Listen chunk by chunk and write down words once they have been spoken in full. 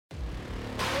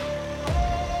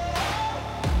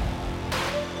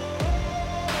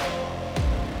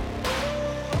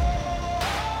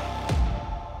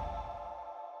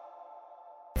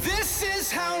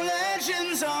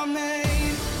legends are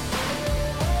made.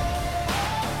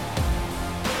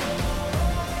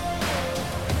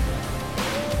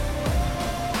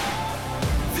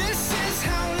 This is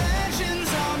how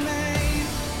legends are made.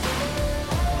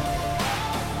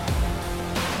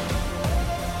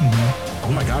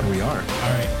 Oh my God, we are. All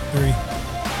right, 3,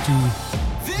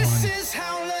 2, This 1. is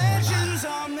how legends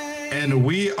are made. And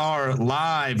we are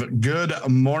live. Good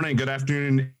morning, good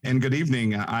afternoon, and good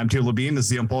evening. I'm Teal Labine. This is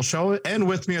the Impulse Show. And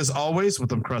with me, as always, with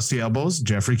them crusty elbows,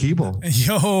 Jeffrey Keeble.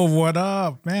 Yo, what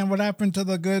up, man? What happened to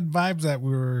the good vibes that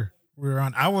we were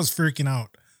on? I was freaking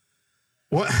out.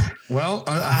 What? Well,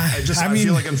 I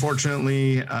feel like,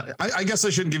 unfortunately, I guess I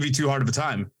shouldn't give you too hard of a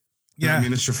time. You know what I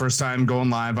mean, it's your first time going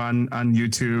live on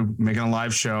YouTube, making a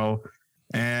live show.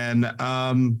 And,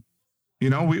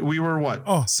 we were what?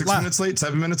 Oh, 6 minutes late,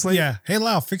 7 minutes late? Yeah. Hey,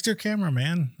 Lau, fix your camera,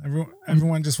 man.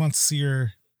 Everyone just wants to see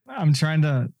your... I'm trying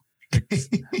to...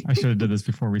 I should have did this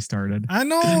before we started. I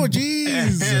know,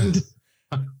 geez. And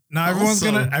now everyone's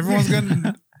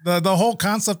gonna... The whole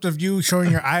concept of you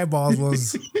showing your eyeballs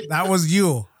was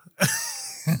you.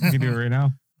 You can do it right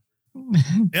now.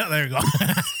 Yeah, there you go.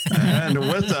 And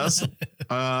with us,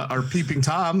 our peeping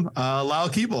Tom, Lyle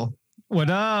Keeble. What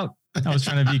up? I was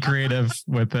trying to be creative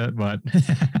with it, but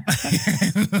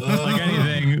like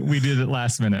anything, we did it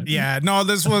last minute. Yeah, no,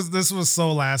 this was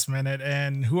so last minute.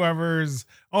 And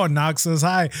Nog says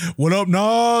hi. What up,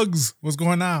 Nogs? What's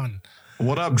going on?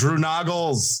 What up, Drew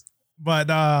Noggles? But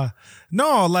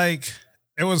no, like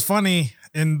it was funny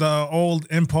in the old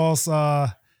Impulse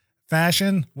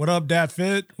fashion. What up, Dat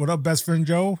Fit? What up, best friend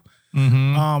Joe?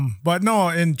 Mm-hmm. But no,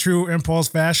 in true Impulse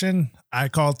fashion, I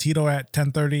called Tito at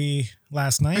 10:30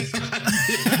 last night.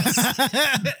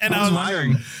 And I was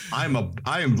wondering,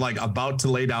 I am like about to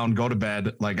lay down, go to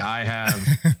bed. Like I have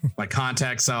my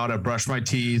contacts out, I brush my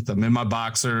teeth, I'm in my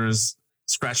boxers,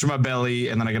 scratching my belly,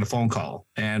 and then I get a phone call.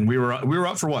 And we were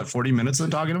up for what, 40 minutes then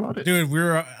talking about it? Dude, we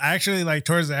were actually like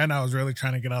towards the end, I was really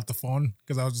trying to get off the phone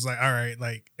because I was just like, all right,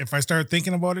 like if I start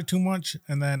thinking about it too much,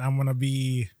 and then I'm gonna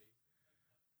be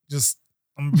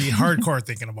hardcore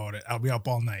thinking about it. I'll be up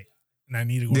all night and I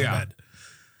need to go to bed.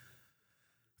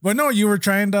 But no, you were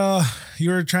trying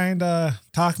to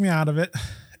talk me out of it,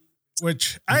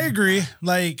 which I agree.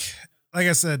 Like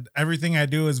I said, everything I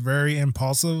do is very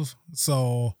impulsive.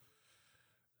 So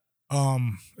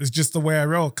it's just the way I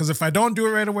roll. Cause if I don't do it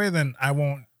right away, then I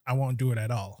won't do it at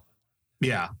all.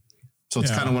 Yeah. So it's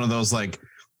kind of one of those, like,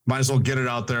 might as well get it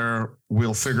out there.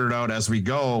 We'll figure it out as we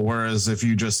go. Whereas if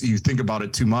you think about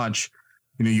it too much,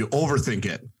 you overthink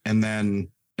it and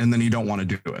then you don't want to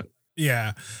do it.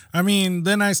 Yeah. I mean,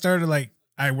 then I started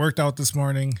I worked out this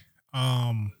morning.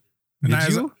 As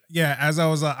I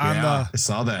was I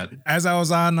saw that as I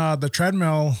was on the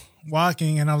treadmill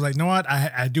walking, and I was like, you know what?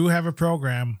 I do have a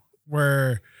program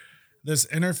where this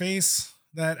interface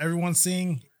that everyone's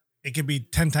seeing, it could be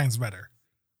 10 times better.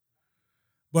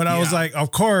 But I was like,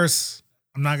 of course,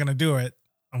 I'm not going to do it.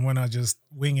 I'm going to just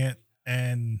wing it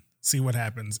and see what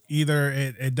happens. Either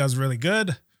it does really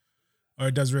good or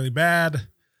it does really bad.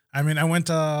 I mean, I went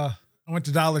to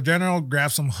Dollar General,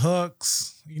 grabbed some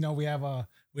hooks. We have a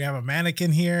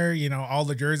mannequin here, all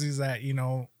the jerseys that,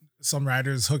 some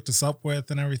riders hooked us up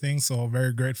with and everything. So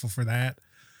very grateful for that.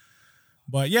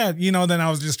 But yeah, then I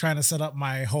was just trying to set up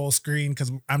my whole screen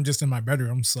because I'm just in my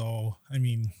bedroom. So, I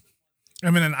mean,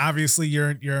 and obviously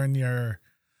you're in your,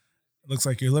 looks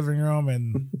like your living room,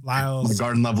 and Lyle's the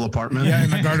garden level apartment. Yeah, in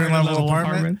the garden level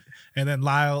apartment. And then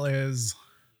Lyle is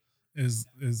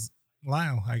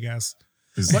Lyle, I guess.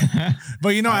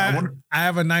 But I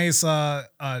have a nice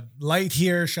light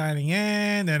here shining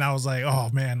in, and I was like, oh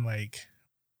man, like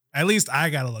at least I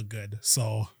gotta look good.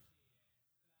 So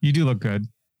you do look good.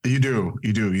 You do.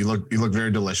 You look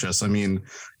very delicious. I mean,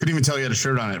 couldn't even tell you had a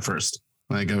shirt on at first.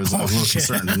 Like I was a little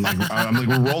concerned. I'm like,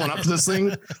 we're rolling up to this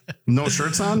thing, no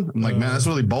shirts on. I'm like, man, that's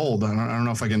really bold. I don't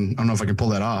know if I can pull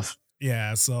that off.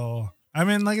 Yeah. So I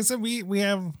mean, like I said, we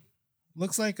have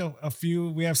looks like a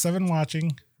few. We have 7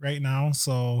 watching right now.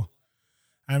 So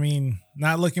I mean,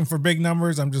 not looking for big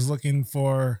numbers. I'm just looking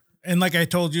for, and like I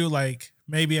told you, like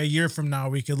maybe a year from now,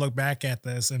 we could look back at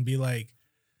this and be like,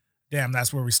 damn,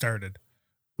 that's where we started.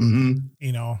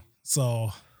 Mm-hmm.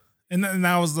 So, and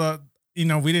that was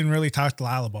we didn't really talk to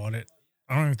Lyle about it.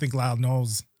 I don't even think Lyle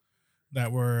knows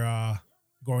that we're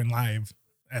going live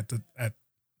at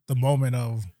the moment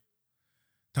of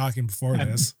talking before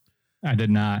this. I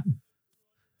did not.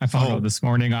 I found out this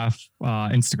morning off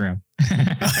Instagram.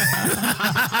 I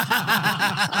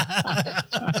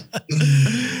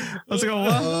was like,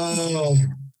 what?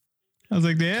 I was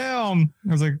like, damn.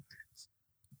 I was like,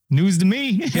 News to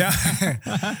me. Yeah.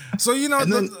 So,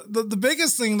 the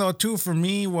biggest thing though, too, for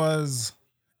me was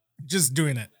just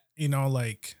doing it,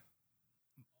 like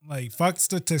fuck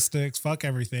statistics, fuck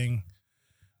everything.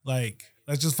 Like,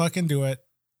 let's just fucking do it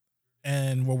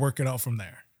and we'll work it out from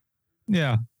there.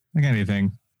 Yeah. Like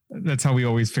anything. That's how we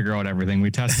always figure out everything.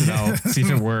 We test it out, see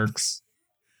if it works.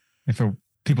 If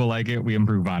people like it, we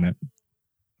improve on it.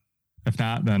 If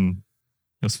not, then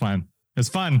it's fun. It's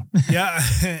fun. Yeah.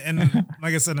 And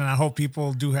like I said, and I hope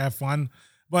people do have fun.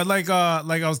 But like I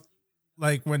was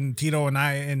like when Tito and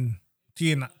I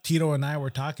were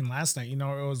talking last night, it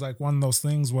was like one of those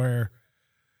things where,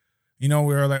 we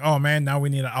were like, oh man, now we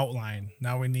need an outline.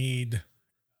 Now we need,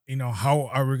 how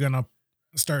are we going to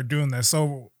start doing this?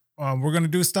 So we're going to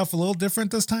do stuff a little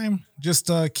different this time, just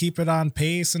to keep it on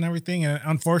pace and everything. And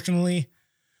unfortunately,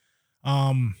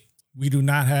 we do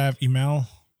not have Emil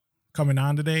coming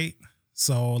on today.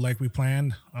 So like we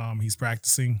planned, he's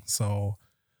practicing. So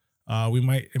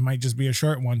it might just be a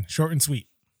short one, short and sweet.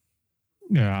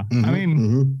 Yeah. Mm-hmm, I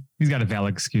mean, he's got a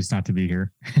valid excuse not to be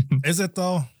here. Is it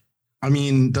though? I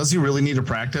mean, does he really need to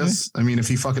practice? I mean, if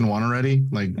he fucking won already,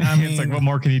 it's like, what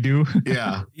more can he do?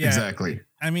 Yeah, exactly.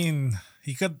 I mean,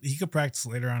 he could practice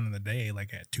later on in the day,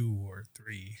 like at 2 or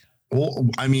 3. Well,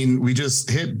 I mean, we just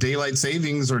hit daylight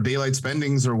savings or daylight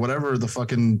spendings or whatever the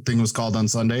fucking thing was called on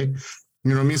Sunday. You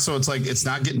know what I mean? So it's like, it's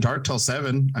not getting dark till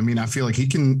 7. I mean, I feel like he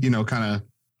can, kind of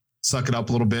suck it up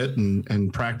a little bit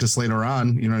and practice later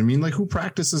on. You know what I mean? Like, who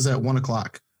practices at 1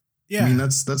 o'clock? Yeah. I mean,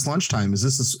 that's lunchtime. Is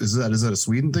that a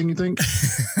Sweden thing, you think?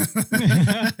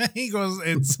 He goes,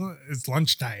 it's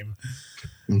lunchtime.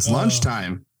 It's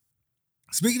lunchtime.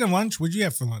 Speaking of lunch, what'd you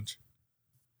have for lunch?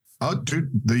 Oh, dude,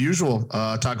 the usual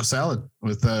taco salad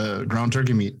with ground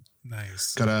turkey meat.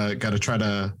 Nice. Gotta try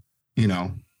to,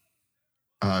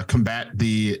 combat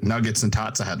the nuggets and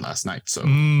tots I had last night. So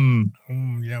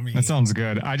yummy. That sounds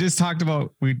good. I just talked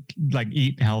about we like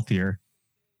eat healthier,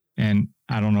 and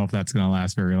I don't know if that's gonna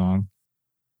last very long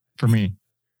for me.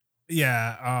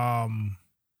 Yeah.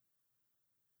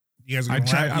 You guys are gonna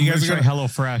try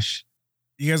HelloFresh.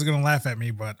 You guys are gonna laugh at me,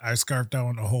 but I scarfed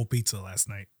down a whole pizza last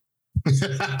night. Is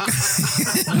that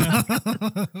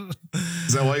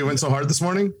why you went so hard this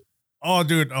morning? Oh,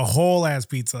 dude, a whole ass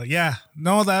pizza. Yeah.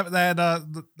 No,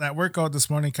 that workout this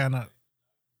morning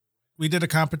we did a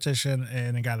competition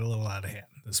and it got a little out of hand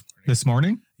this morning. This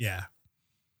morning? Yeah.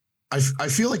 I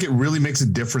feel like it really makes a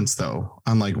difference though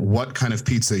on like what kind of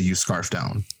pizza you scarf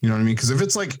down. You know what I mean? Because if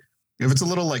it's a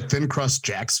little like thin crust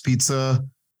Jack's pizza,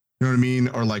 you know what I mean,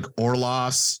 or like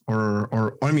Orloff's or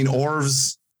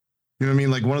Orv's. You know what I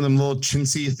mean? Like one of them little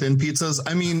chintzy thin pizzas.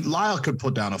 I mean, Lyle could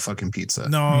put down a fucking pizza.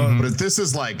 No, but if this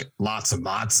is like lots of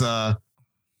matzah,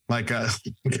 he goes,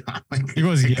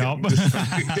 yep.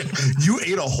 You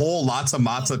ate a whole lots of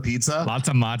matzah pizza. Lots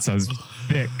of matzah's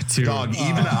thick too. Dog,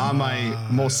 even on my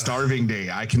most starving day,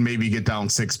 I can maybe get down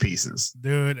 6 pieces.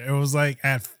 Dude, it was like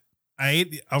I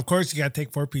ate. Of course, you got to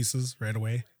take 4 pieces right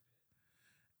away.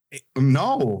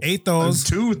 No, ate those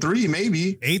 2, 3,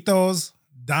 maybe. Ate those,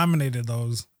 dominated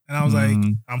those. And I was like,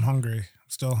 I'm hungry. I'm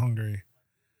still hungry.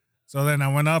 So then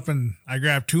I went up and I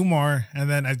grabbed 2 more. And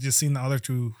then I just seen the other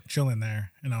 2 chilling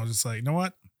there. And I was just like, you know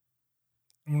what?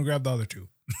 I'm going to grab the other 2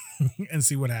 and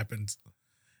see what happens.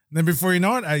 And then before you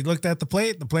know it, I looked at the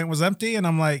plate. The plate was empty. And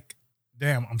I'm like,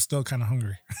 damn, I'm still kind of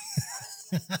hungry.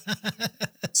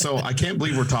 So I can't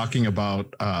believe we're talking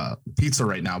about pizza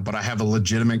right now. But I have a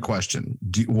legitimate question.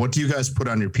 What do you guys put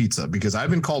on your pizza? Because I've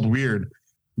been called weird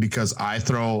because I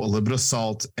throw a little bit of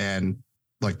salt and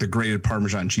like the grated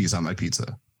Parmesan cheese on my pizza.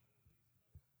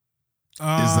 Is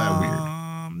that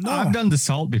weird? No, I've done the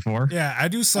salt before. Yeah, I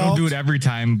do salt. I don't do it every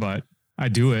time, but I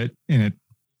do it and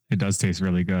it does taste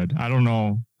really good. I don't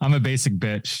know. I'm a basic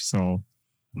bitch, so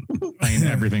plain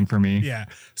everything for me. Yeah.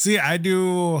 See, I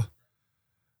do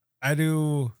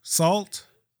salt,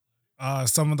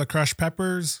 some of the crushed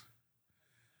peppers.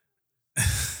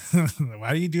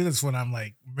 Why do you do this when I'm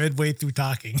like midway through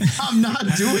talking? I'm not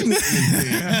doing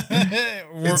anything.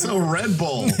 It's a Red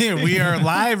Bull. We are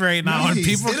live right now and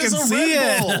people can see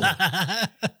it.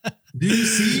 Do you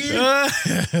see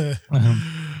it?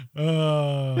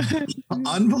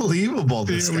 Unbelievable,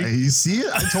 this guy. You see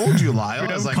it? I told you, Lyle.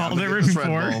 I was like, called it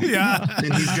before. Yeah.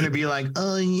 And he's going to be like,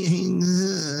 oh,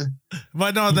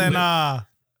 but no, then,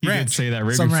 you ranch. did say that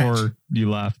right before ranch. You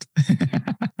left.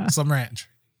 Some ranch.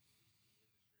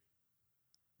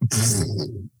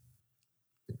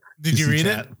 Did you read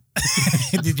it?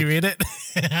 Did you read it?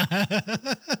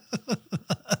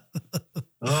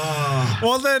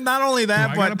 Well, then not only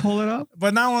that, but pull it up.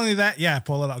 But not only that, yeah,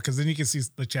 pull it up because then you can see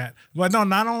the chat. But no,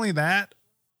 not only that.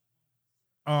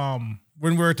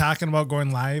 when we were talking about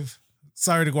going live,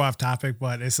 sorry to go off topic,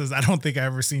 but it says, I don't think I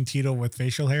ever seen Tito with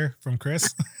facial hair from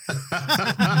Chris.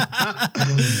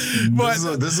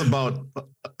 This is about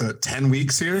 10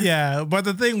 weeks here. Yeah. But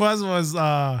the thing was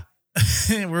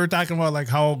we were talking about like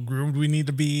how groomed we need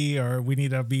to be, or we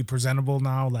need to be presentable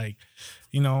now, like,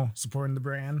 supporting the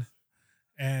brand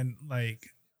and like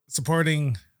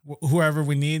supporting whoever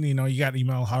we need. You got to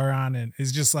email her on, and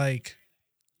it's just like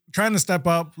trying to step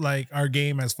up like our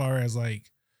game as far as like,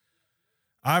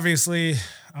 obviously,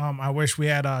 I wish we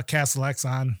had Castle X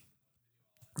on,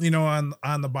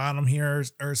 on the bottom here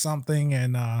or something,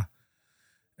 and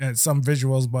some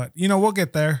visuals, but we'll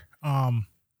get there.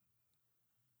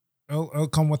 It'll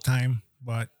come with time,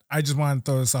 but I just want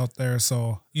to throw this out there.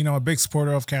 So, a big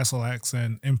supporter of Castle X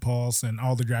and Impulse and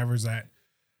all the drivers that,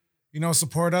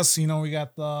 support us. We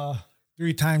got the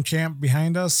 3-time champ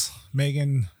behind us,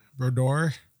 Megan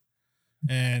Brodeur,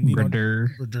 and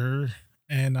Brodeur.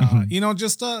 And,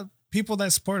 just people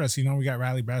that support us, we got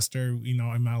Riley Bester,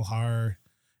 Emil Har,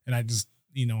 and I just,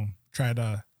 try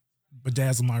to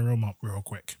bedazzle my room up real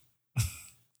quick.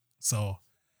 So,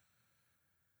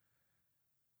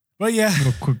 but yeah.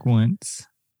 Real quick once.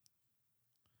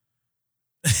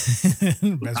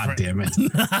 God damn it.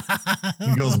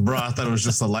 He goes, bro, I thought it was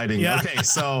just the lighting. Yeah. Okay,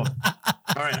 so, all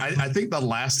right. I think the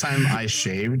last time I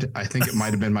shaved, I think it might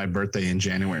have been my birthday in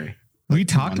January. We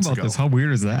talked about this. How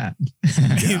weird is that?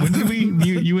 Yeah. When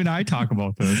did you and I talk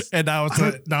about this? And now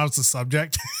it's a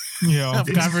subject of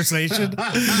conversation.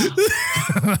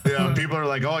 Yeah, people are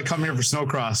like, oh, I come here for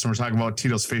snowcross, and we're talking about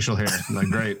Tito's facial hair. I'm like,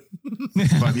 great.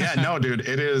 But yeah, no, dude,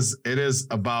 it is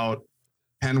about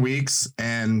 10 weeks,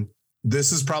 and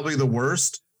this is probably the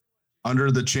worst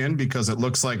under the chin because it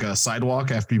looks like a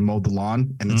sidewalk after you mowed the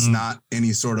lawn, and it's not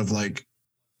any sort of like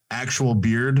actual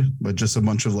beard, but just a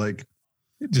bunch of like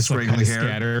just like hair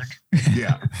scattered.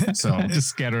 Yeah. So just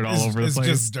scattered all over the place.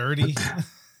 It's just dirty.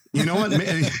 You know what?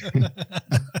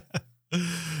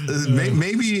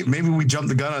 Maybe we jumped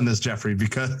the gun on this, Jeffrey,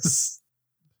 because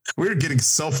we're getting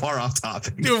so far off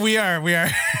topic. Dude, we are.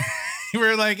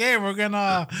 We're like, hey, we're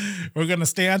gonna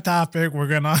stay on topic. We're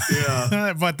gonna,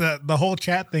 but the whole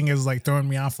chat thing is like throwing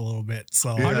me off a little bit.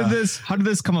 So how did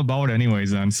this come about, anyways?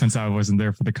 Then, since I wasn't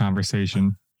there for the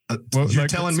conversation. You're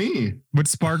telling me what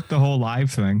sparked the whole live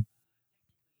thing?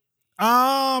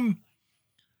 Well,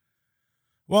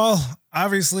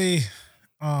 obviously,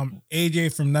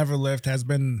 AJ from Never Lift has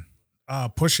been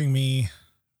pushing me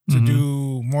to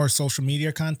do more social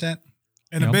media content,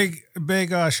 and a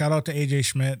big shout out to AJ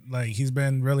Schmidt. Like, he's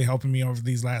been really helping me over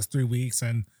these last 3 weeks,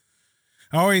 and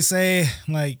I always say,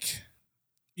 like,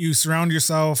 you surround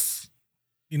yourself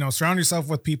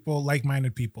with people,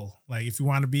 like-minded people. Like, if you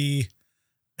want to be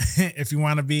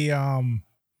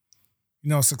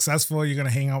successful, you're going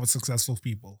to hang out with successful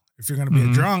people. If you're going to be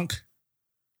a drunk,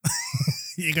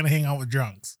 you're going to hang out with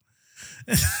drunks.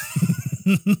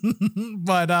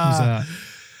 But,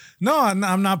 no,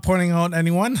 I'm not pointing out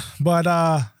anyone, but,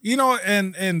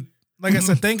 and like I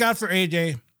said, thank God for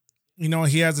AJ.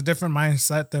 He has a different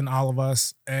mindset than all of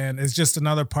us. And it's just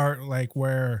another part, like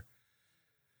where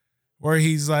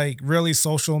he's like really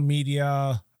social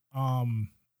media,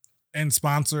 and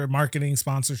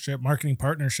marketing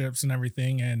partnerships and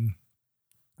everything. And,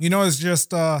 it's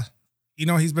just,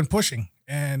 he's been pushing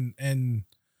and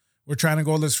we're trying to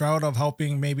go this route of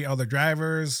helping maybe other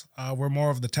drivers. We're more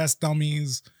of the test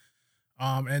dummies.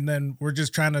 And then we're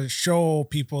just trying to show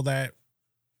people that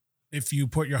if you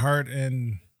put your heart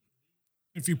into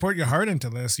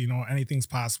this, anything's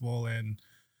possible,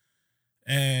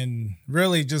 and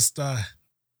really just,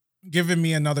 giving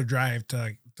me another drive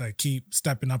to keep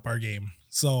stepping up our game.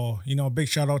 So, a big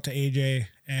shout out to AJ,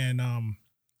 and,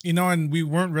 and we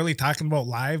weren't really talking about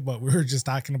live, but we were just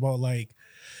talking about like,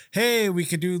 hey, we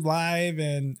could do live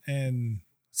and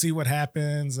see what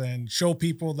happens and show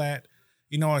people that,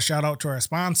 a shout out to our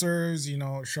sponsors,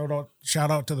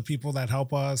 shout out to the people that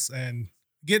help us and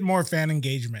get more fan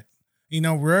engagement. We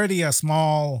already have a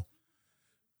small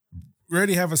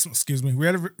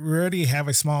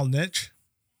niche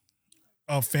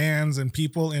of fans and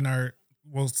people in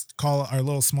we'll call it our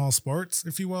little small sports,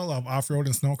 if you will, of off-road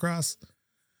and snowcross.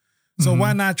 So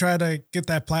why not try to get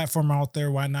that platform out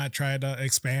there? Why not try to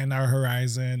expand our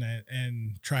horizon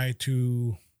and try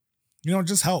to,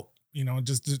 just help,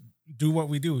 just to do what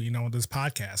we do, this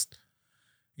podcast,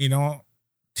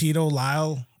 Tito,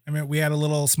 Lyle. I mean, we had a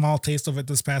little small taste of it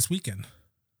this past weekend.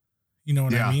 You know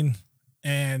what I mean?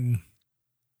 And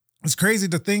it's crazy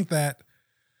to think that,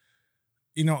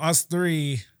 us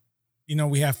three,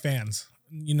 we have fans,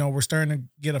 we're starting to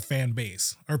get a fan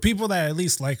base or people that at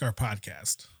least like our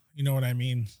podcast. You know what I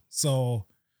mean? So,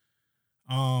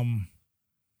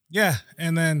 Yeah.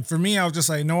 And then for me, I was just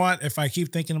like, you know what? If I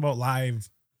keep thinking about live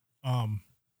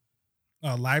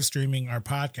streaming our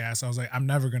podcast, I was like, I'm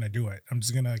never going to do it. I'm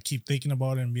just going to keep thinking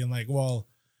about it and being like, well,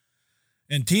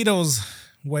 in Tito's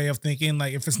way of thinking,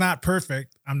 like, if it's not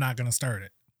perfect, I'm not going to start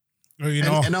it. Or, you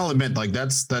know, and I'll admit, like,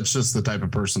 that's just the type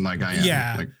of person like I am.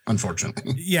 Yeah. Like,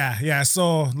 unfortunately. Yeah.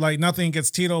 So like nothing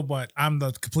against Tito, but I'm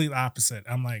the complete opposite.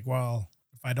 I'm like, well,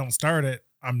 if I don't start it,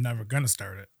 I'm never going to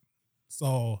start it.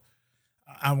 So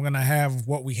I'm going to have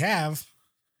what we have,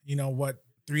 you know,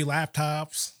 3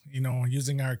 laptops, you know,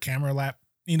 using our camera lap.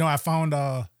 You know, I found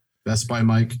Best Buy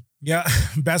mic. Yeah,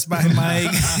 Best Buy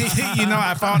mic. You know,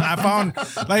 I found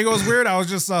like, it was weird. I was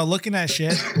just looking at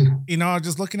shit. You know, I was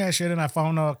just looking at shit, and I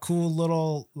found a cool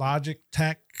little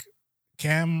Logitech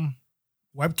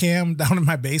webcam down in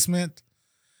my basement.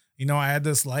 You know, I had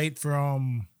this light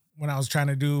from when I was trying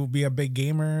to be a big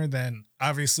gamer. Then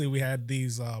obviously we had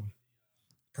these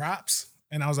props,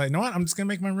 and I was like, you know what? I'm just gonna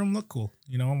make my room look cool.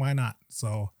 You know, why not?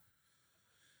 So,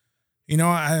 you know,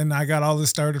 and I got all this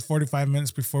started 45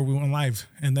 minutes before we went live,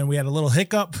 and then we had a little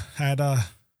hiccup. I had to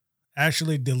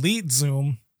actually delete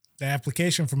Zoom, the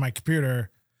application from my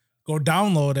computer, go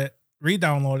download it,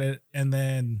 re-download it, and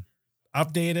then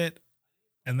update it,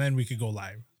 and then we could go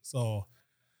live. So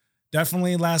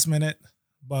definitely last minute,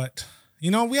 but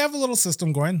you know, we have a little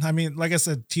system going. I mean, like I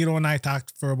said, Tito and I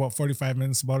talked for about 45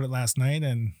 minutes about it last night,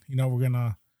 and you know,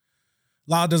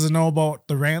 Lau doesn't know about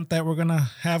the rant that we're gonna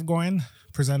have going,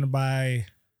 presented by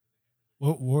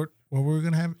what were we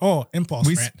gonna have? Oh, Impulse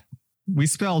rant. We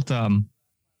spelled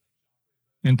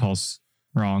Impulse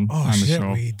wrong on the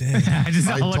show. We did.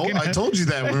 I told you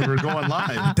that when we were going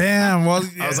live. Damn. Well,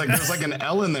 I was like, there's like an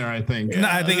L in there, I think. No,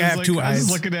 I think I have 2 eyes. I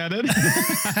was looking at it.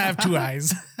 I have 2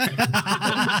 eyes.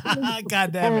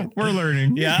 God damn it. We're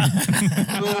learning. Yeah.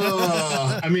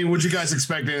 I mean, would you guys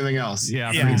expect anything else?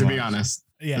 Yeah. To be honest.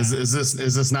 Yeah. Is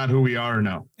this not who we are or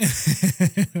no?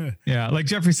 Yeah. Like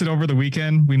Jeffrey said, over the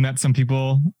weekend, we met some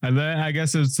people. I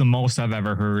guess it's the most I've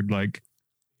ever heard, like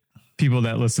people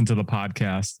that listen to the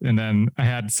podcast. And then I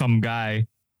had some guy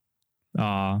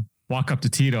walk up to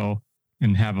Tito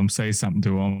and have him say something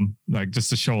to him, like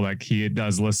just to show like he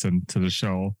does listen to the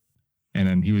show. And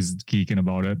then he was geeking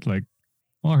about it. Like,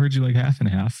 well, I heard you like half and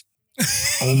half.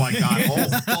 Oh my God.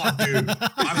 Oh fuck, dude.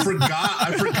 I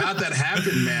forgot that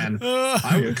happened, man.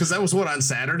 Because that was on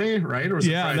Saturday, right? Or was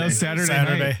it Friday? That was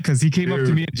Saturday. Because he came up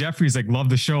to me and Jeffrey's like, love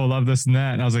the show, love this and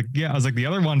that. And I was like, the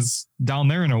other one's down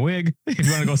there in a wig. If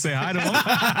you want to go say hi to him.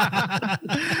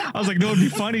 I was like, no, it'd be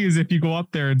funny is if you go up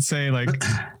there and say like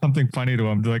something funny to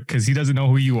him, like, because he doesn't know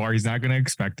who you are. He's not going to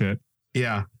expect it.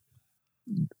 Yeah.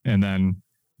 And then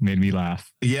made me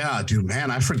laugh. Yeah, dude, man,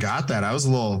 I forgot that. I was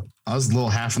a little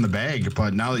half in the bag,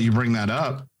 but now that you bring that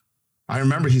up, I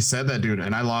remember he said that, dude,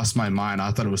 and I lost my mind.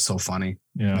 I thought it was so funny.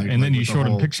 Yeah, and then you showed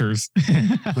him pictures.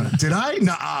 Did I?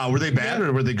 Nah, were they bad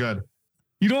or were they good?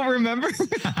 You don't remember?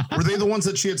 Were they the ones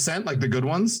that she had sent, like the good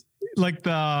ones? Like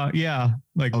not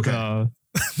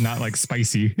like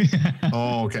spicy.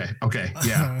 Oh, okay,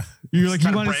 yeah. You're like,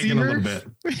 you want to see her? A little bit.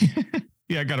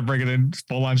 Yeah, I got to bring it in,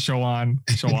 full on show off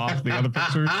the other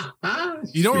pictures.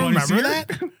 You don't remember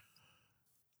that?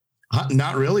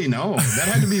 Not really, no. That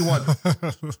had to be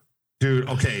what? Dude,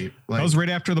 okay. Like, that was right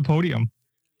after the podium.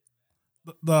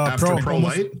 The pro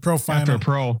light? Pro final. After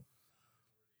pro.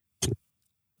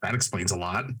 That explains a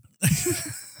lot.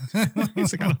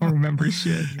 He's like, I don't remember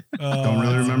shit. Don't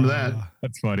really remember that.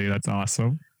 That's funny. That's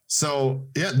awesome. So,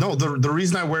 yeah, no, the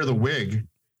reason I wear the wig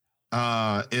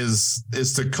is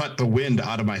to cut the wind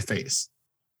out of my face.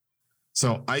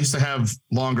 So I used to have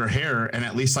longer hair, and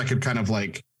at least I could kind of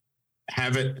like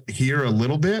have it here a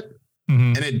little bit.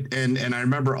 Mm-hmm. And I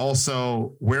remember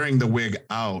also wearing the wig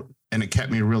out, and it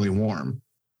kept me really warm.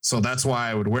 So that's why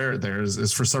I would wear it there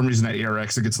is for some reason at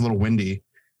ERX, it gets a little windy,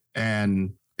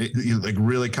 and you like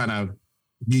really kind of,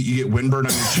 you get windburn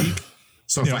on your cheek.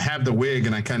 So if I have the wig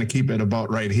and I kind of keep it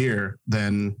about right here,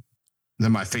 then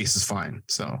my face is fine.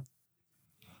 So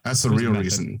that's the real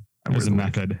reason. There's a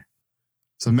method.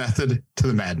 It's a method to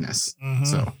the madness. Mm-hmm.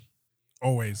 So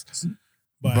always.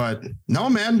 But no,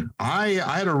 man, I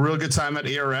had a real good time at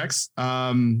ERX.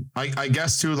 I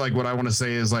guess too, like what I want to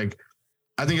say is like,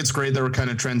 I think it's great that we're kind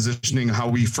of transitioning how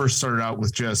we first started out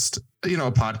with just, a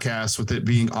podcast with it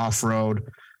being off-road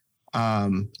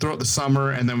throughout the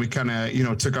summer. And then we kind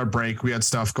of, took our break. We had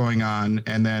stuff going on,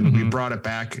 and then we brought it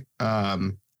back,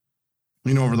 over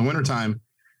the wintertime.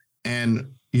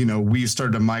 And, we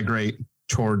started to migrate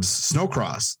towards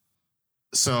snowcross.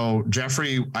 So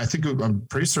Jeffrey, I'm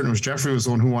pretty certain it was Jeffrey was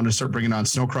the one who wanted to start bringing on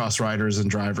snowcross riders and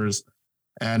drivers.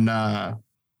 And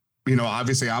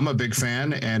obviously I'm a big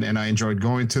fan and I enjoyed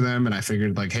going to them, and I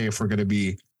figured like, hey, if we're going to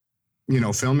be,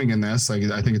 filming in this, like,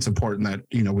 I think it's important that,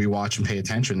 we watch and pay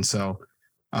attention. So,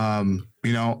 I'm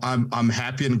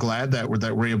happy and glad that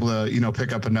we're able to,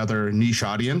 pick up another niche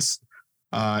audience,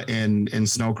 in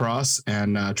snowcross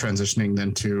and, transitioning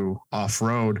then to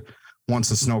off-road once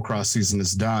the snowcross season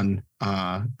is done.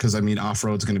 Cause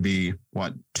off-road's going to be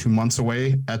 2 months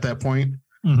away at that point.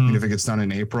 Mm-hmm. If it gets done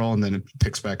in April and then it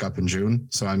picks back up in June.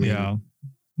 So, yeah,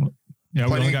 we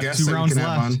only got 2 rounds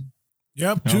left.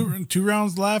 Yep. Two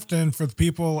rounds left. And for the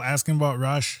people asking about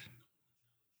Rush,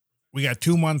 we got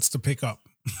 2 months to pick up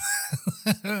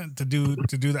to do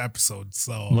the episode.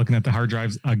 So I'm looking at the hard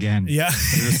drives again. Yeah.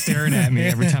 They're staring at me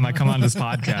every time I come on this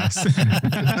podcast.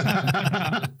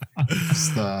 It's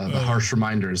the harsh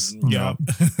reminders. Yep.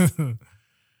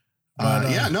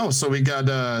 So we got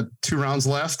 2 rounds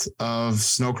left of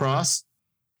snowcross.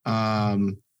 What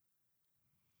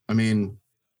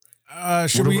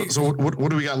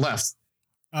do we got left?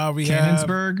 We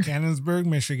Cannonsburg,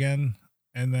 Michigan,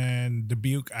 and then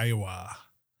Dubuque, Iowa.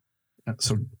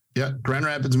 So Grand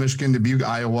Rapids, Michigan, Dubuque,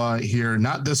 Iowa here.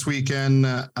 Not this weekend.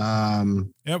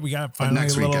 We got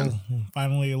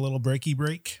finally a little breaky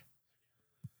break.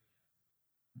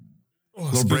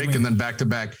 And then back to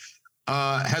back.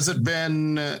 Has it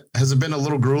been a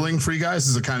little grueling for you guys?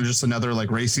 Is it kind of just another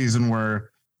like race season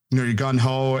where you're gun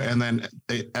ho, and then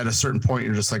at a certain point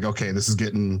you're just like, okay, this is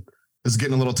getting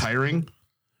a little tiring?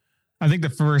 I think the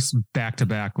first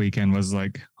back-to-back weekend was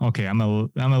like, okay, I'm a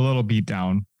little beat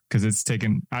down because it's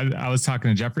taken. I was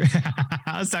talking to Jeffrey.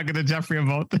 I was talking to Jeffrey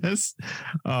about this.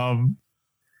 I've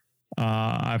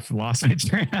lost my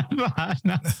train of thought.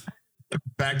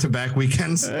 Back-to-back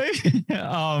weekends.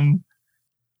 The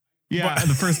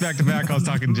first back-to-back, I was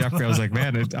talking to Jeffrey. I was like,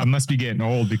 man, I must be getting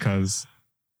old because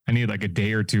I need like a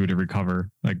day or two to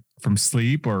recover, like from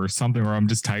sleep or something, or I'm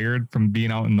just tired from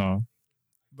being out in the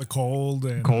cold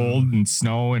and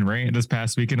snow and rain. This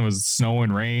past weekend it was snow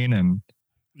and rain and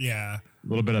a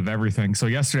little bit of everything. So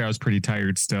yesterday I was pretty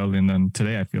tired still, and then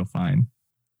today I feel fine.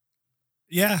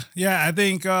 I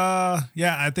think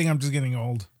I'm just getting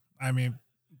old.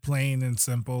 Plain and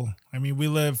simple. We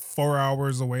live 4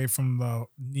 hours away from the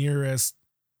nearest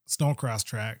snowcross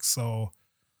track, so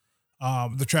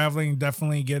the traveling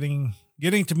definitely getting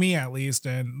to me at least.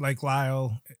 And like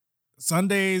Lyle,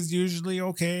 Sunday's usually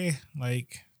okay,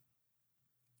 like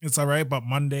it's all right, but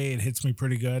Monday it hits me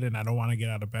pretty good and I don't want to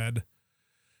get out of bed.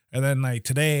 And then like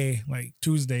today, like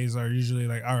Tuesdays are usually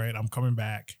like, all right, I'm coming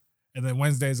back. And then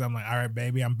Wednesdays I'm like, all right,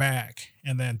 baby, I'm back.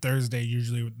 And then Thursday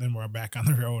usually then we're back on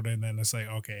the road, and then it's like,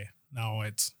 okay, now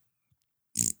it's.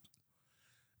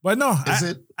 But no,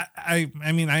 I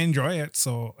enjoy it,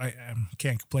 so I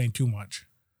can't complain too much.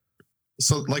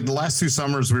 So like the last 2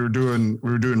 summers we were doing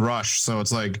Rush, so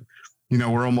it's like,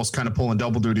 we're almost kind of pulling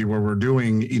double duty where we're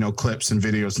doing, clips and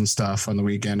videos and stuff on the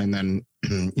weekend, and then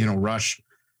Rush.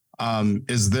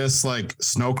 Is this like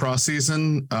snowcross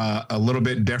season a little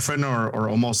bit different or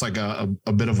almost like a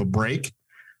bit of a break?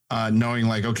 Knowing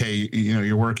like, okay,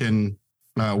 you're working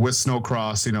with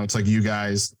snowcross, it's like you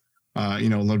guys, a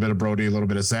little bit of Brody, a little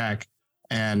bit of Zach,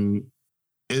 and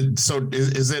is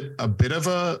it a bit of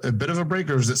a break,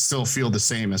 or does it still feel the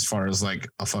same as far as like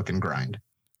a fucking grind?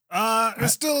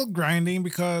 It's still grinding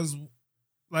because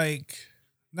like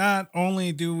not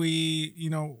only do we,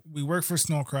 we work for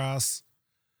snowcross,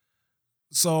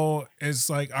 so it's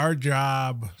like our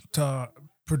job to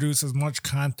produce as much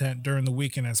content during the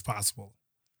weekend as possible.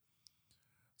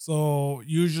 So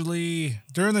usually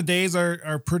during the days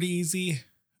are pretty easy.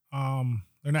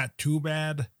 They're not too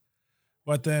bad,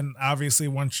 but then obviously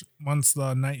once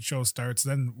the night show starts,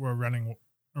 then we're running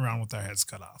around with our heads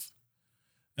cut off.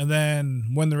 And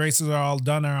then when the races are all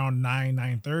done around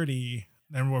 9:30,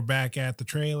 then we're back at the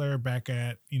trailer, back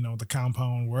at, the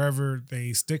compound, wherever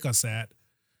they stick us at,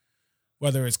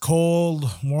 whether it's cold,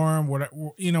 warm, whatever,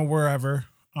 wherever.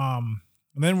 And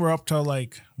then we're up to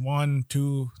like 1,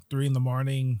 2, 3 in the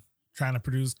morning, trying to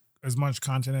produce as much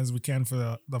content as we can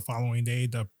for the following day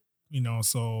to,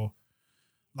 so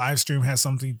live stream has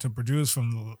something to produce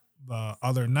from the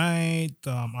other night.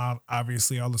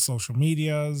 Obviously all the social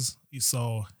medias.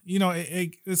 So,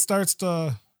 it starts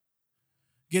to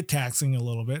get taxing a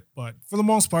little bit, but for the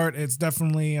most part, it's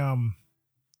definitely, I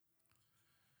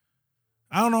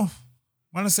don't know.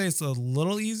 I want to say it's a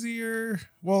little easier.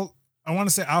 Well, I want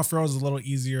to say off-road is a little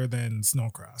easier than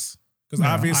snowcross. Because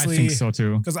obviously, I think so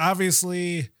too. Because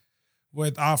obviously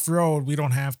with off-road, we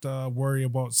don't have to worry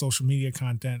about social media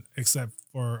content except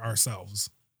for ourselves.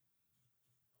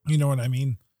 You know what I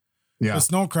mean? Yeah. With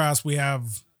snowcross, we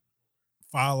have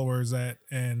followers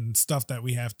and stuff that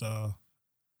we have to,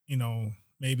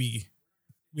 maybe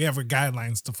we have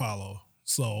guidelines to follow.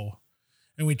 So,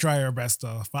 and we try our best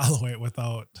to follow it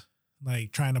without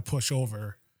like trying to push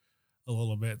over a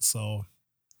little bit. So,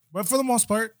 but for the most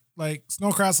part, like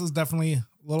snowcross is definitely a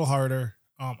little harder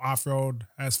off-road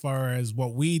as far as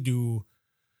what we do,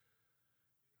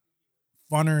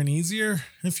 funner and easier,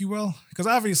 if you will, because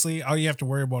obviously all you have to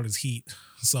worry about is heat.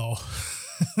 So,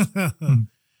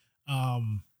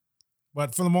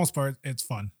 but for the most part, it's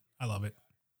fun. I love it.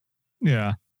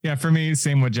 Yeah. Yeah. For me,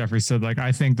 same what Jeffrey said. Like,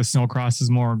 I think the snowcross is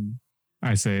more,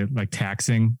 I say like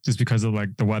taxing just because of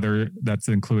like the weather that's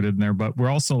included in there. But we're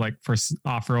also like for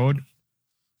off-road,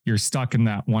 you're stuck in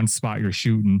that one spot you're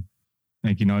shooting.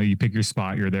 Like, you pick your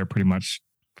spot, you're there pretty much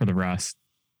for the rest.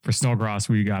 For snowcross,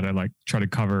 we got to like try to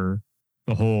cover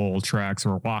the whole track.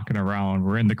 So we're walking around,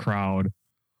 we're in the crowd,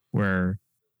 we're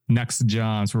next to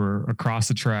John's, we're across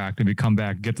the track, and we come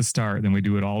back, get the start, then we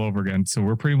do it all over again. So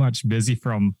we're pretty much busy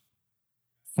from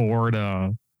 4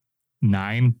 to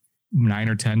 9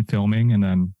 or 10 filming.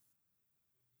 And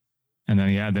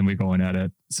then we go and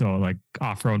edit. So like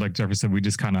off-road, like Jeffrey said, we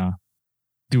just kind of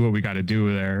do what we got to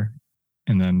do there.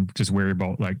 And then just worry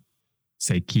about like,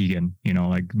 say Keegan,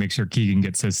 like make sure Keegan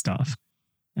gets his stuff.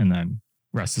 And then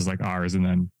rest is like ours. And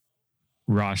then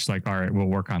Rush, like, all right, we'll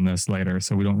work on this later.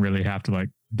 So we don't really have to like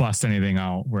bust anything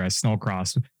out. Whereas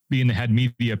snowcross, being the head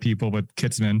media people with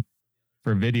Kitzman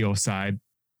for video side,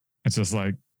 it's just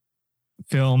like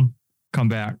film, come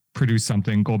back, produce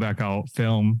something, go back out,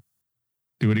 film,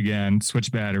 do it again,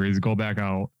 switch batteries, go back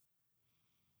out.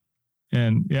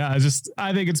 And yeah,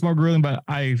 I think it's more grueling, but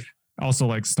I also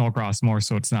like snowcross more.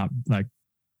 So it's not like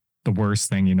the worst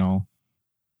thing,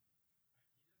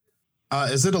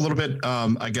 Is it a little bit,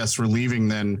 I guess, relieving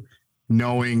then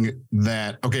knowing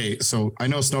that, okay, so I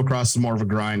know snowcross is more of a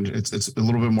grind. It's a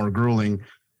little bit more grueling.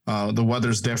 The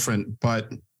weather's different,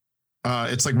 but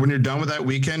it's like when you're done with that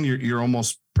weekend, you're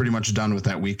almost pretty much done with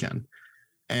that weekend.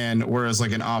 And whereas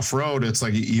like an off-road, it's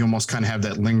like you almost kind of have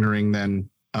that lingering then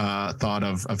thought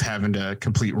of having to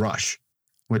complete Rush,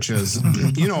 which is,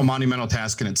 a monumental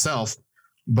task in itself.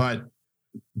 But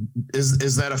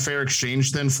is that a fair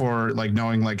exchange then for like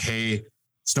knowing like, hey,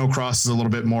 snowcross is a little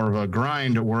bit more of a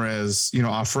grind, whereas,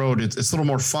 off-road, it's a little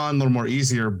more fun, a little more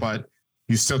easier, but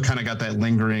you still kind of got that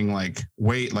lingering like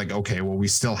wait, like, okay, well, we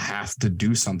still have to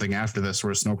do something after this,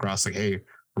 whereas snowcross, like, hey,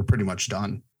 we're pretty much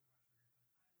done.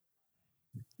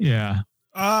 Yeah.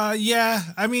 Yeah.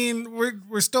 I mean,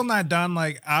 we're still not done.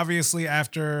 Like obviously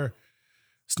after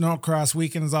snowcross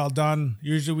weekend is all done,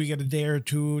 usually we get a day or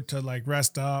two to like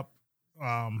rest up,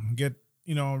 get,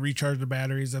 recharge the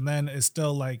batteries. And then it's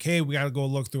still like, hey, we got to go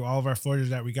look through all of our footage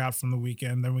that we got from the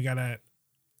weekend. Then we got to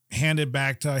hand it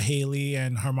back to Haley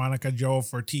and Harmonica Joe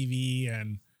for TV.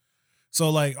 And so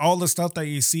like all the stuff that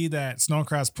you see that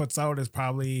snowcross puts out is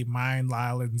probably mine,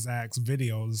 Lyle, and Zach's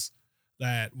videos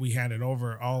that we handed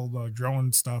over. All the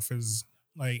drone stuff is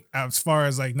like, as far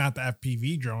as like not the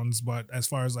FPV drones, but as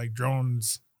far as like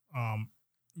drones,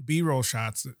 B-roll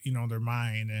shots, they're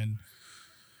mine. And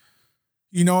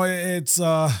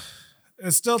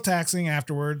it's still taxing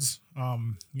afterwards.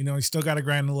 You still got to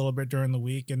grind a little bit during the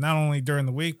week, and not only during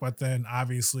the week, but then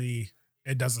obviously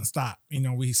it doesn't stop.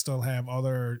 We still have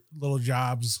other little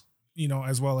jobs,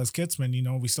 as well as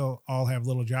Kitzman, we still all have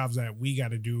little jobs that we got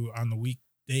to do on the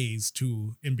weekdays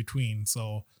too in between.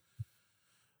 So,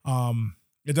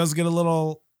 it does get a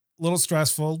little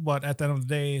stressful, but at the end of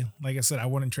the day, like I said, I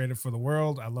wouldn't trade it for the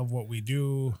world. I love what we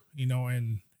do,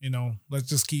 and let's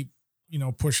just keep,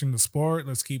 pushing the sport.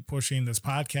 Let's keep pushing this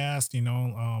podcast,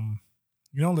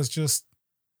 let's just,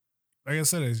 like I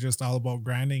said, it's just all about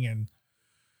grinding and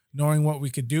knowing what we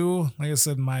could do. Like I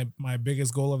said, my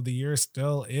biggest goal of the year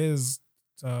still is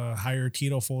to hire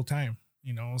Tito full time,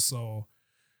 so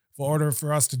in order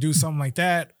for us to do something like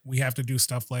that, we have to do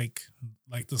stuff like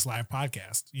this live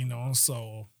podcast,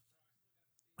 so,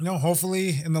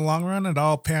 hopefully in the long run, it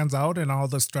all pans out and all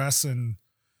the stress and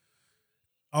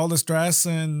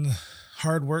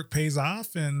hard work pays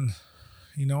off, and,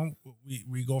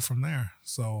 we go from there.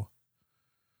 So,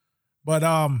 but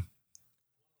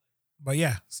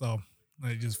yeah, so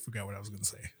I just forgot what I was going to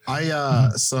say.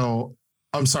 So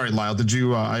I'm sorry, Lyle, did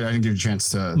you, I didn't give you a chance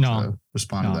to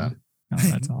respond to that. No,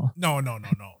 that's all. No. No.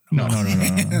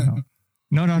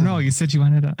 You said you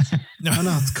wanted to.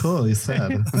 No, it's cool. You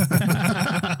said.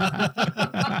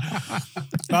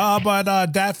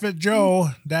 But Datfit Joe,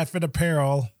 Datfit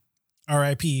Apparel,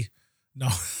 R.I.P. No.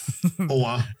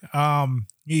 Oh, wow.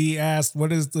 He asked,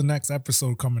 what is the next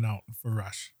episode coming out for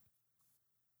Rush?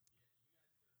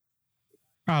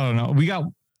 I don't know.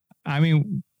 I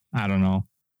don't know.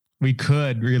 We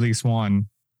could release one.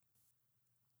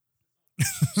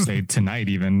 say tonight,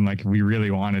 even like we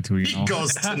really wanted to. He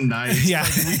goes tonight. Yeah,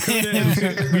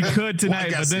 We could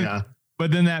tonight, well,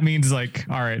 but then that means like,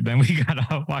 all right, then we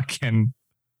gotta fucking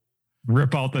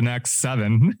rip out the next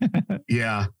 7.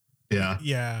 Yeah.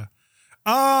 Yeah.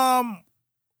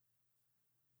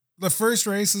 The first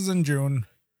race is in June.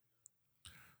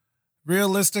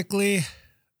 Realistically,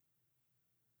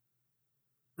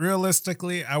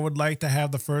 I would like to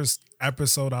have the first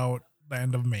episode out the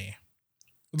end of May.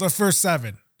 The first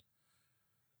 7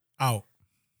 out.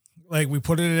 Like we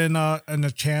put it in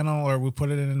a channel or we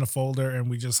put it in a folder and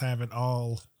we just have it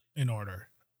all in order.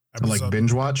 Like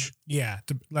binge watch? Yeah,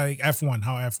 like F1,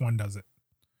 how F1 does it.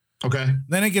 Okay.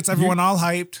 Then it gets everyone all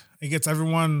hyped. It gets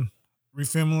everyone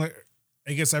familiar.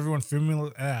 It gets everyone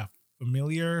familiar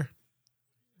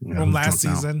from last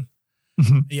season.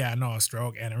 Yeah, no,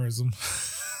 stroke, aneurysm.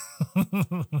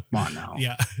 Come on now.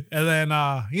 Yeah. And then,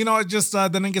 it just,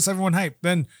 then it gets everyone hyped.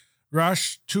 Then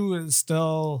Rush 2 is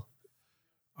still,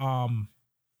 or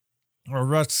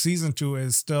Rush Season 2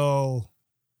 is still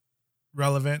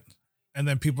relevant. And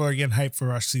then people are getting hyped for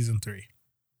Rush Season 3.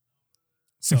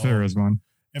 So, if there is one.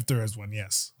 If there is one,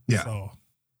 yes. Yeah. So,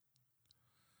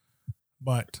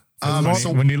 but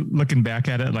when you looking back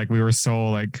at it, like we were so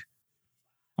like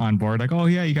on board, like, oh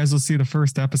yeah, you guys will see the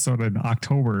first episode in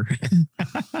October.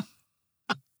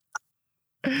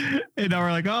 And now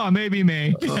we're like, oh, maybe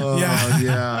May.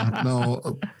 Yeah.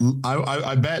 No,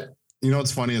 I bet,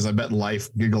 what's funny is I bet Life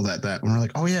giggled at that. And we're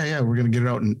like, oh yeah, we're going to get it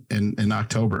out in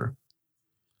October.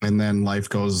 And then Life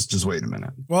goes, just wait a minute.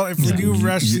 Well, if we do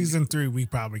Rush Season 3, we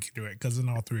probably could do it because then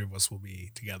all 3 of us will be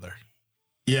together.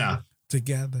 Yeah.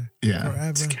 Together. Yeah.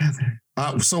 Forever. Together.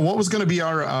 So what was going to be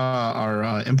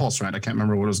our impulse rant? I can't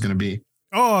remember what it was going to be.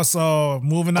 Oh, so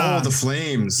moving on. Oh, the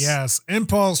Flames. Yes.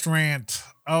 Impulse rant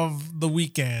of the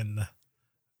weekend.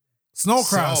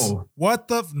 Snowcross. So, what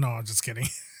the? No, just kidding.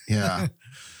 Yeah.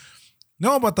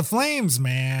 No, but the Flames,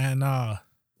 man.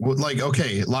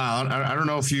 Okay, Lyle, I don't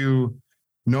know if you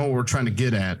know what we're trying to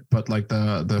get at, but like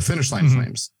the finish line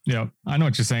Flames. Yeah, I know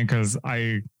what you're saying because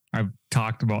I've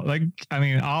talked about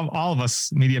all of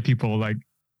us media people like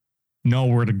know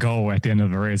where to go at the end of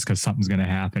the race because something's going to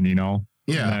happen,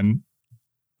 Yeah. And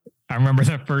I remember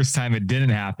that first time it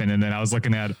didn't happen, and then I was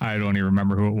looking at, I don't even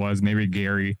remember who it was, maybe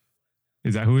Gary.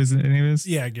 Is that who his name is?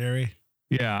 Yeah, Gary.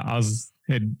 Yeah, I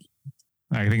think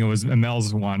it was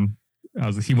Emel's one.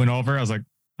 He went over. I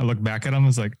looked back at him. I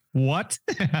was like, what?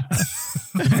 I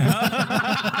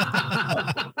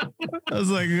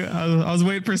was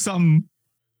waiting for something,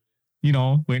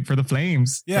 waiting for the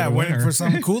Flames. Yeah, waiting for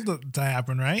something cool to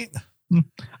happen, right?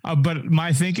 But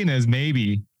my thinking is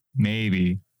maybe,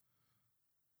 they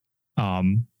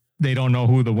don't know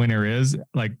who the winner is.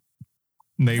 Like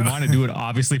they want to do it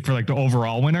obviously for like the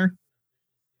overall winner.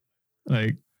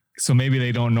 Like, so maybe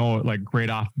they don't know it like right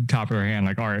off the top of their hand.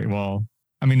 Like, all right, well,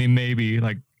 I mean, they maybe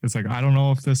like, it's like, I don't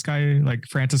know if this guy like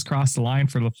Francis crossed the line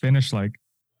for the finish, like,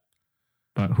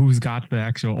 but who's got the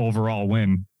actual overall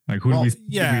win? Like, did we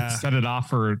set it off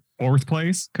for 4th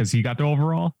place because he got the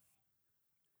overall?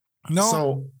 No.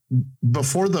 So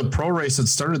before the pro race had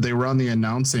started, they were on the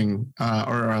announcing,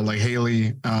 or like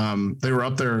Haley, they were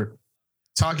up there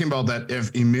talking about that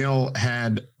if Emil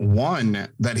had won,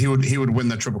 that he would win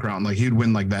the Triple Crown, like he'd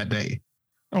win like that day.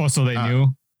 Oh, so they knew.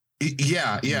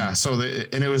 Yeah. So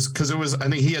and it was because I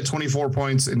think he had 24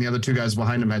 points and the other 2 guys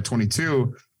behind him had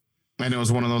 22. And it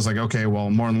was one of those like, okay, well,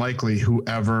 more than likely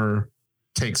whoever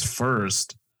takes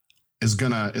first is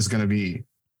gonna be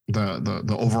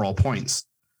the overall points.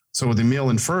 So with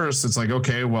Emil in first, it's like,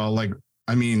 okay, well, like,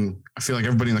 I mean, I feel like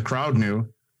everybody in the crowd knew.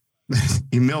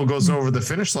 Emil goes over the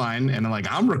finish line and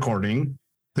I'm recording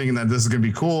thinking that this is going to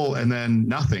be cool. And then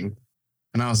nothing.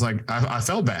 And I was like, I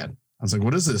felt bad. I was like,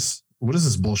 what is this? What is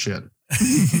this bullshit?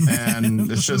 And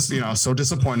it's just, so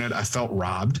disappointed. I felt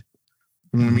robbed.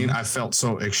 You know what I mean? I felt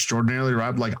so extraordinarily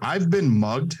robbed. Like I've been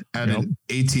mugged at an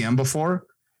ATM before,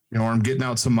 where I'm getting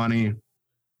out some money.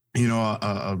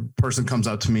 A person comes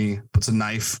up to me, puts a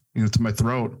knife, to my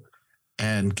throat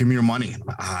and give me your money. I'm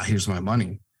like, here's my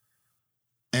money.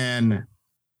 And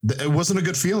it wasn't a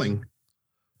good feeling,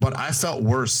 but I felt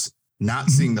worse not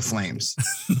seeing the Flames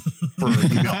for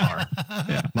EBR.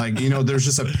 Yeah. Like, there's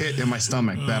just a pit in my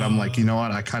stomach that I'm like,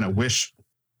 what? I kind of wish,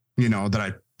 that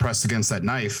I pressed against that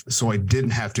knife so I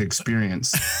didn't have to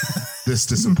experience this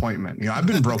disappointment. I've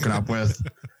been broken up with,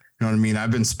 you know what I mean?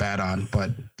 I've been spat on,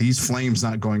 but these Flames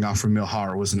not going off for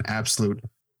Milhar was an absolute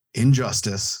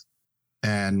injustice.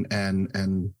 And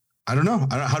I don't know.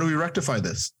 How do we rectify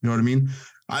this? You know what I mean?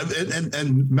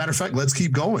 And matter of fact, let's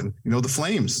keep going. The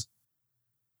Flames.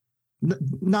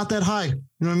 not that high. You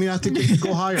know what I mean? I think they could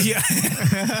go higher. Yeah.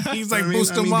 He's like, you know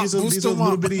boost them up, these are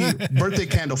little bitty birthday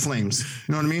candle flames.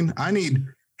 You know what I mean? I need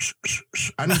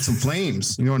some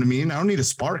flames. You know what I mean? I don't need a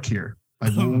spark here.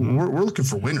 Like we're looking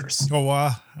for winners. Oh,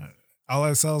 all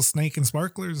I sell is snake and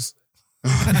sparklers.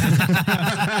 You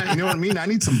know what I mean? I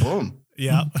need some boom.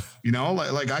 Yeah. You know,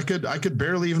 like I could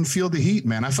barely even feel the heat,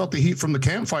 man. I felt the heat from the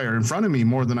campfire in front of me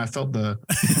more than I felt the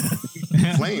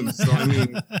flames. So I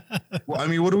mean,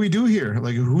 what do we do here?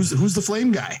 Like who's the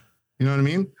flame guy? You know what I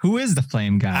mean? Who is the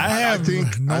flame guy? I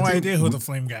think no idea who the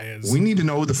flame guy is. We need to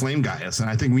know who the flame guy is, and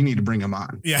I think we need to bring him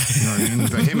on. Yeah. You know what I mean?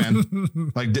 Like, hey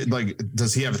man, like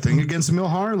does he have a thing against Emil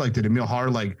Har? Like did Emil Har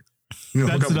hook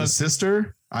up with his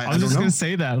sister? I was just gonna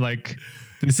say that, like,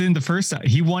 this isn't the first time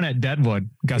he won at Deadwood.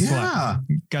 Guess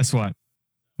what?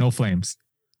 No flames.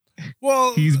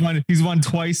 Well, he's won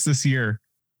twice this year,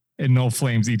 and no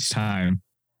flames each time.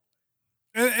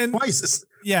 And twice,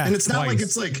 yeah. And it's not like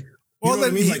it's like, you know what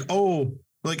I mean?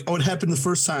 It happened the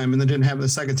first time and then didn't happen the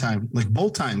second time. Like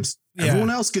both times, everyone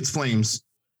else gets flames.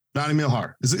 Not Emil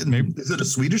Har. Is it a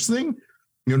Swedish thing?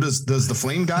 You know, does the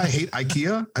flame guy hate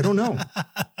IKEA? I don't know.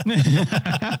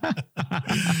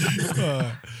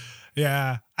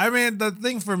 Yeah. I mean, the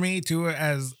thing for me too,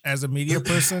 as a media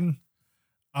person,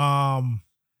 ops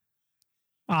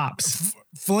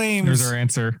flames. There's our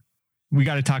answer. We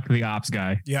got to talk to the ops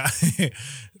guy. Yeah.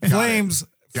 Flames.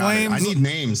 Flames. I need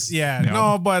names. Yeah.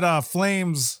 No, but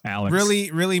flames Alex.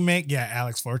 really make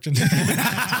Alex Fortune.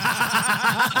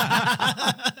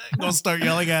 Don't start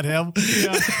yelling at him.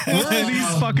 Yeah. Where are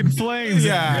these fucking flames?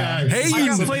 Yeah. Hey, I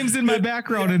got flames in my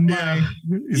background in my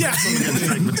Someone gets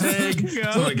Frank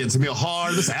Mateg. Someone gets Emil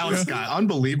Har. This Alex guy,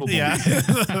 unbelievable. Yeah.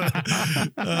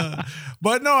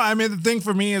 But no, I mean the thing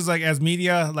for me is like as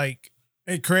media, like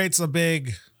it creates a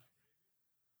big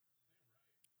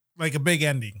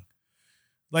ending.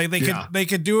 Like they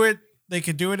could do it. They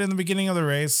could do it in the beginning of the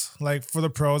race, like for the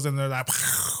pros, and they're like,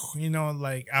 you know,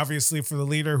 like obviously for the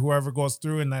leader, whoever goes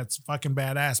through, and that's fucking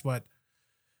badass. But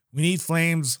we need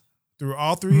flames through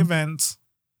all three events.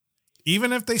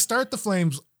 Even if they start the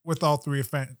flames with all three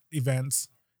events,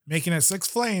 making it 6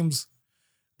 flames,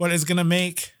 but it's gonna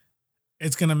make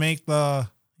the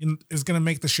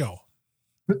show.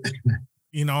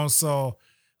 You know, so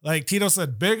like Tito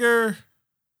said, bigger,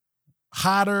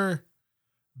 hotter,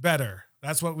 better.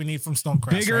 That's what we need from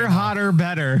Stonecross. Bigger, hotter,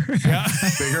 better. Yeah.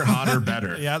 Bigger, hotter,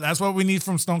 better. Yeah, that's what we need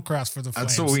from Stonecross for the flames.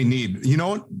 That's what we need. You know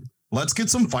what? Let's get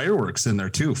some fireworks in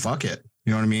there too. Fuck it.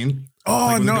 You know what I mean? Oh,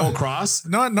 like when no. they go across.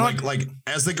 No. Like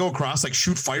as they go across, like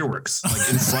shoot fireworks like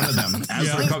in front of them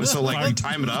as they're coming. So like you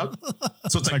time it up.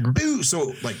 So it's like boo.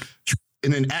 So like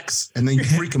and then X, and then you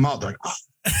freak them out. They're like, oh.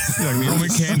 Like Roman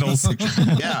candles.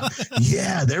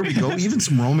 Yeah. There we go. Even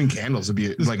some Roman candles would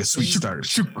be like a sweet start.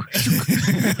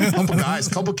 Couple guys,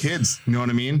 couple kids. You know what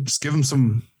I mean? Just give them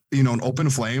some, an open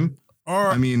flame.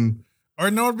 Or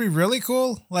no, it'd be really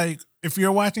cool. Like if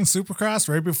you're watching Supercross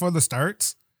right before the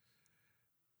starts,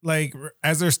 like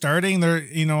as they're starting,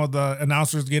 the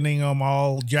announcer's getting them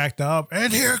all jacked up,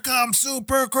 and here comes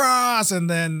Supercross, and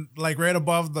then like right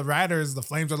above the riders, the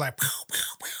flames are like. Pow, pow,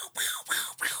 pow, pow,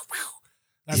 pow, pow, pow.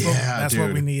 That's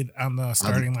what we need on the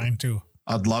starting line too.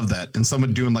 I'd love that. And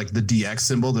someone doing like the DX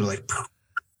symbol, they're like,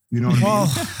 you know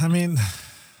what I mean?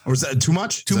 Or is that too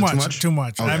much? Too much.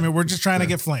 Okay. I mean, we're just trying to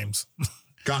get flames.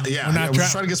 We're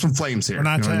just trying to get some flames here. We're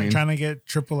not trying to get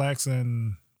Triple X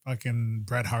and fucking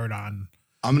Bret Hart on.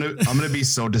 I'm gonna be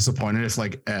so disappointed if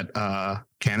like at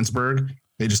Cannonsburg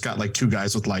they just got like 2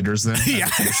 guys with lighters then. Yeah.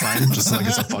 At the finish line, just like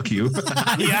it's a fuck you.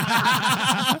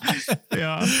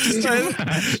 Yeah.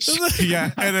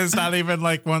 And it's not even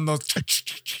like one of those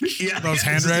those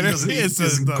handwriters. He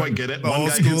doesn't quite get it. The One old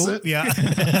guy school. gets it. Yeah.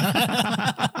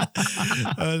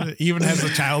 Even has a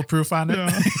child proof on it.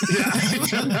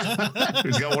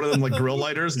 He's got one of them like grill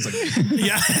lighters. He's like,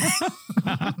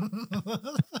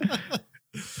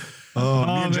 me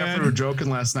and Jeffrey were joking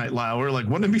last night, Lyle. We were like,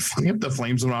 wouldn't it be funny if the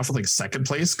flames went off for like second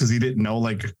place because he didn't know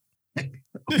like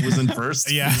who was in first?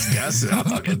 Yeah. He's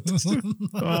like, he's like,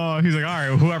 all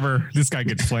right, whoever, this guy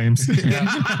gets flames. Scares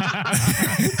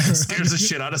the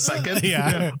shit out of second.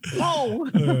 Yeah.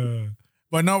 Whoa.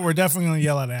 But no, we're definitely gonna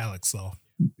yell at Alex though.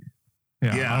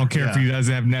 Yeah, I don't care if he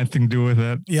doesn't have nothing to do with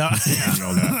it. Yeah, I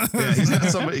know that. Yeah, he's got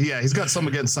somebody. Yeah, he's got some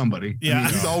against somebody. Yeah, I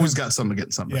mean, he's always got some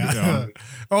against somebody. Yeah.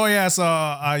 Oh yeah. So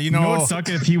you know what sucked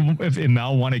if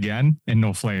Emil won again and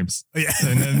no flames. Yeah,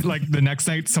 and then like the next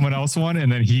night someone else won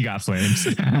and then he got flames.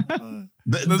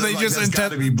 They just got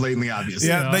to be blatantly obvious.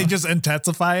 Yeah, they just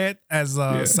intensify it as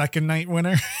a second night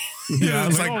winner. Yeah,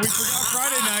 it's like we forgot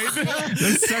Friday night.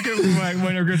 The second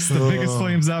winner gets the biggest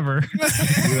flames ever.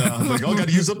 Yeah, like, oh, got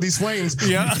to use up these flames.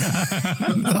 Yeah.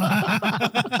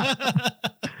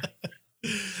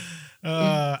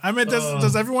 I mean,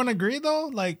 does everyone agree though?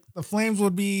 Like the flames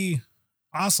would be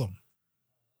awesome.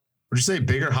 Would you say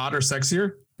bigger, hotter,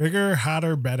 sexier? Bigger,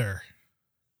 hotter, better.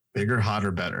 Bigger,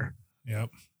 hotter, better. Yep.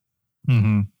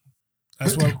 Mm-hmm.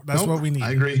 That's what we need.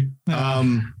 I agree.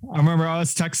 I remember I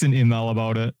was texting email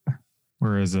about it.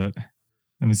 Where is it?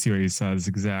 Let me see what he says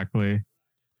exactly.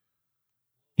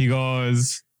 He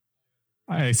goes,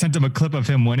 I sent him a clip of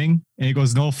him winning, and he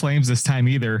goes, no flames this time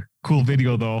either. Cool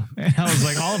video though. And I was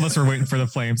like, all of us were waiting for the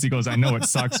flames. He goes, I know it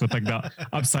sucks with like the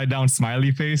upside down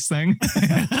smiley face thing.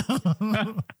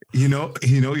 You know,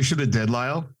 you should have did,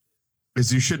 Lyle,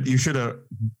 is you should have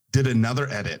did another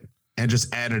edit and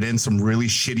just added in some really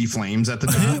shitty flames at the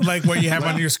top. Like what you have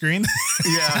on your screen?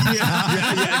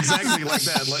 Yeah, exactly like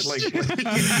that. Like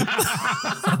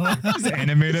just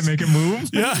animate it, make it move.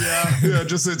 Yeah.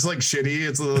 Just it's like shitty.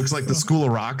 It looks like the School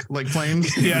of Rock like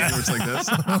flames. Yeah, it's like this.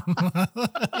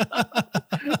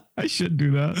 I should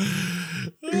do that.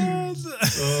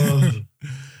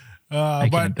 I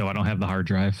can't though. I don't have the hard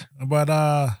drive. But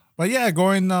yeah,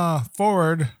 going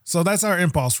forward. So that's our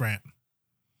impulse rant.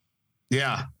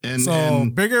 Yeah,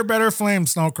 and bigger, better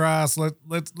flames, Snowcross.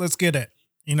 Let's get it.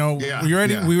 You know, we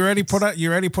already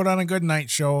put on a good night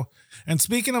show. And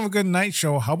speaking of a good night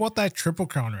show, how about that Triple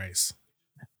Crown race?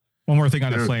 One more thing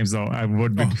on the flames though, I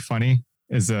would be funny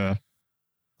is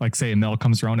like say Mel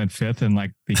comes around in 5th in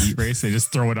like the heat race, they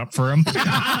just throw it up for him.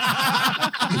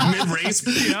 Mid-race.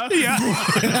 Yeah.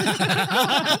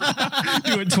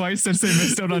 Do it twice since they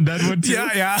missed out on Deadwood too.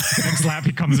 Yeah. Next lap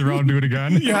he comes around, do it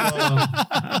again. Yeah.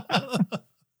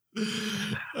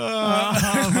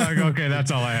 I was like, okay,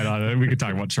 that's all I had on it. We could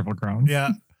talk about Triple Crown. Yeah.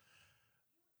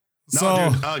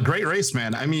 Great race,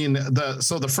 man. I mean,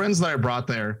 the friends that I brought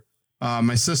there,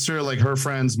 my sister, like her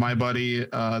friends, my buddy,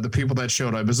 the people that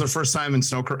showed up, it was their first time in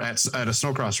at a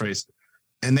snowcross race.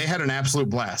 And they had an absolute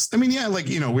blast. I mean, yeah, like,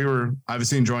 you know, we were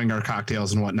obviously enjoying our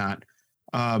cocktails and whatnot.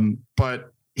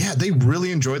 But yeah, they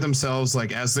really enjoyed themselves.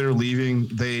 Like as they're leaving,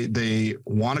 they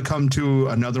want to come to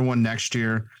another one next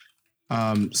year.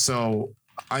 So,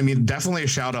 I mean, definitely a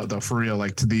shout out though, for real,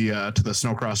 like to the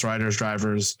snowcross riders,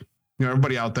 drivers, you know,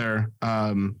 everybody out there.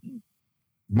 Like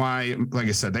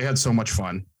I said, they had so much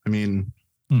fun. I mean,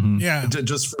 yeah,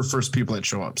 just for first people that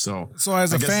show up. So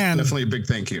as a fan, definitely a big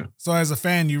thank you. So as a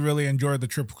fan, you really enjoyed the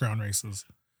Triple Crown races.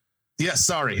 Yes.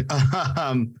 Sorry.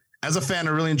 As a fan,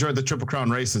 I really enjoyed the Triple Crown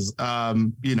races.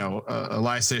 You know,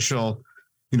 Elias Ischel,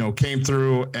 you know, came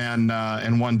through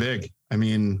and won big. I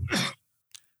mean,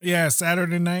 yeah,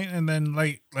 Saturday night. And then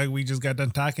like we just got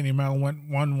done talking, he might went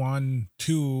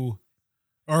 1-1-2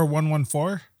 or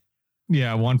 1-1-4.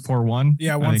 Yeah. 1-4-1.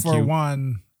 Yeah.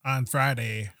 1-4-1 on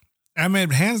Friday. I mean,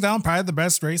 hands down, probably the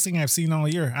best racing I've seen all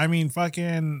year. I mean,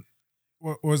 fucking,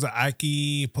 what was it,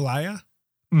 Ike Palaya?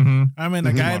 Mm-hmm. I mean,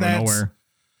 a guy that's,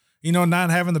 you know,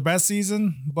 not having the best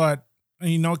season, but,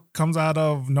 you know, comes out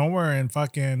of nowhere and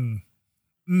fucking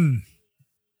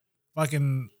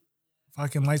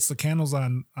lights the candles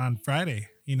on Friday,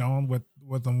 you know,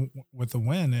 with the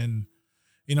win. And,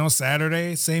 you know,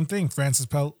 Saturday, same thing. Francis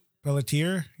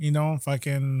Pelletier, you know,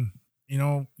 fucking, you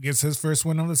know, gets his first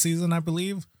win of the season, I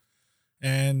believe.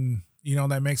 And, you know,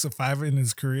 that makes it 5 in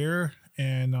his career.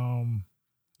 And,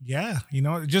 yeah, you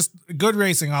know, just good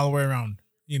racing all the way around,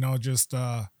 you know, just,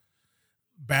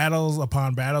 battles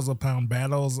upon battles upon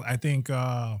battles. I think,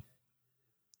 yeah,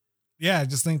 I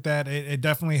just think that it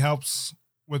definitely helps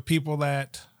with people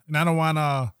that, and I don't want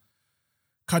to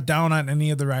cut down on any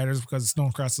of the riders because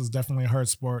snowcross is definitely a hard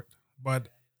sport, but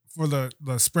for the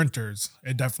sprinters,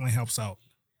 it definitely helps out.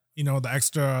 You know,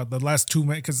 the last 2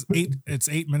 minutes, because it's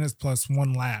 8 minutes plus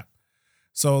 1 lap.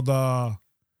 So the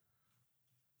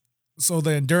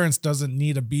endurance doesn't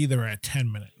need to be there at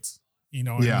 10 minutes. You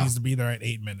know, it needs to be there at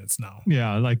 8 minutes now.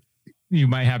 Yeah. Like you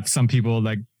might have some people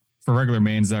like for regular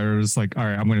mains that are just like, all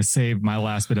right, I'm going to save my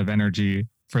last bit of energy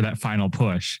for that final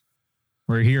push.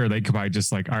 Where here they could probably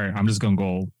just like, all right, I'm just going to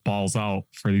go balls out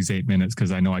for these 8 minutes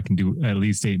because I know I can do at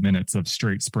least 8 minutes of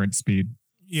straight sprint speed.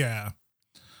 Yeah.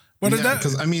 But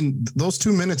because I mean, those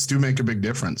 2 minutes do make a big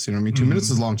difference. You know what I mean? 2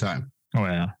 minutes is a long time. Oh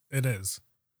yeah, it is.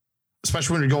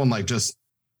 Especially when you're going like just,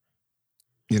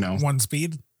 you know, one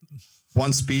speed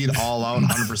all out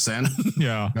 100%.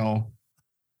 Yeah. No.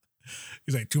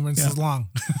 He's like 2 minutes is long.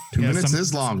 2 minutes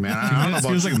is long, man. I don't know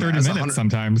about feels like 30 minutes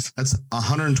sometimes. That's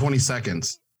 120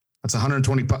 seconds. That's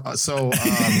 120. So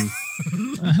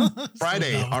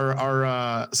Friday,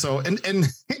 our so and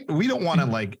we don't want to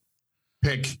like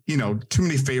pick, too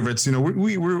many favorites.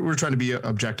 We're trying to be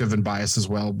objective and biased as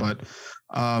well, but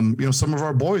some of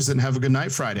our boys didn't have a good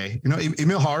night Friday.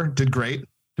 Emil Haar did great,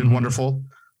 did wonderful.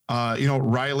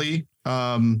 Riley,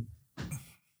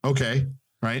 okay,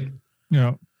 right?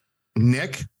 Yeah.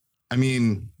 Nick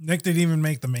didn't even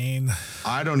make the main.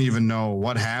 I don't even know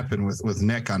what happened with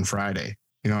Nick on Friday.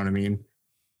 You know what I mean?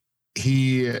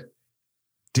 He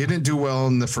didn't do well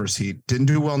in the first heat, didn't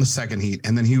do well in the second heat,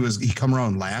 and then he come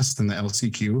around last in the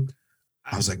LCQ.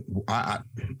 I was like, I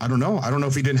don't know. I don't know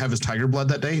if he didn't have his tiger blood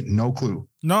that day. No clue.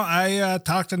 No, I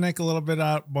talked to Nick a little bit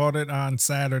about it on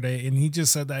Saturday, and he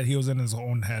just said that he was in his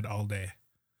own head all day.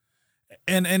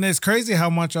 And it's crazy how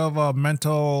much of a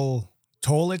mental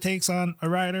toll it takes on a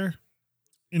rider,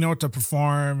 to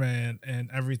perform and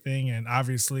everything. And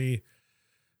obviously,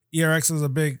 ERX is a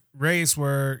big race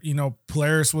where,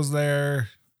 Polaris was there,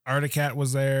 Articat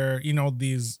was there,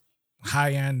 these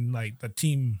high end, like the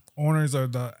team owners or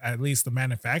at least the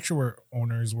manufacturer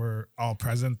owners were all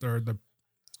present, or the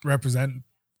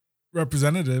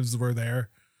representatives were there.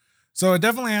 So it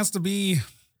definitely has to be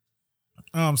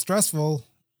stressful.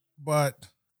 But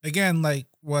again, like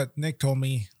what Nick told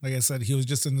me, like I said, he was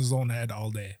just in his own head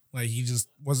all day. Like he just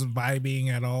wasn't vibing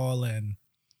at all and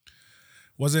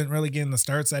wasn't really getting the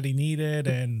starts that he needed.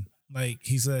 And like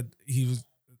he said,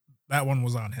 that one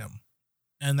was on him.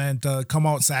 And then to come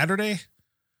out Saturday.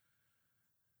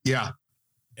 Yeah.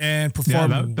 And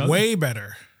perform way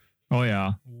better. Oh,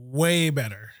 yeah. Way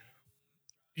better.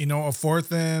 A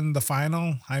fourth in the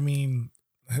final.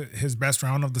 His best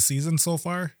round of the season so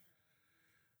far.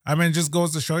 It just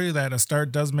goes to show you that a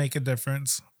start does make a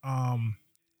difference.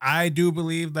 I do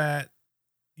believe that,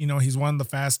 he's one of the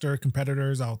faster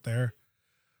competitors out there.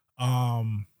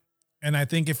 And I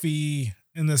think if he,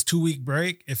 in this 2-week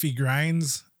break, if he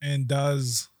grinds and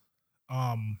does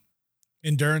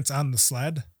endurance on the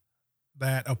sled,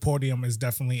 that a podium is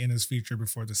definitely in his future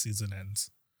before the season ends.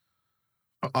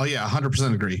 Oh yeah,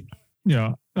 100% agree.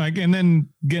 Yeah. And then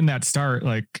getting that start,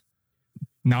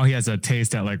 now he has a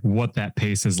taste at what that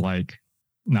pace is like.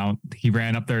 Now he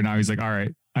ran up there. Now he's like, all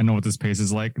right, I know what this pace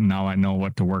is like. Now I know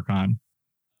what to work on.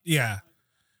 Yeah.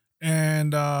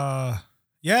 And,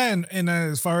 and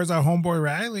as far as our homeboy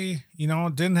Riley,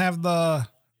 didn't have the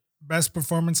best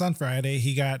performance on Friday.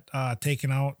 He got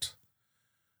taken out.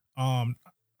 I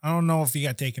don't know if he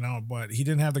got taken out, but he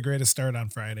didn't have the greatest start on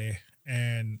Friday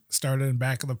and started in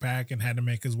back of the pack and had to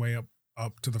make his way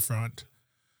up to the front.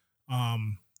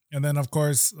 And then of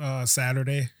course,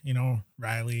 Saturday,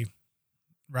 Riley,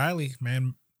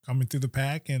 man, coming through the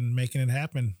pack and making it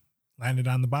happen, landed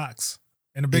on the box.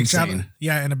 And a big shout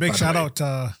out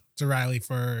to Riley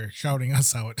for shouting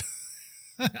us out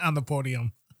on the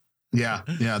podium. Yeah,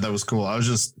 that was cool. I was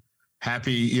just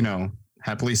happy,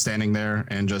 happily standing there,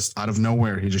 and just out of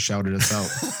nowhere, he just shouted us out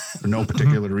for no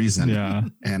particular reason. Yeah,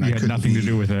 and I had nothing to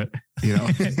do with it.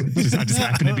 I just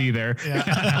happened to be there.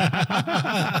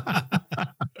 Yeah.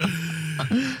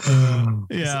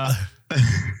 Yeah.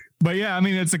 But yeah,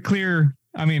 it's a clear.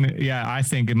 I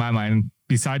think in my mind,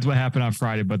 besides what happened on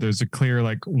Friday, but there's a clear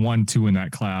 1-2 in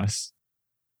that class.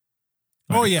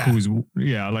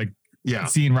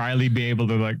 Seeing Riley be able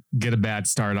to get a bad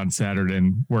start on Saturday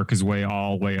and work his way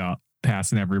all the way up,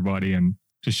 passing everybody and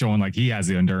just showing he has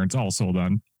the endurance also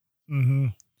then. Mm-hmm.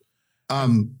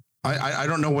 I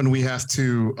don't know when we have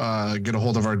to get a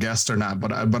hold of our guest or not,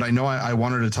 but I know I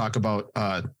wanted to talk about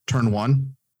turn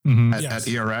 1 at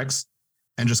ERX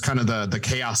and just kind of the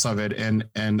chaos of it.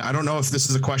 And I don't know if this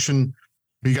is a question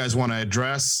you guys want to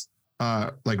address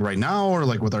right now or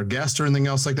with our guest or anything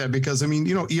else like that, because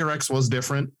ERX was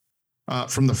different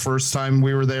from the first time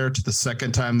we were there to the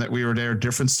second time that we were there.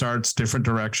 Different starts, different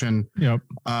direction. Yep.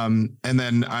 And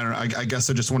then I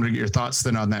guess I just wanted to get your thoughts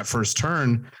then on that first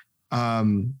turn.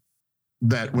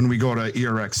 That when we go to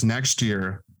ERX next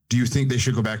year, do you think they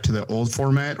should go back to the old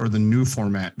format or the new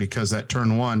format? Because that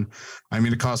turn 1,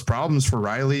 it caused problems for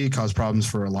Riley, it caused problems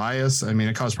for Elias.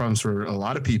 It caused problems for a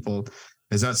lot of people.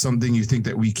 Is that something you think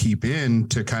that we keep in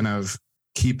to kind of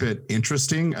keep it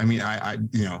interesting? I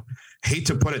hate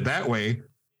to put it that way,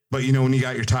 but when you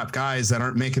got your top guys that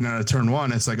aren't making it out of turn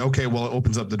 1, it's okay, well, it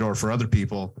opens up the door for other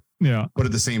people. Yeah. But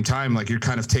at the same time, you're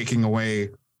kind of taking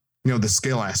away, the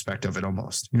skill aspect of it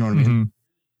almost. You know what I mean?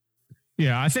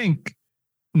 Yeah, I think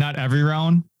not every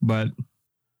round, but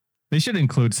they should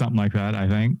include something like that. I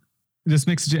think it just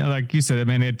makes, like you said,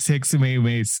 it takes away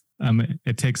ways.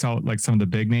 It takes out some of the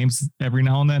big names every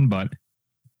now and then, but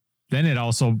then it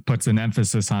also puts an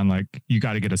emphasis on you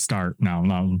got to get a start now,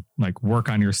 work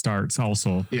on your starts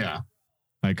also. Yeah.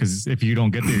 Like, because if you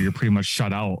don't get there, you're pretty much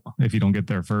shut out if you don't get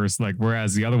there first. Like,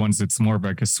 whereas the other ones, it's more of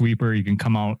like a sweeper. You can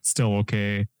come out still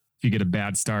okay if you get a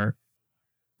bad start.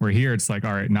 Where here, it's like,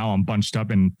 all right, now I'm bunched up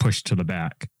and pushed to the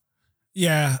back.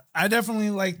 Yeah, I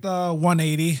definitely like the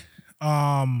 180,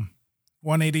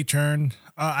 180 turn.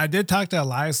 I did talk to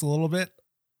Elias a little bit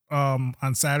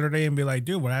on Saturday and be like,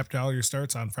 dude, what happened to all your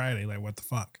starts on Friday? Like, what the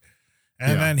fuck?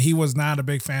 And then he was not a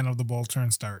big fan of the bull turn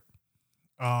start.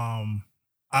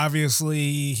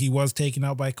 Obviously he was taken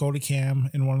out by Cody Cam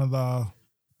in one of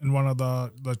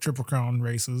the Triple Crown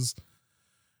races.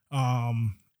 You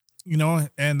know,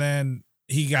 and then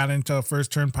he got into a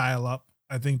first turn pile up.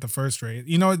 I think the first race,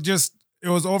 you know, it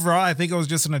was overall, I think it was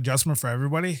just an adjustment for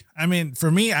everybody. I mean,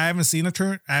 for me, I haven't seen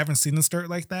a start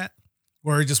like that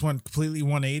where it just went completely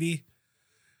 180.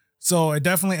 So it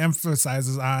definitely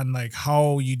emphasizes on like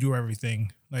how you do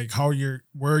everything, like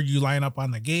where you line up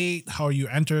on the gate, how you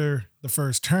enter the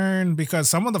first turn, because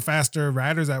some of the faster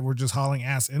riders that were just hauling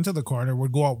ass into the corner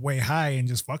would go up way high and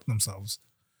just fuck themselves,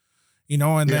 you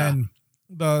know, and then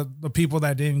the people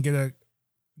that didn't get a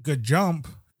good jump,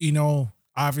 you know,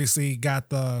 obviously got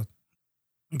to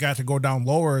go down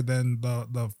lower than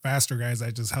the faster guys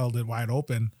that just held it wide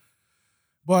open.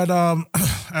 But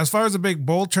as far as a big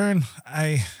bull turn,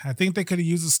 I think they could have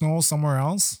used the snow somewhere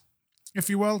else,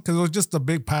 if you will, because it was just a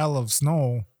big pile of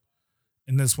snow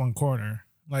in this one corner.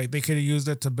 Like they could have used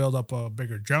it to build up a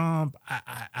bigger jump.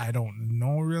 I don't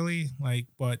know really, like,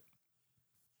 but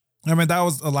I mean that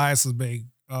was Elias's big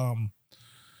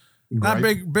not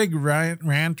big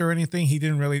rant or anything. He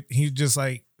didn't really. He just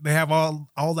like they have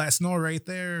all that snow right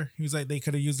there. He was like they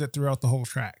could have used it throughout the whole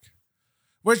track.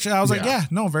 Which I was like, yeah,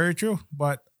 no, very true.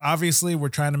 But obviously we're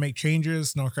trying to make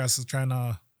changes. Snowcross is trying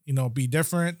to, you know, be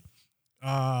different.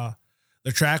 The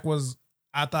track was,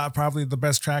 I thought, probably the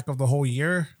best track of the whole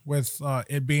year with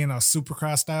it being a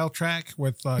supercross style track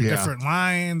with different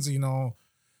lines, you know,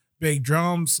 big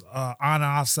drums, on and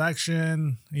off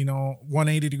section, you know,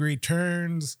 180-degree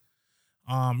turns.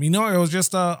 You know, it was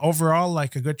just overall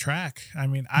like a good track. I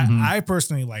mean, I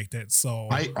personally liked it. So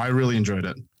I really enjoyed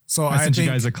it. So I sent you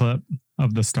guys a clip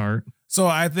of the start. So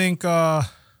I think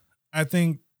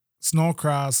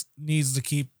Snowcross needs to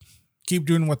keep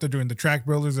doing what they're doing. The track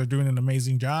builders are doing an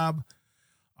amazing job.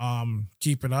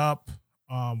 Keep it up.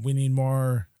 We need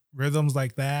more rhythms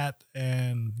like that.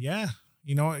 And yeah,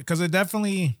 you know, because it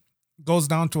definitely goes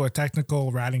down to a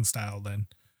technical riding style then.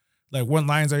 Like what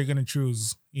lines are you going to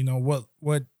choose? You know,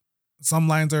 what some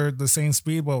lines are the same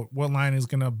speed, but what line is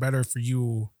going to better for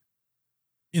you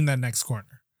in that next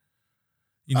corner?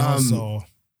 You know, so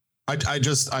I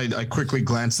quickly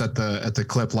glanced at the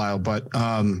clip, Lyle, but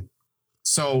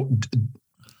so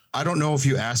I don't know if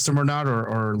you asked him or not,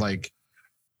 or like,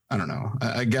 I don't know.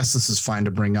 I guess this is fine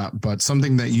to bring up, but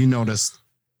something that you noticed,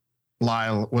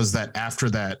 Lyle, was that after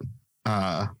that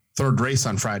third race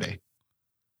on Friday,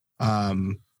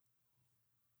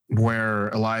 where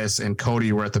Elias and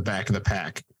Cody were at the back of the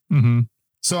pack. Mm-hmm.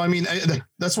 So, I mean,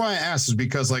 that's why I asked, is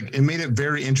because like it made it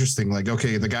very interesting. Like,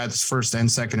 okay, the guy that's first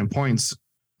and second in points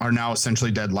are now essentially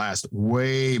dead last,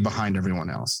 way behind everyone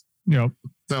else. Yep.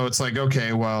 So it's like,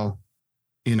 okay, well,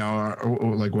 you know,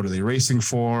 like, what are they racing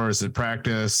for? Is it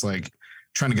practice? Like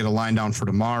trying to get a line down for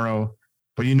tomorrow.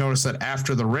 But you notice that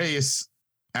after the race,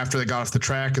 after they got off the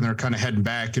track and they're kind of heading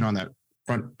back, you know, on that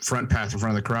front path in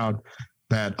front of the crowd,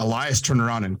 that Elias turned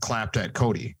around and clapped at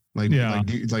Cody. Like, yeah.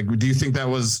 Do you think that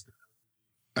was,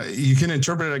 you can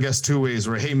interpret it, I guess, two ways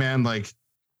where, hey man, like,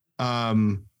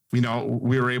 you know,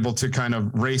 we were able to kind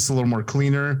of race a little more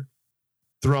cleaner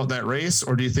throughout that race.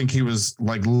 Or do you think he was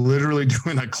like literally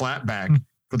doing a clap back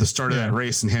for the start of that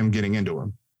race and him getting into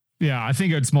him? Yeah. I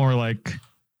think it's more like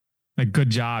good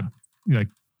job. Like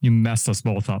you messed us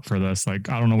both up for this. Like,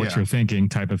 I don't know what you're thinking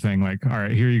type of thing. Like, all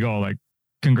right, here you go. Like,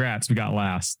 congrats. We got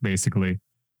last basically.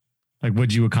 Like,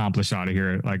 what'd you accomplish out of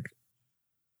here? Like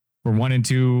we're 1 and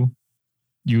 2.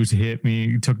 You hit me,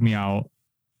 you took me out.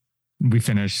 We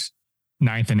finished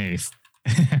 9th and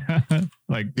 8th.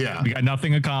 Like, we got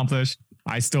nothing accomplished.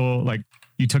 I still, like,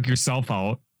 you took yourself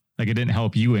out. Like, it didn't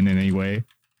help you in any way.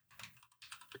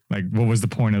 Like, what was the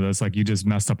point of this? Like, you just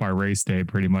messed up our race day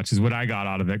pretty much is what I got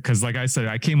out of it. Cause like I said,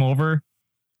 I came over,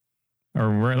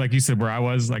 or where, like you said, where I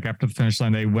was, like after the finish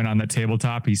line, they went on that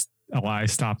tabletop.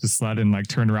 Elias stopped the sled and like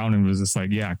turned around and was just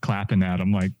like, yeah, clapping at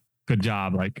him. Like, good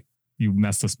job. Like, you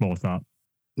messed us both up.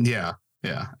 Yeah.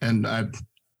 Yeah. And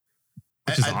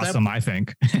which is awesome, I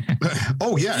think.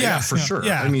 Oh yeah, for sure.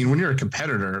 Yeah. I mean, when you're a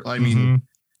competitor, I mean,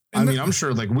 I'm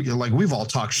sure like we've all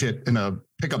talked shit in a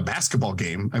pickup basketball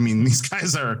game. I mean, these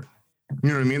guys are, you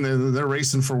know what I mean? They're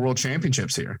racing for world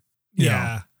championships here.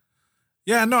 Yeah.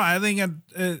 Yeah, no, I think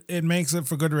it makes it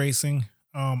for good racing.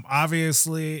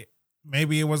 Obviously,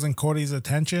 maybe it wasn't Cody's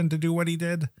intention to do what he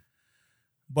did,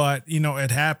 but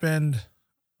it happened.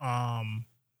 And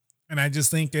I just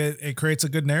think it creates a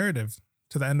good narrative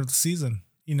to the end of the season.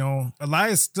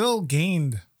 Elias still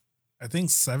gained, I think,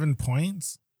 7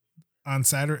 points on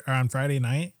Saturday or on Friday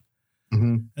night.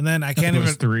 Mm-hmm. And then I can't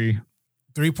even 3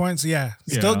 points. Yeah.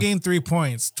 Still gained 3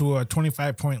 points to a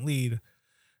 25-point lead.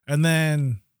 And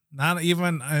then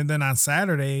on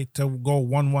Saturday to go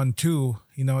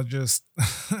 1-1-2, just,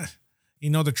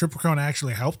 the Triple Crown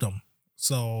actually helped him.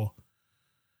 So,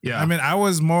 yeah, I mean, I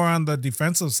was more on the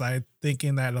defensive side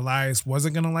thinking that Elias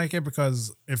wasn't going to like it,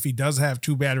 because if he does have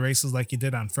 2 bad races like he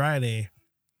did on Friday,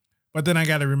 but then I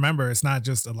got to remember, it's not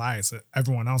just Elias.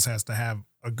 Everyone else has to have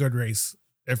a good race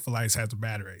if Elias has a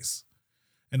bad race.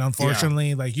 And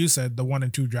unfortunately, like you said, the 1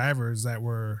 and 2 drivers that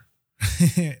were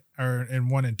or in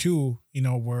 1 and 2,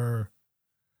 were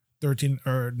 13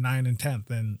 or 9 and 10th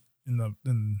in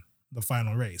the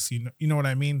final race. You know what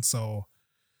I mean? So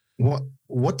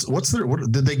what's their,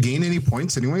 did they gain any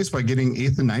points anyways by getting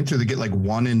 8th and 9th? Or they get like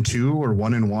 1 and 2 or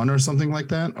 1 and 1 or something like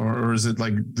that? Or is it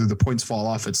like, do the points fall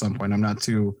off at some point? I'm not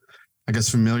too, I guess,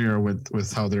 familiar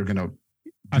with how they're going to.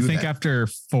 I think after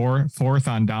fourth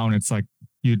on down, it's like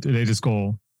they just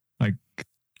go like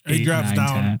he drops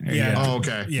down. 10. Yeah. Oh,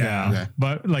 okay. Yeah. Okay.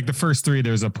 But like the first 3,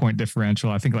 there's a point differential.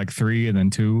 I think like 3 and then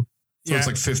 2. So it's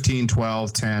like 15,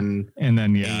 12, 10. And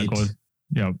then, 8. It goes,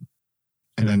 yep.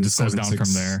 And then just goes down 6.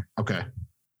 From there. Okay.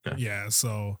 Yeah.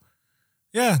 So,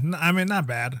 yeah, I mean, not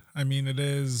bad. I mean, it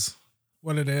is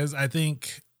what it is. I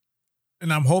think,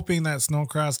 and I'm hoping that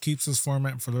Snowcross keeps this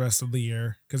format for the rest of the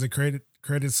year, because it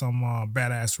created some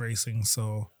badass racing.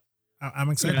 So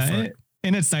I'm excited for it.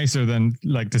 And it's nicer than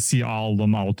like to see all of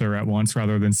them out there at once,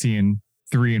 rather than seeing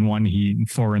 3 in one heat and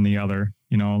 4 in the other,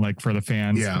 like for the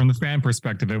fans. Yeah. From the fan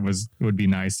perspective, it would be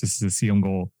nice to see them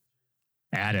go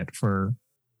at it for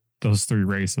those 3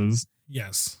 races.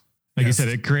 Yes. Like you said,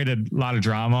 it created a lot of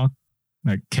drama,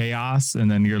 like chaos. And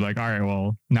then you're like, all right,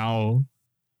 well, now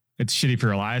it's shitty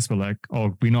for Elias, but like,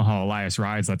 oh, we know how Elias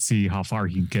rides. Let's see how far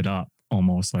he can get up,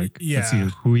 almost like, let's see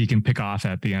who he can pick off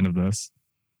at the end of this.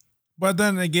 But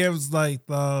then it gives like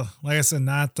I said,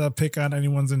 not to pick on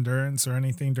anyone's endurance or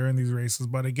anything during these races,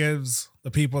 but it gives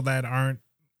the people that aren't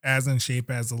as in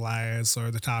shape as Elias or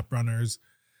the top runners,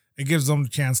 it gives them a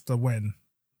chance to win.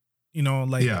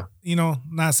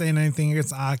 Not saying anything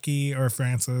against Aki or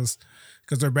Francis,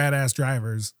 because they're badass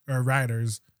drivers or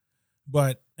riders,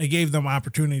 but it gave them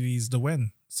opportunities to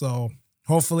win. So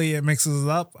hopefully it mixes it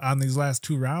up on these last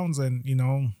 2 rounds and,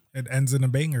 it ends in a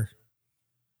banger.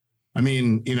 I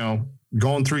mean,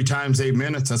 going 3 times 8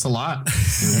 minutes, that's a lot.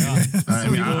 I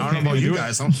mean, I don't know about you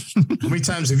guys. How many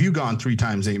times have you gone 3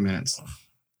 times 8 minutes?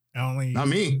 Not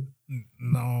me.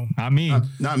 No. Not me.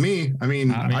 Not me. I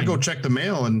mean, I go check the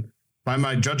mail, and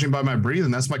judging by my breathing,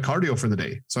 that's my cardio for the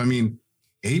day. So, I mean,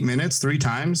 8 minutes, 3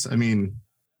 times. I mean,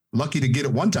 lucky to get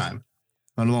it 1 time,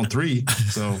 let alone 3.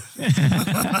 So,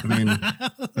 I mean,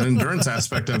 the endurance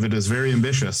aspect of it is very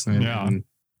ambitious. And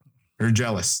you're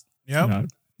jealous. Yep.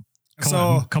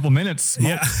 Couple minutes.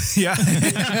 Yeah.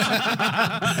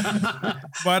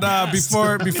 But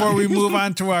before we move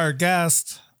on to our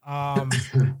guest,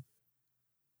 Jordan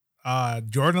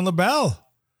LaBelle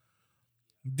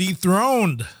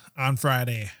dethroned on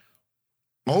Friday.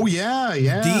 Oh yeah.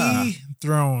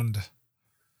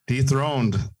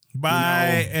 Dethroned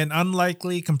by an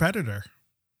unlikely competitor.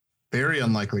 Very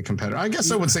unlikely competitor. I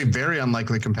guess I would say very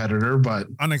unlikely competitor, but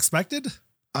unexpected.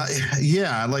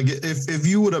 Yeah, like if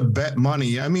you would have bet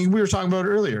money, I mean, we were talking about it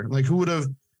earlier, like who'd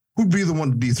be the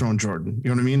one to dethrone Jordan? You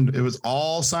know what I mean? It was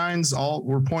all signs, all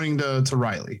were pointing to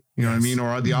Riley, you know what I mean?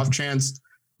 Or the off chance,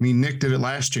 I mean, Nick did it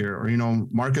last year, or,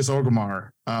 Marcus Ogomar,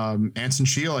 Anson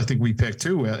Shield, I think we picked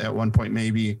too at one point,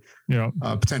 maybe,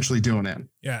 potentially doing it.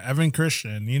 Yeah. Evan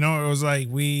Christian, it was like,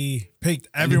 we picked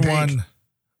everyone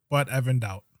but Evan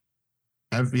Daudt.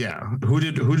 Yeah. Who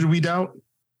did we doubt?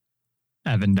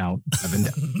 Evan Daudt.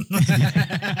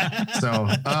 So,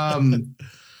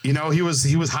 he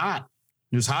was hot.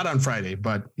 He was hot on Friday,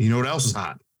 but you know what else was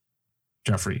hot?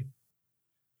 Jeffrey.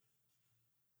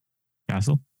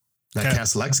 Castle. That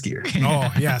Castle X gear.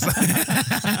 Oh, yes.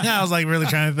 I was like really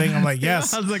trying to think. I'm like,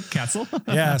 yes. I was like, Castle?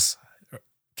 Yes.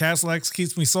 Castle X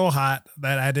keeps me so hot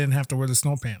that I didn't have to wear the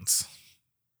snow pants.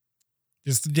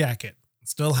 Just the jacket.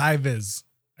 Still high vis.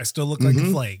 I still look like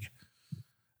a flag.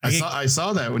 I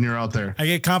saw that when you're out there. I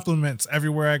get compliments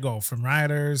everywhere I go, from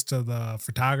riders to the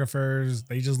photographers.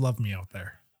 They just love me out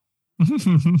there.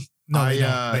 No, they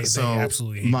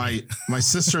absolutely hate me. My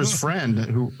sister's friend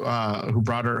who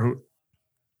brought her,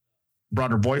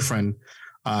 brought her boyfriend,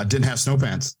 didn't have snow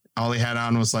pants. All he had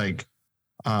on was like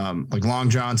long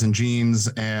johns and jeans.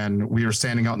 And we were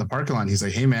standing out in the parking lot. He's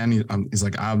like, hey man, he's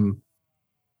like, I don't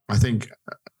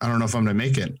know if I'm going to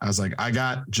make it. I was like, I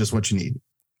got just what you need.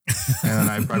 And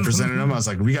I presented him. I was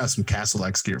like, we got some Castle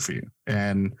X gear for you,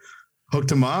 and hooked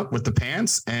him up with the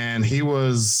pants. And he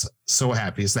was so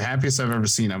happy. It's the happiest I've ever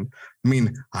seen him. I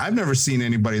mean, I've never seen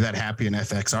anybody that happy in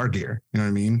FXR gear. You know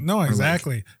what I mean? No,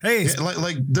 exactly.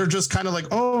 Like they're just kind of like,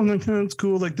 oh, it's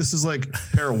cool. Like this is like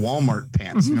a pair of Walmart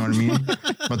pants. You know what I mean?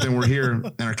 But then we're here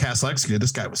in our Castle X gear.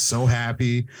 This guy was so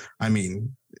happy. I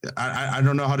mean, I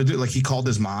don't know how to do it. Like he called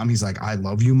his mom. He's like, I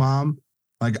love you, mom.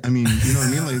 Like, I mean, you know what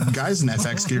I mean? Like guys in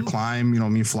FX gear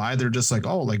climb, fly. They're just like,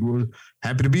 oh, like we're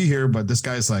happy to be here. But this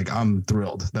guy's like, I'm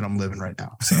thrilled that I'm living right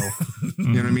now. So, you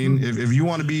know what I mean? If you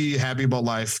want to be happy about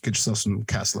life, get yourself some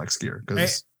Castle X gear,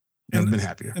 because I've been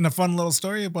happier. And a fun little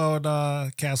story about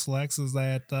Castle X is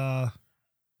that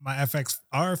my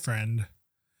FXR friend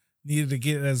needed to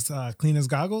get as clean as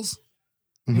goggles.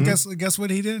 Mm-hmm. And guess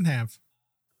what he didn't have?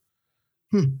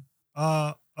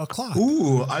 A cloth.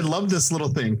 Ooh, I love this little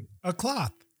thing. A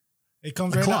cloth. It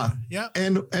comes right out. Yeah.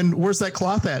 And where's that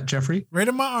cloth at, Jeffrey? Right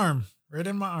in my arm.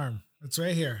 It's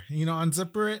right here.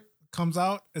 Unzipper it. Comes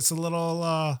out. It's a little,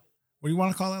 what do you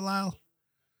want to call it, Lyle?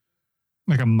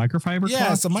 Like a microfiber cloth?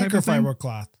 Yeah, it's a microfiber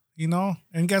cloth,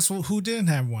 And guess who didn't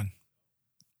have one?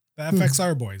 The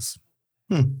FXR boys.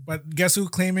 But guess who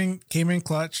came in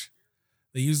clutch?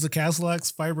 They used the Castle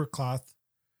X fiber cloth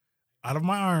out of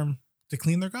my arm to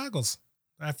clean their goggles.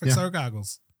 The FXR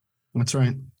goggles. That's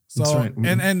right. So,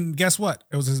 and guess what?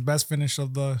 It was his best finish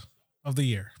of the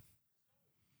year.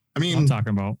 I mean, I'm talking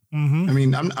about. Mm-hmm. I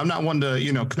mean, I'm not one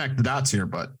to, connect the dots here,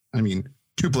 but I mean,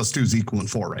 2 + 2 is equaling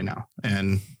 4 right now.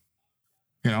 And,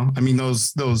 I mean,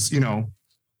 those,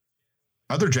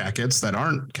 other jackets that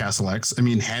aren't Castle X, I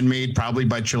mean, handmade probably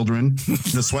by children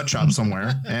in a sweatshop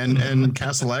somewhere, and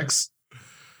Castle X,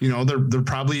 they're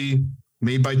probably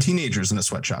made by teenagers in a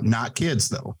sweatshop, not kids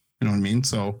though. You know what I mean?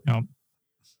 So, yep.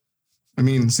 I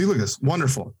mean, see, look at this.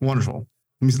 Wonderful. Let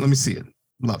me see it.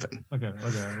 Love it.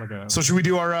 Okay. So should we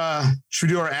do our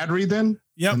ad read then?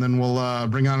 Yep. And then we'll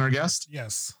bring on our guest.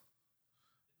 Yes.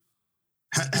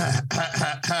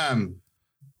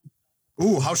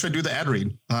 Ooh, how should I do the ad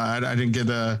read? I didn't get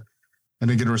a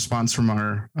response from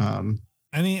our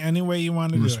any way you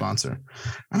want to do sponsor.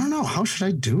 I don't know. How should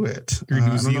I do it? I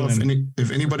don't know if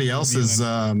anybody else is. Do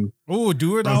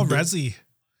it all resi.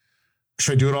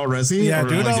 Should I do it all resi? Yeah, or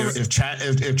do it all. If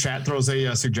chat throws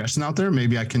a suggestion out there,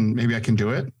 maybe I can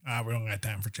do it. We don't got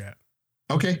time for chat.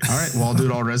 Okay, all right. Well, I'll do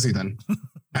it all resi then.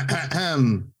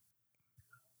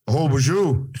 Oh,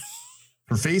 bonjour.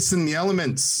 For facing the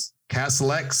elements,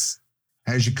 Castle X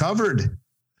has you covered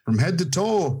from head to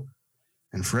toe.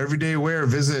 And for everyday wear,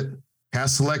 visit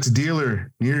Castle X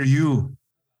dealer near you,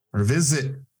 or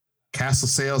visit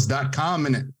castlesales.com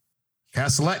in it.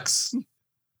 Castle X,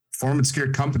 performance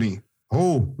gear company.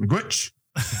 Oh, Gwitch.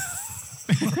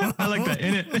 I like that.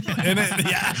 In it. In it.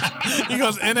 Yeah. He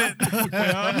goes in it.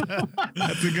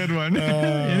 That's a good one.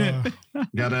 In it.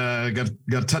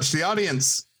 Gotta touch the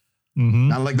audience. Mm-hmm.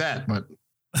 Not like that, but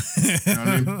you know what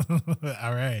I mean?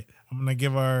 All right. I'm gonna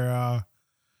give our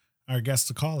guest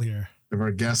a call here. Give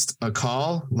our guest a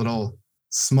call. Little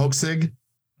smoke sig.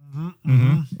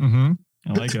 I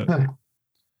like it.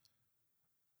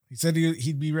 He said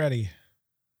he'd be ready.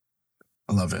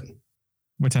 I love it.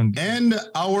 What time? And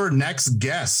our next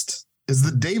guest is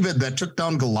the David that took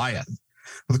down Goliath.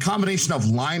 With a combination of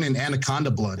lion and anaconda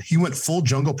blood, he went full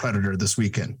jungle predator this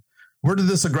weekend. Where did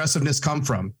this aggressiveness come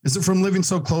from? Is it from living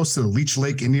so close to the Leech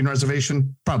Lake Indian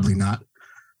Reservation? Probably not.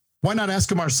 Why not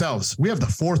ask him ourselves? We have the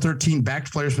 413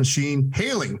 backed players machine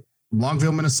hailing from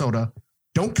Longville, Minnesota.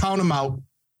 Don't count him out.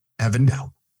 Evan Daudt.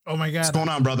 Oh my God. What's going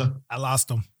on, brother? I lost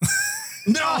him.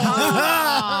 No,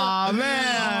 oh,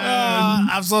 man.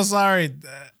 I'm so sorry.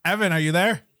 Evan, are you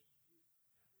there?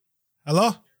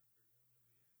 Hello?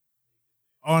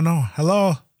 Oh no.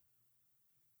 Hello?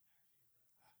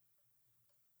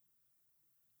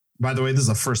 By the way, this is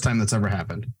the first time that's ever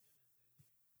happened.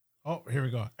 Oh, here we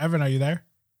go. Evan, are you there?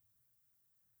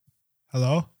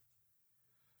 Hello?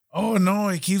 Oh no,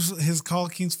 his call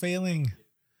keeps failing.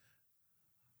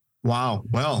 Wow.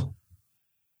 Well,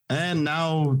 and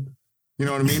now, you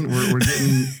know what I mean? We're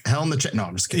getting hell in the chat. No,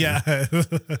 I'm just kidding. Yeah.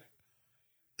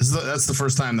 That's the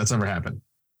first time that's ever happened.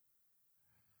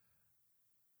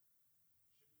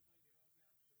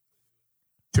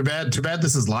 Too bad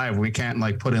this is live. We can't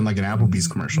put in an Applebee's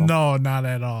commercial. No, not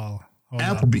at all. Hold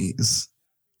Applebee's.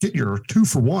 Get your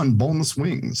 2-for-1 boneless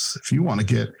wings if you want to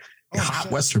get a hot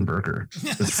Western burger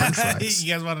with French fries.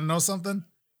 You guys want to know something?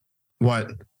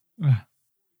 What?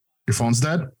 Your phone's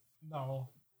dead? No.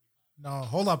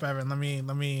 Hold up, Evan. Let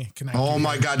me connect. Oh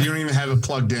my God. You don't even have it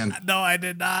plugged in. No, I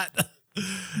did not.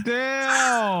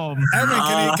 Damn.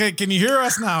 Evan, can you hear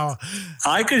us now?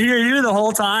 I could hear you the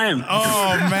whole time.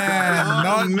 Oh man,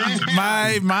 no, man.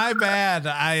 my bad.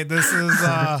 This is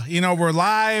we're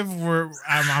live.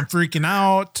 I'm freaking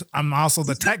out. I'm also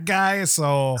the tech guy,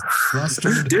 so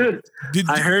Dude,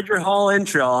 I heard your whole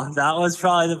intro. That was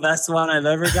probably the best one I've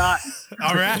ever got.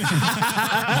 All right.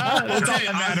 That's all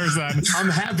that matters then. I'm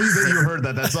happy that you heard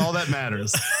that. That's all that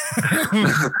matters.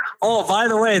 Oh, by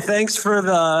the way, thanks for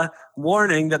the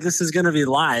warning that this is going to be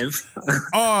live.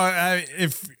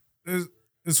 If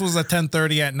this was a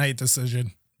 10:30 at night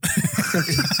decision.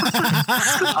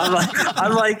 I'm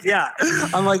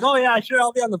like, oh yeah, sure,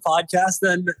 I'll be on the podcast.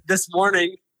 Then this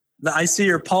morning, I see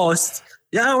your post.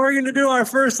 Yeah, we're going to do our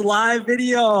first live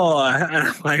video. And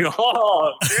I'm like,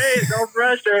 oh, great, no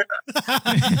pressure.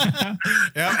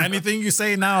 Yeah, anything you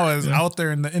say now is out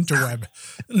there in the interweb.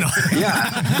 No.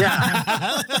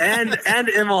 Yeah. And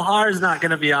Immelhar is not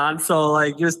going to be on. So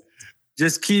like,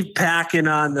 just keep packing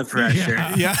on the pressure.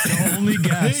 Yeah. The only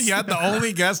guest. Yeah, the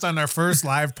only guest on our first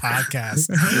live podcast.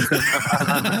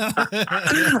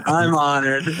 I'm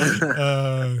honored.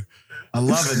 I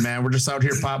love it, man. We're just out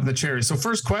here popping the cherry. So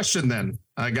first question then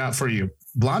I got for you.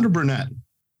 Blonde or brunette?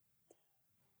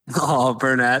 Oh,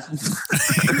 Burnett.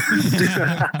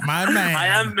 My man.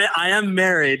 I am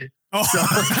married. Oh. So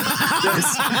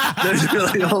there's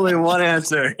really only one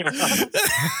answer.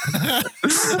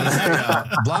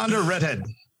 Blonde or redhead?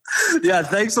 Yeah,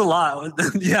 thanks a lot.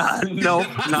 Yeah, nope,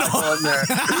 not going there.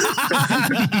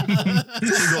 She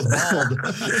goes bald.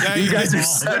 Yeah, You guys are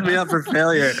setting me up for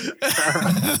failure.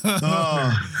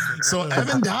 So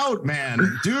Evan Daudt, man,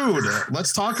 dude,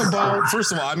 let's talk about,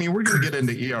 first of all, I mean, we're going to get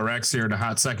into ERX here in a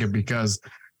hot second because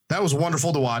that was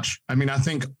wonderful to watch. I mean, I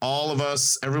think all of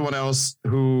us, everyone else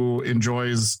who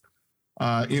enjoys,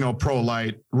 pro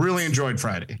light really enjoyed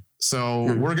Friday. So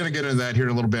we're going to get into that here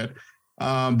in a little bit.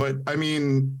 But I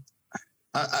mean,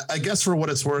 I guess for what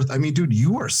it's worth, I mean, dude,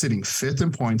 you are sitting fifth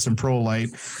in points in pro light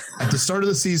at the start of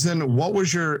the season. What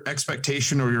was your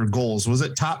expectation or your goals? Was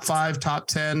it top 5, top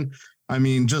 10? I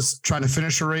mean, just trying to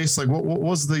finish a race. Like what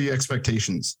was the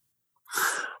expectations?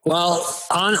 Well,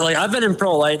 I've been in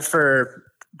pro light for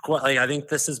I think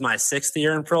this is my 6th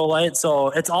year in pro light. So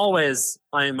it's always,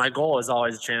 my goal is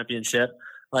always a championship.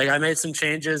 Like I made some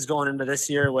changes going into this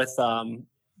year with,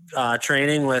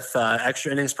 training with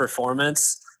extra innings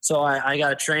performance. So I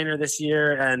got a trainer this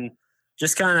year and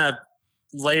just kind of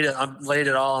laid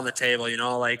it all on the table,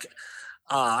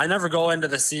 I never go into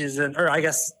the season, or I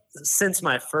guess since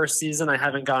my first season, I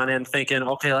haven't gone in thinking,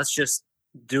 okay, let's just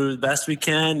do the best we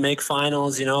can, make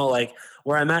finals, like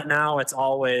where I'm at now, it's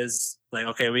always like,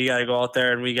 okay, we got to go out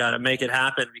there and we got to make it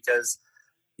happen because,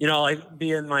 like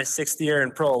being my 6th year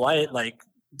in pro light, like,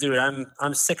 dude,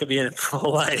 I'm sick of being in pro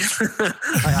life.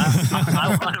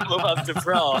 I want to move up to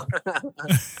pro.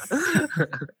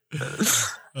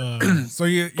 So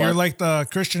you're like the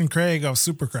Christian Craig of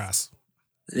Supercross.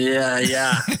 Yeah,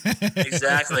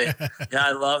 exactly. Yeah,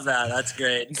 I love that. That's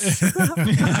great.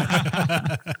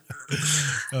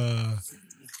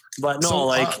 But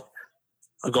no,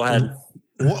 go ahead.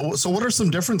 So what are some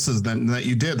differences then that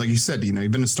you did? Like you said, you've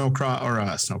been in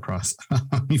snowcross.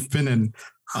 You've been in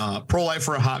pro life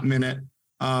for a hot minute.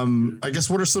 I guess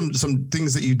what are some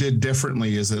things that you did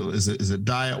differently? Is it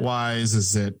diet wise?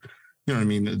 Is it,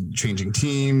 changing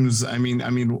teams? I mean,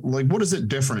 like what is it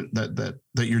different that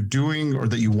you're doing or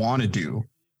that you want to do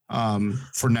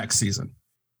for next season?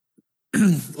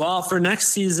 Well, for next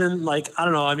season, I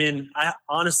don't know. I mean, I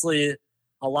honestly,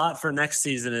 a lot for next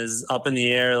season is up in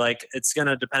the air. Like it's going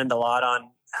to depend a lot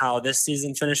on how this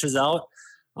season finishes out.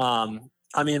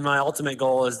 I mean, my ultimate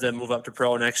goal is to move up to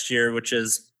pro next year, which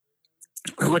is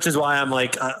why I'm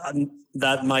like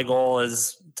that. My goal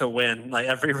is to win like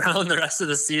every round the rest of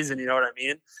the season. You know what I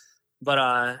mean? But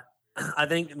I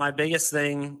think my biggest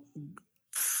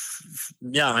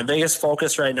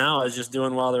focus right now is just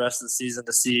doing well the rest of the season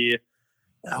to see,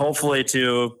 hopefully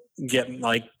to get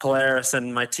like Polaris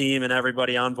and my team and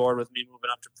everybody on board with me moving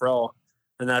up to pro.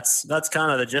 And that's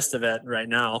kind of the gist of it right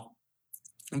now.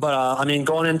 But I mean,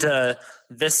 going into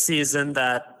this season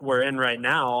that we're in right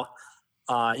now,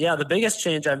 the biggest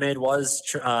change I made was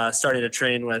starting to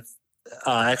train with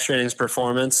extra innings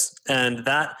performance. And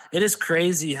that it is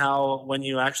crazy how when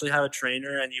you actually have a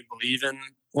trainer and you believe in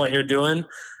what you're doing,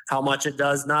 how much it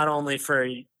does, not only for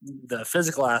the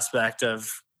physical aspect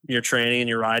of your training and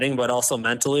your riding, but also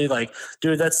mentally. Like,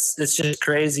 dude, it's just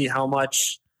crazy how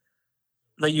much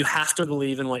like you have to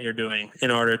believe in what you're doing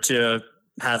in order to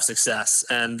have success.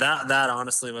 And that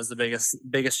honestly was the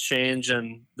biggest change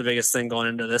and the biggest thing going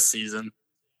into this season.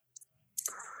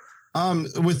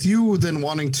 With you then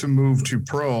wanting to move to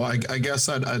pro, I guess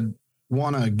I'd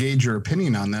want to gauge your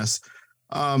opinion on this.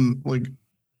 Like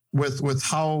with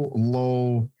how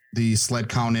low the sled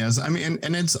count is, I mean,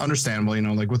 and it's understandable, you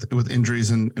know, like with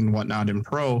injuries and whatnot in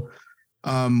pro.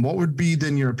 What would be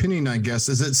then your opinion, I guess?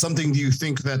 Is it something do you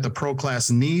think that the pro class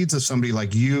needs of somebody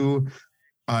like you,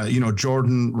 you know,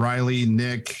 Jordan, Riley,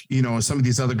 Nick, you know, some of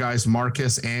these other guys,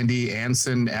 Marcus, Andy,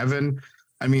 Anson, Evan?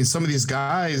 I mean, some of these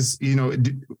guys, you know,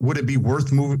 would it be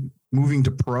worth moving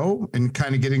to pro and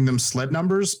kind of getting them sled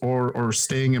numbers or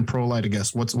staying in pro light, I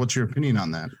guess? What's your opinion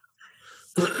on that?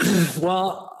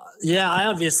 Well, yeah,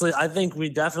 I think we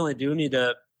definitely do need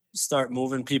to start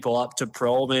moving people up to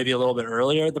pro maybe a little bit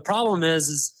earlier. The problem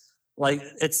is like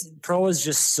pro is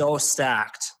just so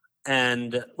stacked,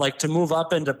 and like to move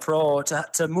up into pro,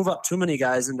 to move up too many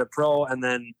guys into pro and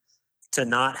then to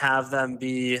not have them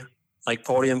be like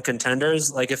podium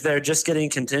contenders. Like if they're just getting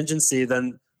contingency,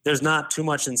 then there's not too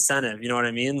much incentive. You know what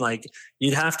I mean? Like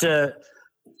you'd have to,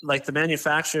 like the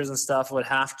manufacturers and stuff would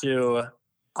have to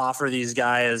offer these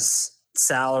guys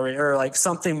salary or like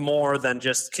something more than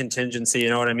just contingency. You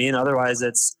know what I mean? Otherwise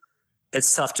it's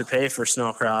tough to pay for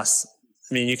snowcross.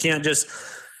 I mean, you can't just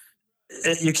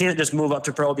move up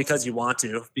to pro because you want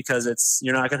to, because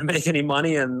you're not going to make any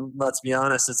money. And let's be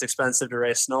honest, it's expensive to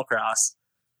race snowcross.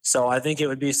 So I think it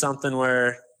would be something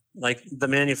where like the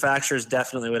manufacturers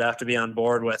definitely would have to be on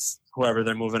board with whoever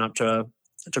they're moving up to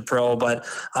pro. But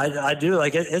I do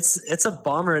like it. It's a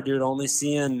bummer, dude, only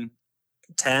seeing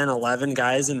 10, 11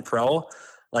 guys in pro.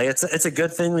 Like it's a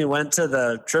good thing we went to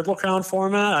the Triple Crown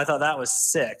format. I thought that was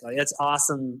sick. Like it's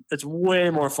awesome. It's way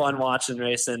more fun watching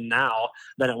racing now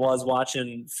than it was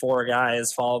watching 4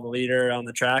 guys follow the leader on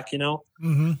the track, you know?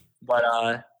 Mm-hmm.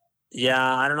 But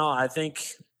yeah, I don't know. I think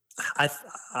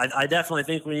I definitely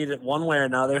think we need it one way or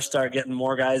another, start getting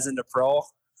more guys into pro.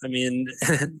 I mean,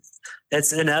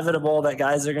 it's inevitable that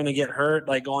guys are going to get hurt,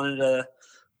 like going into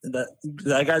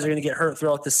that guys are going to get hurt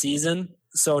throughout the season.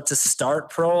 So to start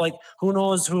pro, like who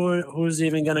knows who's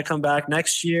even going to come back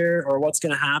next year or what's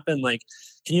going to happen. Like,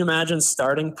 can you imagine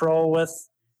starting pro with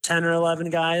 10 or 11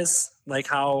 guys? Like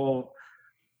how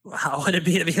would it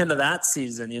be at the end of that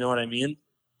season? You know what I mean?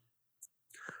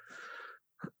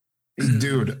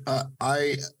 Dude,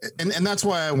 and that's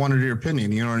why I wanted your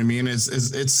opinion. You know what I mean?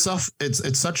 It's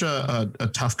such a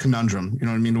tough conundrum. You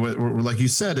know what I mean? Like you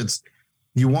said,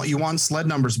 you want sled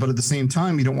numbers, but at the same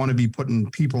time, you don't want to be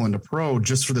putting people into pro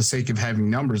just for the sake of having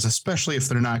numbers, especially if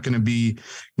they're not going to be,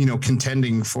 you know,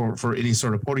 contending for any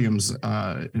sort of podiums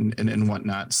and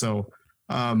whatnot. So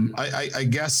I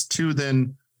guess too.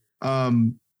 Then I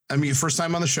mean, first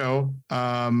time on the show,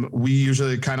 we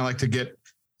usually kind of like to get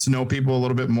to know people a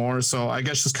little bit more. So I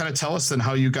guess just kind of tell us then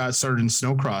how you got started in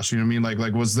snowcross. You know what I mean?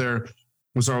 Like was there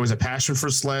always a passion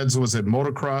for sleds? Was it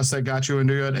motocross that got you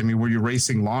into it? I mean, were you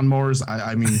racing lawnmowers?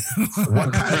 I mean,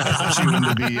 what kind of got you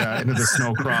into the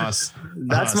snowcross?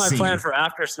 That's my scene? plan for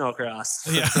after snowcross.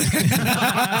 Yeah.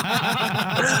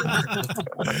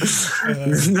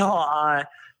 No,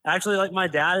 actually, like my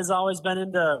dad has always been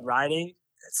into riding.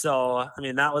 So, I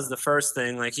mean, that was the first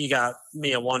thing. Like he got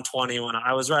me a 120 when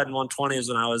I was riding 120s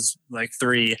when I was like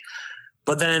 3.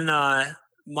 But then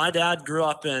my dad grew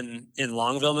up in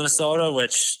Longville, Minnesota,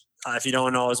 which if you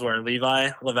don't know is where Levi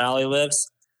LaValle lives.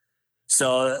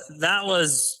 So that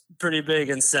was pretty big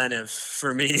incentive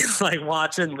for me, like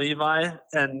watching Levi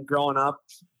and growing up,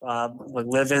 like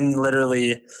living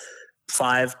literally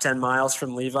 5-10 miles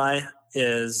from Levi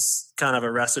is kind of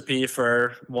a recipe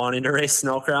for wanting to race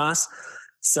snowcross.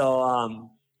 So,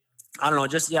 I don't know,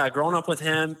 just, yeah, growing up with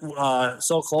him,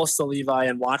 so close to Levi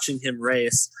and watching him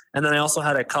race. And then I also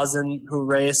had a cousin who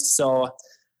raced. So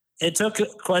it took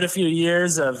quite a few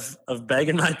years of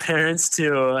begging my parents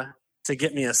to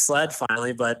get me a sled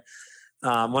finally. But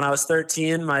when I was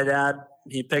 13, my dad,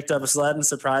 he picked up a sled and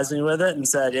surprised me with it and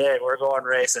said, "Hey, we're going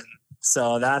racing."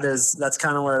 So that's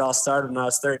kind of where it all started when I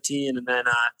was 13. And then,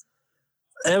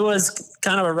 it was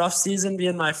kind of a rough season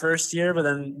being my first year, but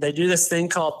then they do this thing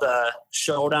called the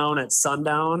showdown at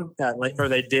sundown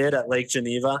they did at Lake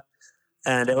Geneva.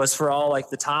 And it was for all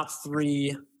like the top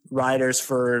 3 riders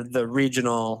for the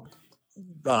regional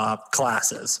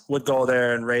classes would go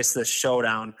there and race this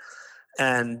showdown.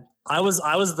 And I was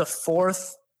the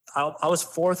 4th. I was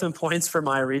 4th in points for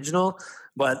my regional,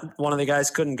 but one of the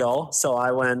guys couldn't go. So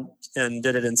I went and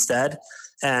did it instead.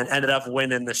 And ended up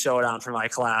winning the showdown for my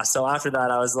class. So after that,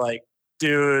 I was like,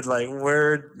 dude, like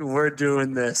we're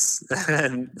doing this.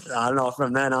 And I don't know,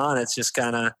 from then on, it's just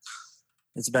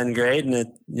it's been great.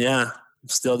 And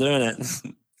Still doing it.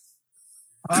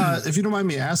 If you don't mind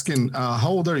me asking, how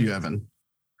old are you, Evan?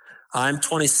 I'm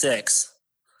 26.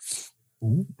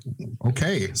 Ooh,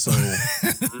 okay, so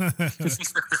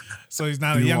so he's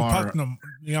not a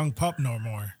young pup no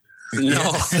more.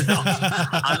 No,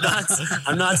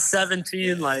 I'm not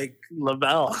 17 like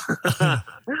LaBelle.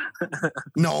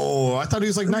 No, I thought he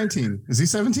was like 19. Is he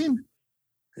 17?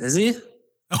 Is he?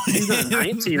 He's not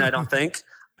 19, I don't think.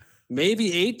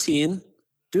 Maybe 18.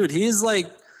 Dude, he's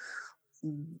like,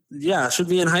 yeah, should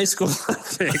be in high school, I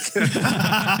think.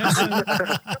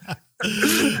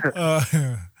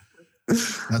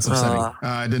 That's upsetting.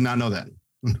 I did not know that.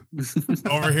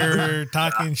 Over here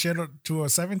talking shit to a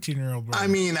 17-year-old. I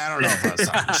mean, I don't know if I was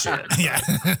talking shit. Yeah.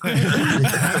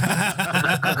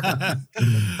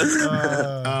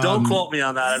 Don't quote me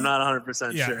on that. I'm not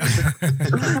 100% sure.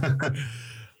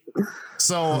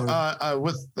 So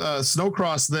with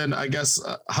snowcross, then I guess,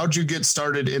 how'd you get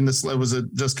started in this? Was it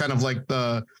just kind of like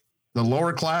the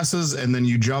lower classes and then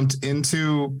you jumped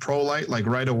into pro light like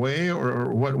right away,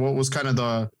 or what was kind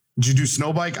of did you do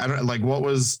snow bike? I don't like, what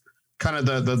was kind of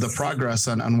the progress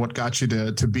on what got you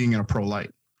to being in a pro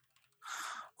light?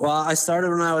 Well, I started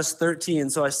when I was 13.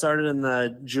 So I started in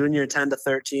the junior 10 to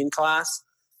 13 class.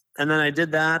 And then I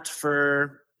did that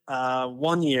for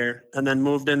 1 year and then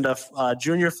moved into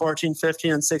junior 14,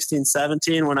 15, and 16,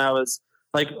 17 when I was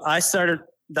like,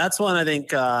 that's when I think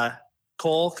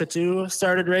Cole Coutu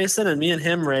started racing, and me and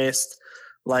him raced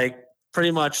like pretty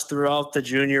much throughout the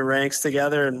junior ranks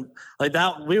together. And like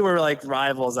that, we were like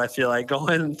rivals, I feel like,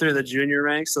 going through the junior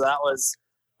ranks. So that was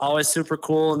always super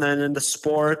cool. And then into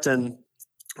sport. And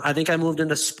I think I moved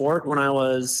into sport when I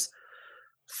was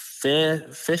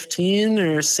 15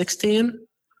 or 16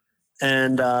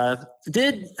 and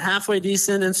did halfway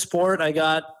decent in sport. I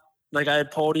had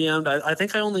podiumed. I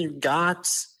think I only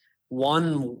got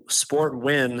one sport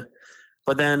win.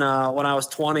 But then when I was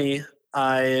 20,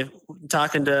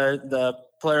 talking to the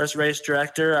Polaris race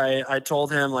director, I told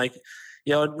him like,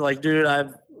 dude, I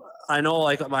know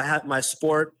like my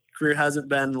sport career hasn't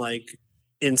been like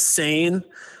insane,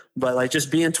 but like just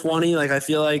being 20, like I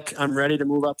feel like I'm ready to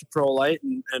move up to pro light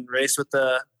and race with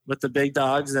the big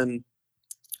dogs. And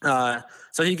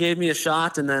so he gave me a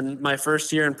shot. And then my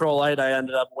first year in pro light, I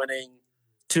ended up winning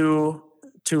two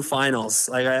finals.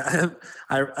 Like I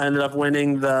ended up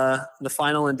winning the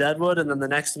final in Deadwood, and then the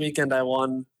next weekend I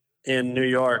won in New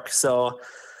York. So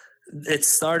it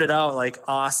started out like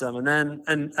awesome.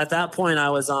 And at that point I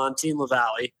was on Team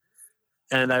LaValle,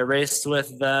 and I raced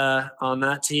on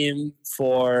that team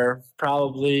for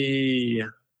probably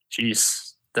 3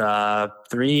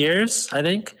 years, I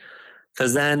think.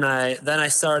 Cause then I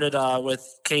started with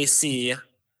KC.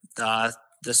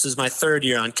 This is my third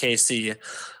year on KC.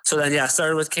 So then, I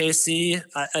started with KC,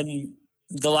 and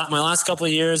my last couple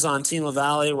of years on Team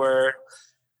LaValle were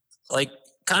like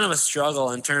kind of a struggle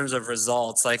in terms of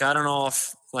results. Like, I don't know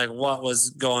if like what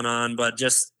was going on, but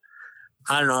just,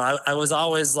 I don't know. I was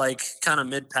always like kind of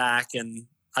mid-pack, and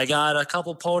I got a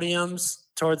couple podiums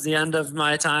towards the end of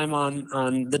my time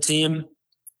on the team,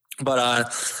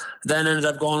 but then ended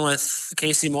up going with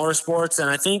KC Motorsports. And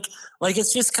I think like,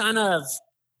 it's just kind of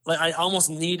like, I almost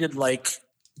needed like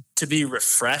to be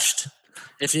refreshed,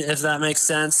 if that makes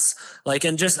sense. Like,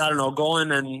 and just, I don't know,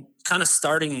 going and kind of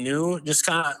starting new, just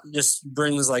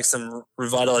brings like some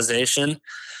revitalization.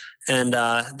 And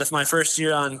my first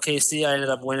year on KC, I ended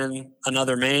up winning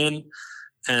another main.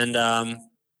 And the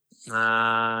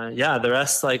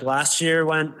rest, like last year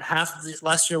went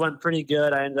pretty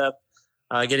good. I ended up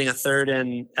getting a third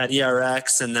at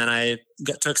ERX, and then I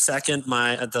took second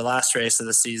at the last race of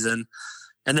the season.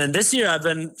 And then this year I've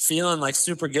been feeling like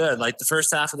super good. Like the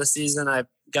first half of the season, I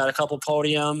got a couple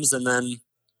podiums, and then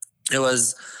it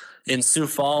was in Sioux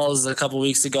Falls a couple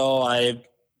weeks ago. I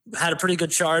had a pretty good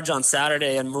charge on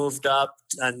Saturday and moved up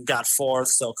and got fourth,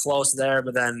 so close there.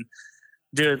 But then,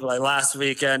 dude, like last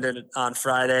weekend and on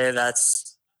Friday, that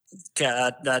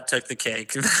took the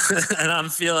cake, and I'm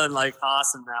feeling like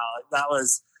awesome now. Like, that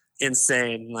was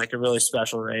insane, like a really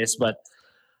special race. But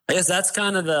I guess that's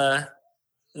kind of the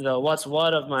what's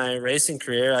what of my racing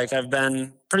career. Like I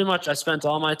spent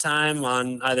all my time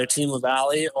on either Team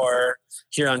LaValle or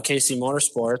here on KC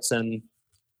Motorsports. And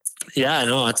yeah, I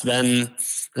know it's been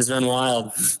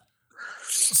wild.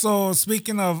 So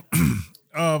speaking of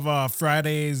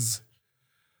Friday's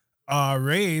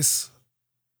race,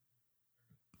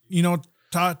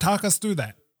 talk us through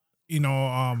that.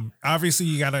 Obviously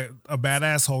you got a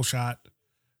badass hole shot.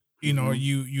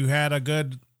 You had a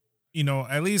good,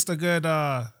 at least a good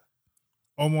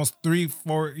almost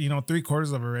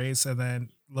 3/4 of a race, and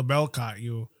then LaBelle caught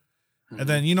you. And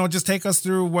then, just take us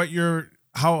through what your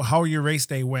how your race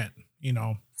day went, you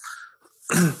know.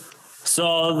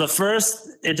 So the first,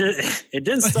 it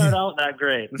didn't start out that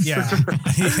great. Yeah.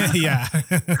 Yeah.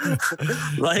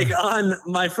 Like on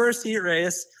my first heat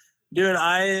race, dude,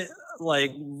 I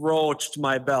like roached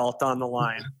my belt on the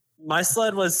line. My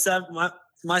sled was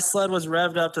my sled was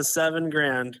revved up to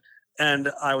 $7,000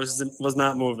 and I was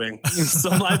not moving. So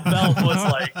my belt was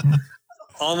like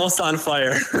almost on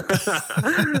fire.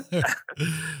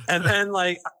 And then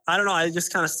like, I don't know, I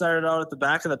just kind of started out at the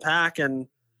back of the pack and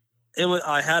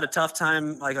I had a tough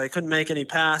time. Like I couldn't make any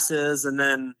passes. And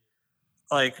then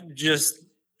like, it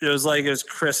was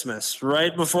Christmas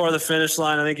right before the finish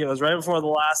line. I think it was right before the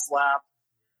last lap,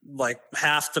 like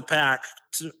half the pack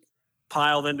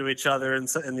piled into each other in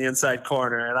the inside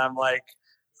corner. And I'm like,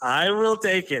 I will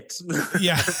take it.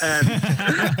 Yeah.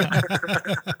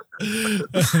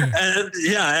 and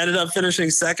yeah, I ended up finishing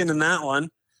second in that one.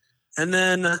 And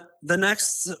then the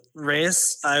next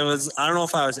race, I don't know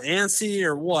if I was antsy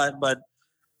or what, but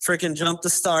freaking jumped the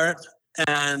start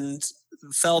and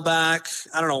fell back.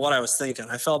 I don't know what I was thinking.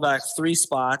 I fell back 3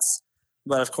 spots,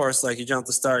 but of course, like you jump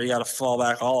the start, you got to fall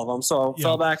back all of them. So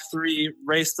fell back 3,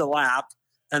 raced the lap,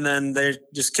 and then they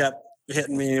just kept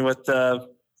hitting me with the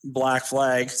black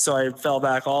flag. So I fell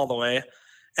back all the way.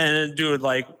 And dude,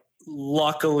 like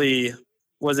luckily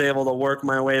was able to work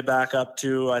my way back up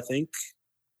to, I think,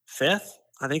 5th.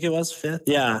 I think it was 5th.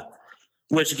 Yeah.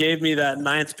 Which gave me that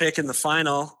 9th pick in the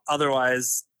final.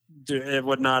 Otherwise, dude, it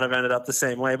would not have ended up the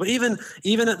same way. But even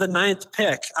at the 9th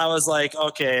pick, I was like,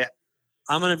 okay,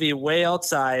 I'm going to be way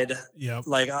outside. Yep.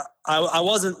 Like I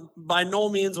wasn't, by no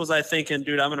means was I thinking,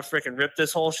 dude, I'm going to freaking rip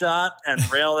this whole shot and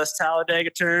rail this Talladega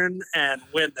turn and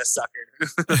win this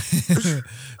sucker.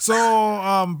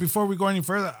 So before we go any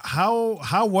further,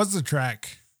 how was the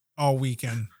track all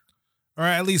weekend, or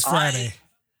at least Friday?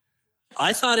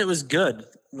 I thought it was good.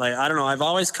 Like, I don't know. I've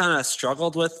always kind of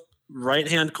struggled with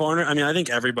right-hand corner. I mean, I think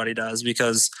everybody does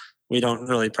because we don't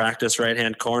really practice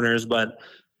right-hand corners, but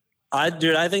I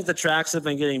think the tracks have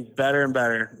been getting better and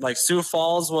better. Like Sioux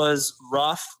Falls was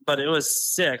rough, but it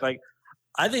was sick. Like,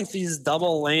 I think these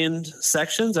double laned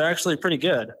sections are actually pretty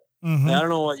good. Mm-hmm. I don't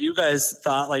know what you guys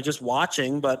thought, like just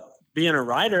watching, but being a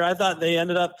rider, I thought they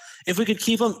ended up, if we could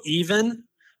keep them even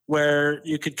where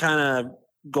you could kind of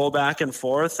go back and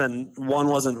forth and one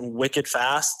wasn't wicked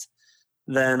fast,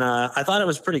 then I thought it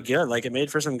was pretty good. Like it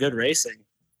made for some good racing.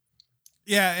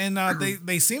 Yeah. And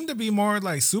they seem to be more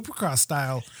like Supercross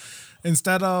style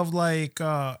instead of like,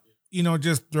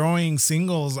 just throwing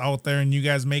singles out there and you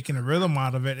guys making a rhythm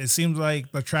out of it. It seems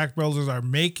like the track builders are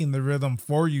making the rhythm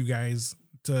for you guys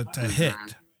to hit.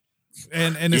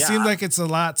 And it seems like it's a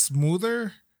lot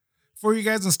smoother for you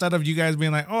guys instead of you guys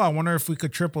being like, oh, I wonder if we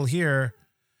could triple here.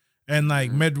 And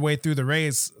like midway through the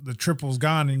race, the triple's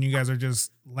gone and you guys are just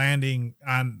landing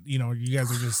on, you guys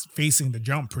are just facing the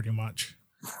jump pretty much.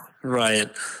 Right.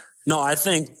 No, I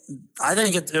think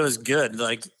it was good.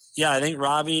 Like, yeah, I think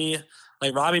Robbie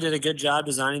did a good job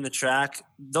designing the track.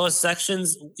 Those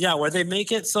sections, where they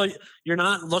make it so you're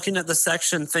not looking at the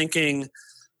section thinking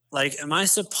like, am I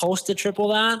supposed to triple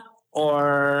that?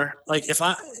 Or like, if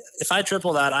I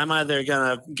triple that, I'm either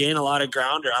going to gain a lot of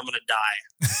ground or I'm going to die.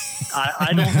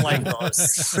 I don't like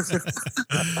those.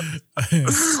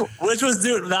 Which was,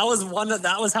 dude, that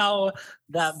was how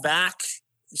that back.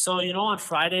 So, on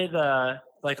Friday,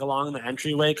 along the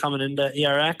entryway coming into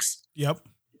ERX. Yep.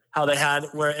 How they had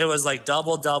where it was like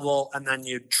double, and then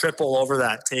you triple over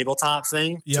that tabletop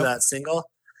thing to that single.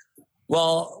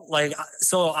 Well, like,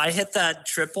 so I hit that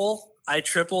triple. I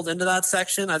tripled into that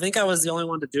section. I think I was the only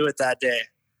one to do it that day.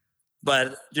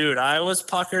 But dude, I was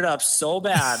puckered up so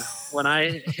bad when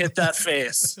I hit that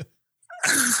face.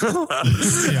 And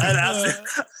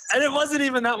it wasn't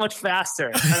even that much faster.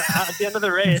 At the end of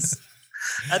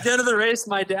the race,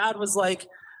 my dad was like,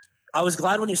 I was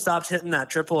glad when you stopped hitting that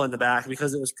triple in the back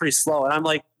because it was pretty slow. And I'm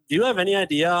like, do you have any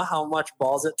idea how much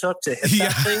balls it took to hit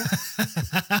that thing?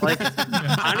 Like,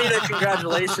 I need a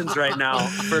congratulations right now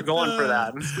for going for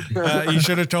that. You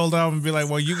should have told them and be like,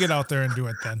 well, you get out there and do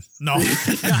it then. No.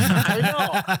 I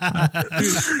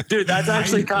know. Dude, that's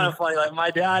actually kind of funny. Like my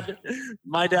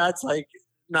dad's like,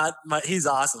 he's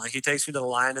awesome. Like he takes me to the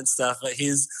line and stuff, but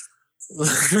he's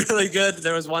really good.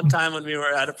 There was one time when we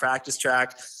were at a practice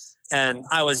track and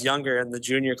I was younger in the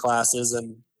junior classes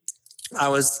and I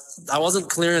wasn't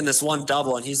clearing this one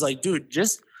double and he's like, dude,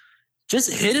 just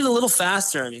hit it a little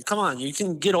faster. I mean, come on, you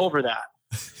can get over that.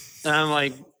 And I'm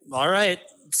like, all right.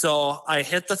 So I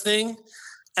hit the thing,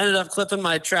 ended up clipping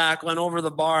my track, went over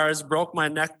the bars, broke my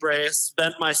neck brace,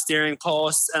 bent my steering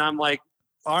post. And I'm like,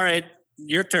 all right,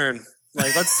 your turn.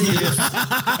 Like, let's see if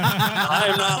I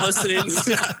am not listening.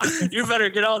 You better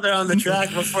get out there on the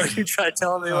track before you try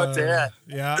telling me what to hit.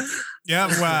 Yeah. Yeah.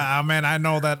 Well, man, I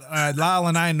know that Lyle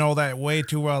and I know that way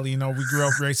too well. You know, we grew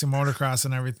up racing motocross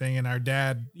and everything, and our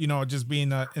dad, you know, just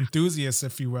being an enthusiast,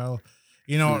 if you will,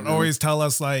 you know, always tell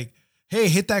us like, hey,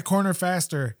 hit that corner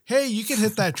faster. Hey, you can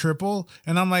hit that triple.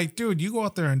 And I'm like, dude, you go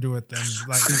out there and do it then.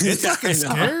 Like, it's fucking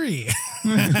scary.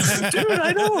 Dude,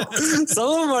 I know. Some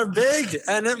of them are big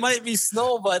and it might be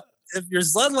snow, but if your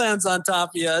sled lands on top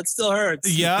of you, it still hurts.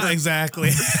 Yeah, exactly.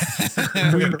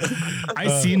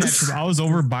 I seen that. I was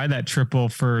over by that triple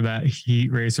for that heat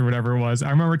race or whatever it was. I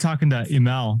remember talking to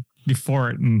Emil before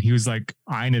it, and he was like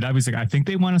eyeing it up. He's like, I think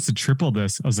they want us to triple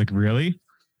this. I was like, really?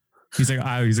 He's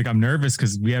like, I'm nervous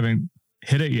because we haven't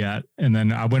hit it yet. And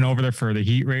then I went over there for the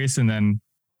heat race, and then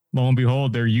lo and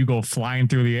behold, there you go flying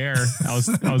through the air. I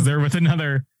was there with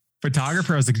another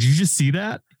photographer. I was like, did you just see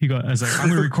that? I was like, I'm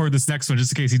going to record this next one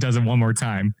just in case he does it one more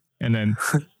time. And then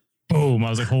boom, I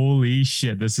was like, holy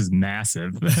shit, this is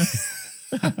massive.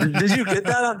 Did you get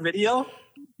that on video?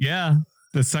 Yeah.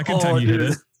 The second time you hit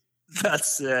it.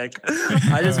 That's sick.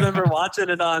 I just remember watching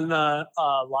it on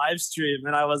live stream,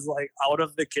 and I was like out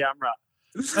of the camera.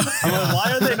 I'm like, why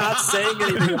are they not saying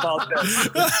anything about this?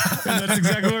 And that's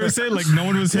exactly what we're saying. Like, no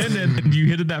one was hitting it, and you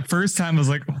hit it that first time. I was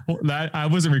like, that I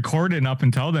wasn't recording up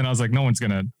until then. I was like, is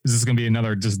this gonna be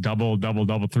another just double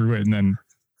through it? And then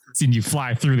seeing you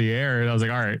fly through the air, and I was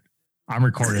like, all right, I'm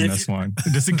recording this one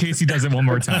just in case he does it one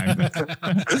more time.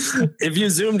 If you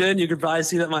zoomed in, you could probably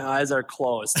see that my eyes are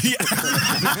closed.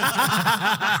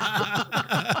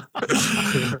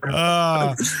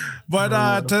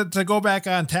 But to go back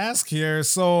on task here,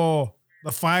 so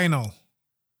the final.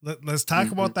 Let's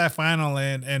talk about that final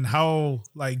and how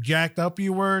like jacked up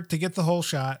you were to get the whole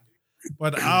shot,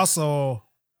 but also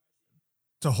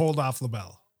to hold off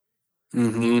LaBelle.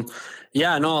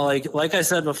 Yeah, no, like I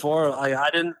said before, I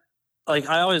didn't. Like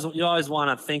you always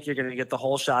want to think you're going to get the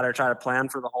whole shot or try to plan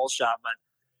for the whole shot. But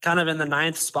kind of in the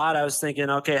 9th spot, I was thinking,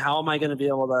 okay, how am I going to be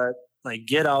able to like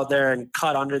get out there and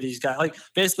cut under these guys? Like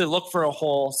basically look for a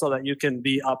hole so that you can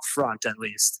be up front at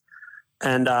least.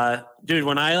 And dude,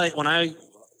 when I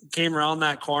came around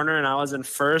that corner and I was in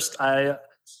first, I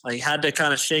like had to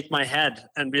kind of shake my head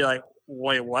and be like,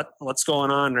 wait, what's going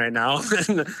on right now?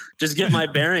 And just get my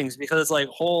bearings, because it's like,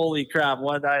 holy crap,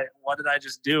 what did I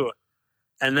just do?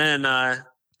 And then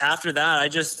after that, I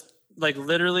just like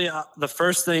literally the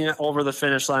first thing over the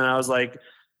finish line, I was like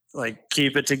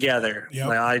keep it together. Yep.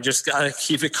 Like, I just got to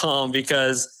keep it calm,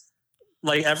 because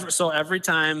like every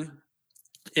time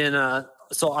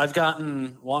so I've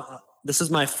gotten this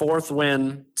is my 4th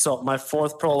win. So my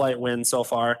 4th Pro Light win so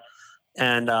far.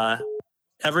 And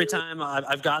every time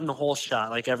I've gotten the whole shot,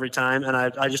 like every time. And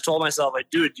I just told myself, like,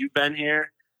 dude, you've been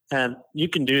here and you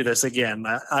can do this again.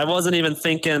 I wasn't even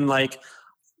thinking like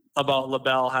about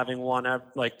LaBelle having won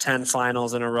like 10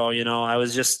 finals in a row. You know, I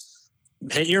was just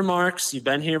hit your marks. You've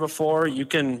been here before. You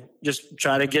can just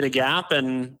try to get a gap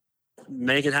and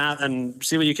make it happen and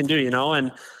see what you can do, you know?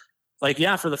 And like,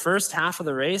 yeah, for the first half of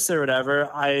the race or whatever,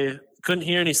 I couldn't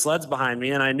hear any sleds behind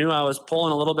me, and I knew I was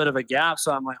pulling a little bit of a gap.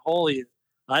 So I'm like, holy,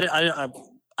 I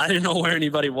didn't know where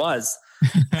anybody was.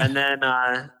 And then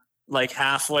like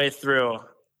halfway through,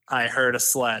 I heard a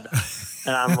sled,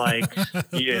 and I'm like,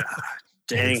 yeah.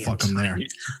 Dang, fuck him there.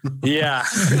 Yeah.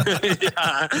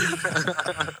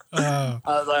 Yeah. I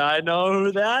was like, I know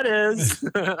who that is.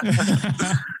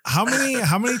 How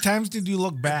many times did you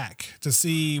look back to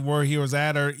see where he was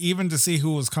at, or even to see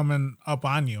who was coming up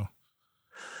on you?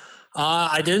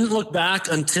 I didn't look back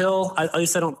until, at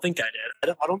least I don't think I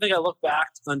did. I don't think I looked back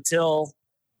until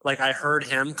like I heard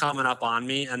him coming up on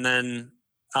me, and then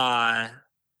I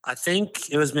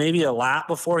think it was maybe a lap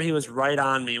before he was right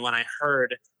on me when I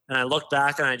heard. And I looked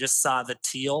back and I just saw the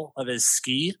teal of his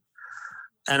ski.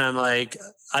 And I'm like,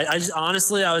 I just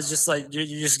honestly, I was just like, dude,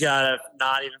 you just gotta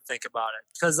not even think about it.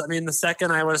 Because I mean, the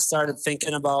second I would have started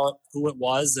thinking about who it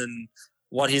was and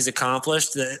what he's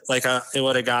accomplished, it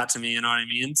would have got to me, you know what I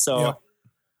mean? So yeah.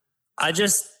 I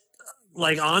just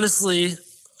like, honestly,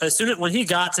 when he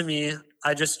got to me,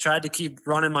 I just tried to keep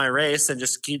running my race and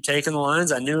just keep taking the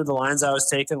lines. I knew the lines I was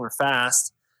taking were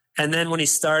fast. And then when he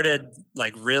started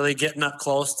like really getting up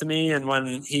close to me, and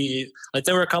when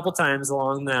there were a couple times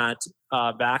along that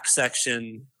back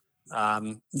section,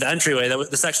 the entryway,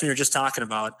 the section you were just talking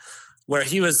about, where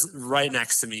he was right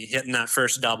next to me hitting that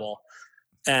first double.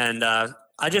 And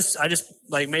I just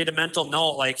like made a mental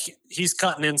note, like he's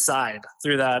cutting inside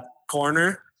through that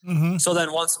corner. Mm-hmm. So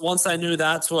then once I knew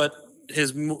that's what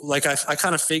his, like I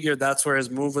kind of figured that's where his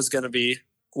move was going to be,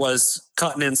 was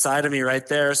cutting inside of me right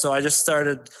there. So I just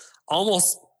started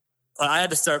almost I had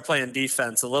to start playing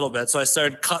defense a little bit. So I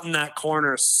started cutting that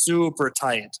corner super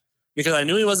tight because I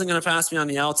knew he wasn't going to pass me on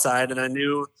the outside. And I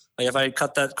knew like if I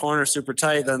cut that corner super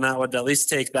tight, then that would at least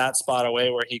take that spot away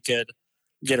where he could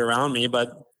get around me.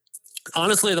 But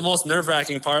honestly, the most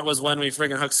nerve-wracking part was when we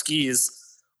friggin' hooked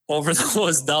skis over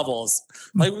those doubles.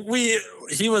 Like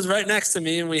he was right next to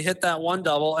me and we hit that one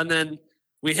double and then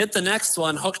we hit the next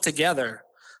one hooked together.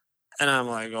 And I'm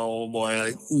like, oh boy,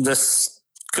 like, this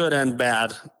could end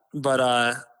bad. But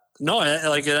no,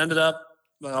 it ended up,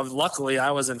 luckily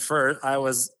I was in first. I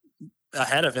was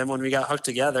ahead of him when we got hooked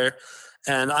together.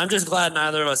 And I'm just glad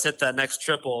neither of us hit that next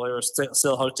triple. We were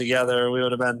still hooked together. We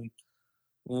would have been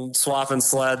swapping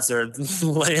sleds or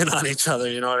laying on each other.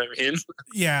 You know what I mean?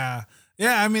 Yeah.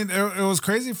 Yeah, I mean, it was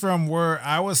crazy from where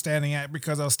I was standing at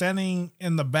because I was standing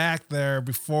in the back there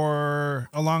before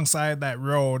alongside that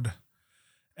road.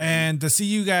 And to see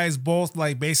you guys both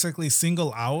like basically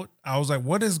single out, I was like,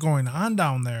 what is going on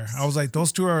down there? I was like,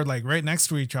 those two are like right next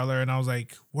to each other. And I was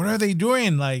like, what are they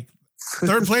doing? Like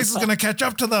third place is going to catch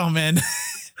up to them. And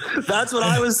that's what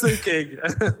I was thinking.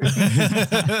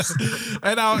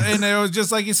 and it was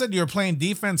just like you said, you were playing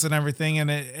defense and everything.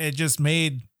 And it just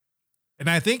made, and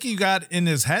I think you got in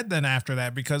his head then after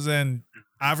that, because then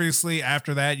obviously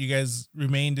after that, you guys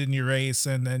remained in your race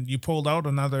and then you pulled out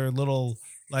another little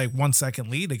like 1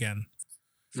 second lead again.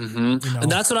 Mm-hmm. You know?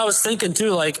 And that's what I was thinking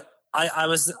too. Like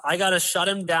I got to shut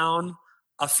him down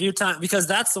a few times because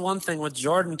that's the one thing with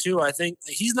Jordan too. I think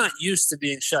he's not used to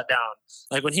being shut down.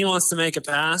 Like when he wants to make a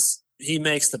pass, he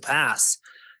makes the pass.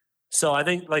 So I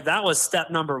think like that was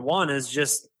step number one is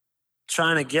just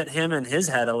trying to get him in his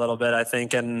head a little bit, I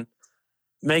think, and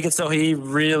make it so he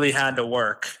really had to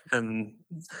work. And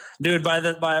dude,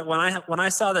 when I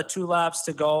saw the 2 laps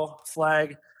to go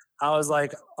flag, I was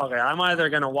like, okay, I'm either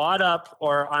going to wad up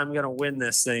or I'm going to win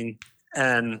this thing.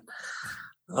 And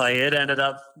like it ended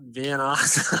up being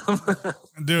awesome.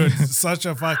 Dude, such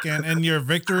a fucking, and your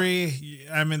victory,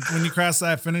 I mean, when you cross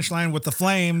that finish line with the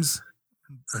flames,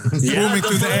 booming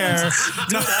through the air.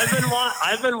 Dude,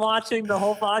 I've been watching the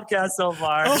whole podcast so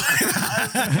far.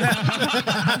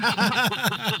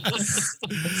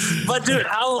 But dude,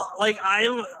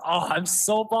 I'm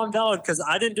so bummed out because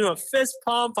I didn't do a fist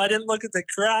pump. I didn't look at the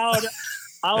crowd.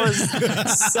 I was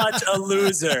such a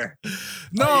loser.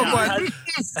 No,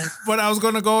 but I was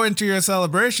going to go into your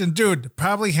celebration, dude.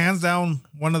 Probably hands down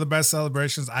one of the best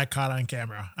celebrations I caught on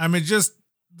camera. I mean, just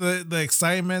the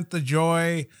excitement, the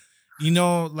joy. You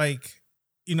know, like,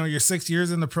 you know, you're 6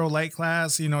 years in the pro light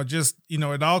class, you know, just, you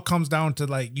know, it all comes down to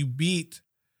like, you beat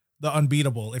the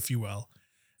unbeatable, if you will.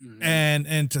 Mm-hmm.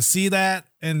 And to see that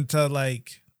and to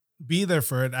like be there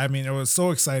for it. I mean, it was so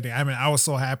exciting. I mean, I was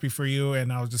so happy for you.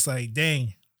 And I was just like,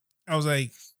 dang, I was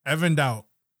like, Evan Daudt.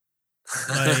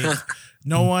 Like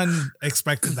no one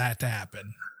expected that to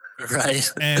happen. Right.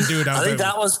 And dude, I think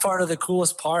that was part of the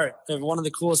coolest part. One of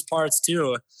the coolest parts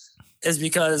too, is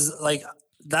because like,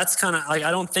 that's kind of like, I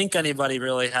don't think anybody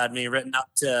really had me written up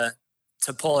to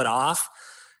pull it off.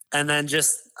 And then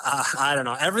just, I don't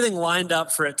know, everything lined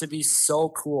up for it to be so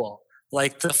cool.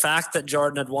 Like the fact that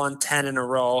Jordan had won 10 in a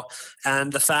row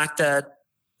and the fact that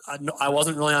I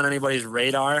wasn't really on anybody's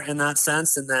radar in that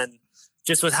sense. And then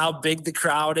just with how big the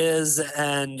crowd is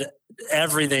and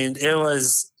everything, it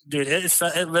was, dude,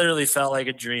 it literally felt like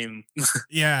a dream.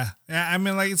 Yeah. I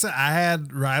mean, like I said, I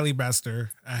had Riley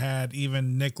Bester. I had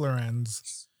even Nick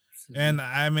Lorenz. And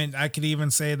I mean, I could even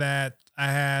say that I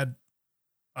had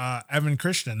Evan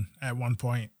Christian at one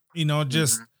point, you know,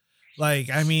 just like,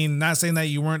 I mean, not saying that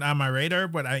you weren't on my radar,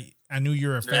 but I knew you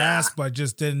were fast, but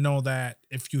just didn't know that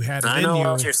if you had it in you. I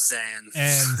know what you're saying.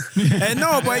 And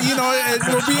no, but you know,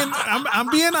 I'm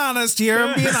being honest here.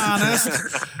 I'm being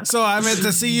honest. So I meant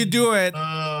to see you do it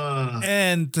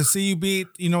and to see you beat,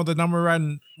 you know, the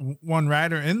number one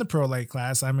rider in the pro light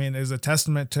class. I mean, is a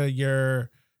testament to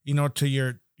your, you know, to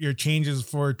your changes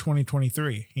for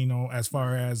 2023, you know, as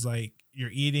far as like your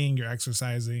eating, your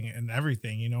exercising and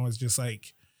everything, you know, it's just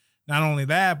like, not only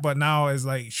that, but now is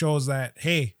like shows that,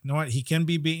 hey, you know what? He can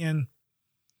be beaten.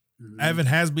 Mm-hmm. Evan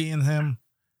has beaten him.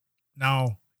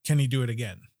 Now, can he do it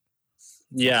again?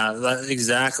 Yeah,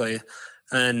 exactly.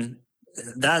 And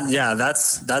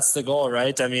that's the goal,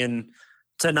 right? I mean,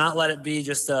 to not let it be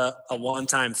just a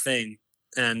one-time thing.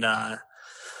 And I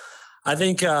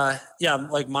think,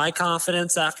 like my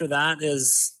confidence after that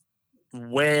is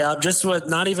way up, just with,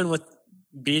 not even with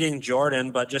beating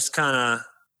Jordan, but just kind of,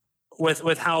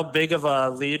 with how big of a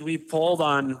lead we pulled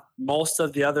on most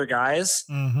of the other guys.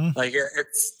 Mm-hmm. Like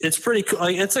it's pretty cool.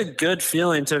 Like it's a good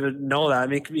feeling to know that. I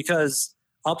mean, because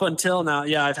up until now,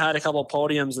 I've had a couple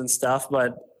podiums and stuff,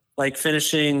 but like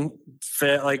finishing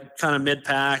fit, like kind of mid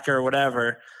pack or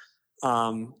whatever.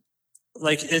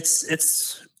 Like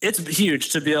it's huge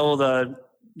to be able to,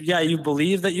 you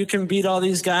believe that you can beat all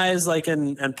these guys, like,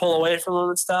 and pull away from them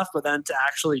and stuff, but then to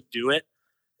actually do it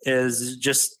is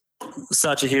just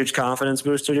such a huge confidence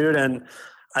booster, dude. And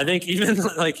I think even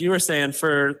like you were saying,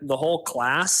 for the whole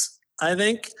class, I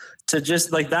think to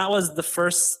just like, that was the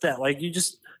first step. Like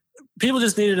people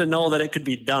just needed to know that it could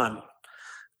be done.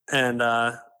 And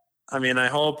I mean, I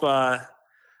hope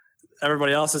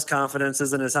everybody else's confidence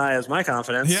isn't as high as my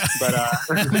confidence, but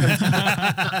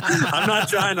I'm not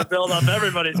trying to build up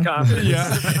everybody's confidence.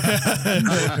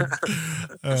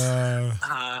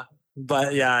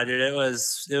 But yeah, dude, it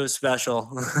was special.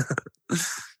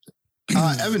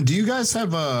 Evan, do you guys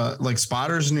have like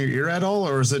spotters in your ear at all,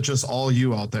 or is it just all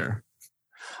you out there?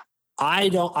 I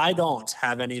don't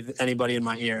have anybody in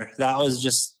my ear. That was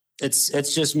just,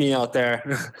 it's just me out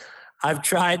there. I've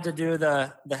tried to do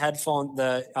the headphone,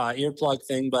 the earplug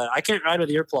thing, but I can't ride with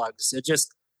earplugs. It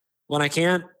just, when I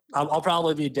can't, I'll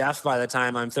probably be deaf by the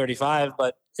time I'm 35.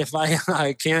 But if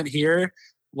I can't hear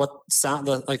what sound,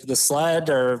 like the sled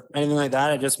or anything like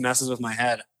that, it just messes with my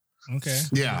head. Okay.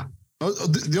 Yeah.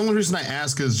 The only reason I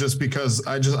ask is just because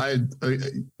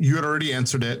you had already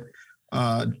answered it.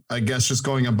 I guess just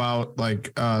going about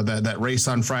like that race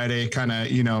on Friday, kind of,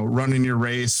 running your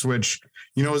race, which,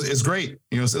 is great.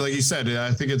 So like you said,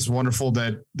 I think it's wonderful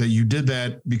that you did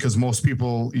that, because most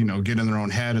people, get in their own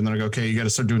head and they're like, okay, you got to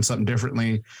start doing something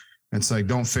differently. It's like,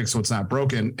 don't fix what's not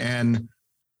broken. And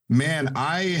man,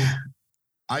 I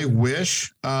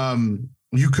wish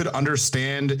you could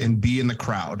understand and be in the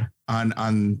crowd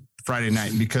on Friday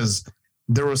night, because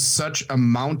there was such a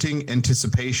mounting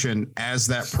anticipation as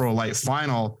that Pro Light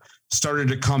final started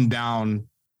to come down,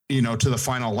 to the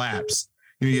final laps.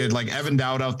 You had like Evan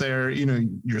Daudt out there,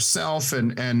 yourself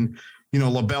and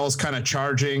LaBelle's kind of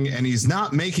charging, and he's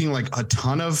not making like a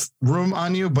ton of room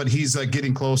on you, but he's like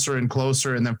getting closer and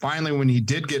closer. And then finally, when he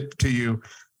did get to you,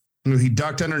 he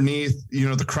ducked underneath,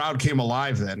 the crowd came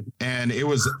alive then, and it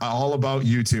was all about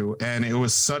you two. And it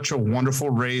was such a wonderful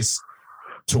race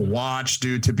to watch,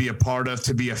 dude, to be a part of,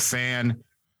 to be a fan.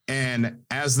 And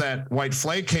as that white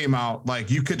flag came out,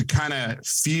 like you could kind of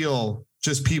feel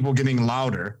just people getting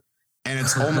louder. And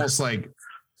it's almost like,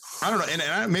 I don't know.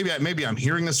 And maybe I'm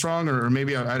hearing this wrong, or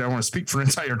maybe I don't want to speak for an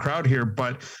entire crowd here,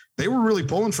 but they were really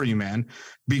pulling for you, man,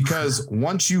 because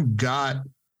once you got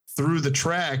through the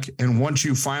track and once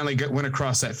you finally went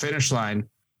across that finish line,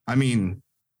 I mean,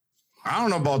 I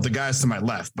don't know about the guys to my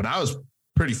left, but I was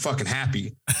pretty fucking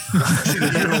happy watching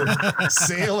you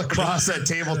sail across that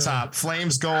tabletop,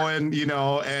 flames going,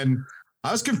 and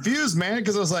I was confused, man,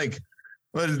 because I was like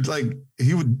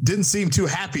he didn't seem too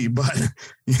happy, but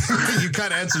you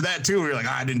kind of answered that too. You're like,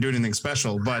 I didn't do anything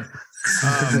special, but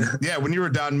yeah, when you were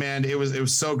done, man, it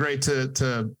was so great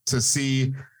to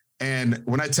see. And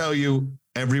when I tell you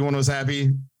everyone was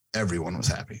happy, everyone was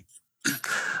happy.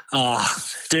 Oh,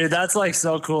 dude, that's like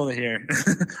so cool to hear.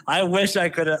 I wish I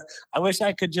could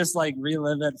just like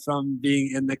relive it from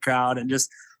being in the crowd and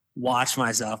just watch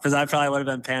myself, because I probably would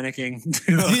have been panicking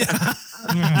too.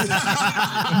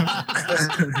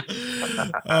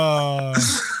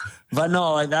 But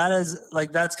no, like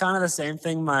that's kind of the same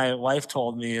thing my wife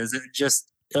told me, is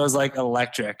it was like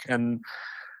electric. And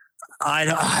I'm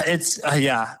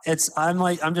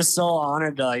just so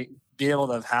honored to like be able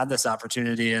to have had this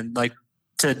opportunity and like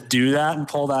to do that and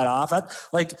pull that off.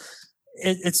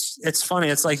 It's funny.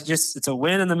 It's like it's a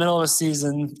win in the middle of a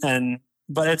season,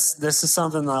 but this is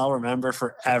something that I'll remember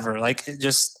forever. Like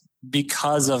just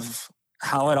because of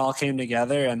how it all came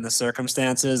together and the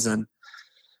circumstances. And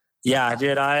yeah,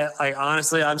 dude,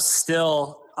 honestly, I'm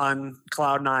still on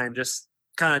cloud 9, just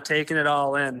kind of taking it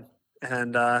all in.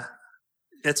 And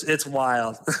it's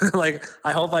wild. Like,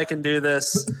 I hope I can do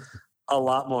this a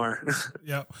lot more.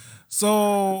 Yep.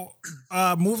 So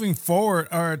moving forward,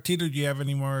 or Tito, do you have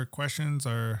any more questions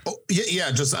or? Oh,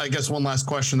 yeah. Just, I guess one last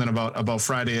question then about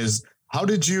Friday is, how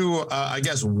did you,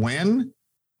 when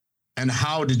and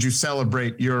how did you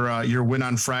celebrate your win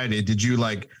on Friday? Did you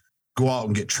like go out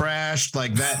and get trashed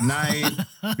like that night?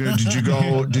 Did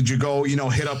you go,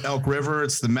 hit up Elk River?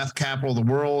 It's the meth capital of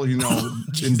the world,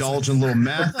 indulge in a little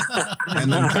meth and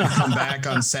then kind of come back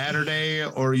on Saturday,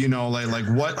 or, like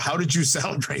what, how did you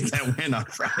celebrate that win on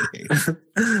Friday?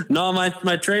 No,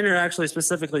 my trainer actually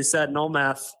specifically said no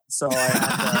meth. So I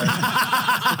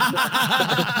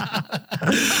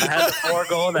had to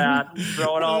forego that,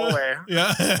 throw it all away.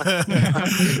 Yeah.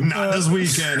 Not this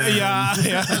weekend. Yeah.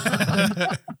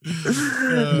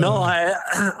 No, I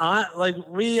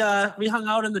we hung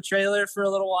out in the trailer for a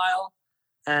little while,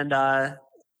 and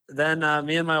then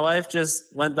me and my wife just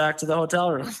went back to the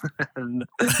hotel room. And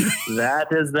that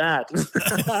is that.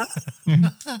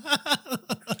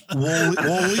 We'll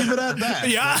leave it at that.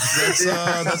 Yeah.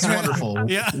 That's wonderful.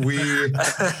 Yeah. We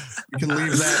can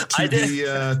leave that to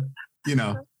the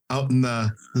out in the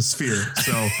sphere.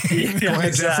 So go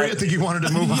ahead, Jeffrey. I think you wanted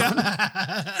to move on.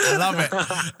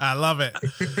 I love it.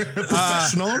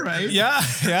 Professional, right? Yeah.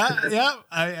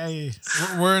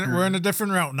 We're in a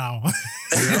different route now.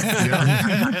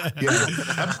 Yeah.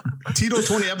 Tito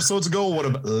 20 episodes ago would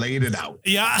have laid it out.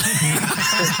 Yeah.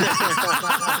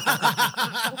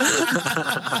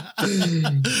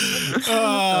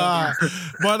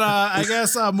 But I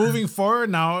guess moving forward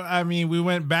now, I mean, we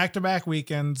went back-to-back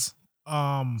weekends.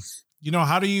 How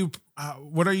do you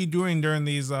what are you doing during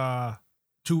these 2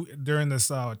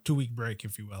 week break,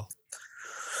 if you will?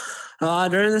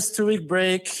 During this 2 week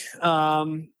break,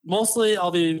 mostly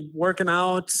I'll be working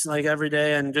out like every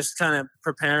day and just kind of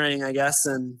preparing, I guess.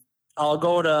 And I'll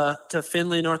go to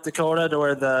Findlay, North Dakota, to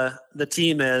where the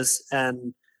team is,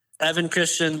 and Evan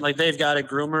Christian, like they've got a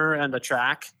groomer and a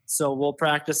track. So we'll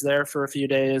practice there for a few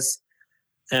days.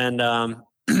 And,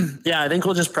 I think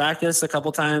we'll just practice a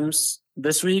couple times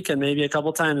this week and maybe a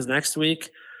couple times next week.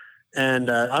 And,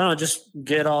 I don't know, just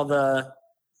get the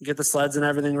sleds and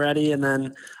everything ready. And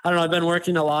then, I don't know, I've been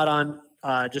working a lot on,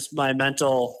 just my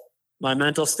mental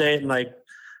state and like,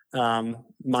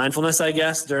 mindfulness, I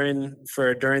guess, during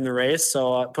the race.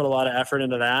 So I put a lot of effort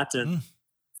into that. And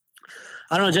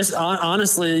I don't know, just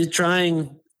honestly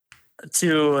trying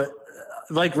to,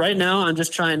 like right now, I'm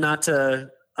just trying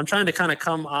I'm trying to kind of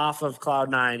come off of cloud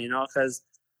 9, because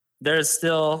there's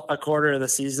still a quarter of the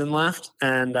season left,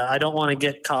 and I don't want to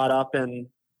get caught up in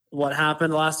what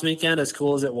happened last weekend, as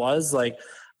cool as it was. Like,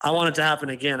 I want it to happen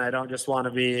again. I don't just want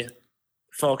to be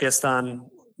focused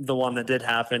on the one that did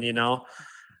happen,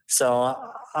 So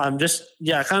I'm just,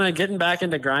 kind of getting back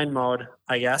into grind mode,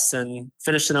 I guess, and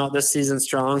finishing out this season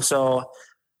strong. So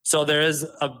there is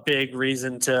a big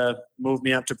reason to move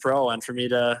me up to pro and for me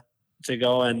to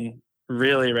go and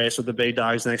really race with the big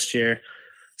dogs next year.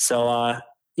 So,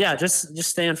 just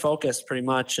staying focused pretty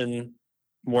much and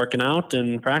working out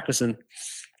and practicing.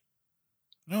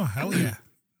 Oh, hell yeah.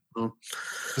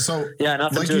 So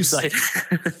nothing like too exciting.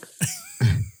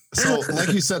 So like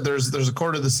you said, there's a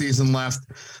quarter of the season left.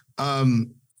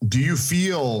 Do you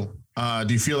feel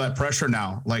that pressure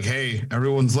now? Like, hey,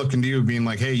 everyone's looking to you being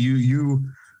like, hey, you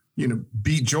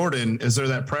beat Jordan. Is there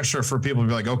that pressure for people to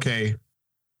be like, okay,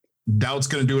 Doubt's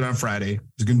going to do it on Friday.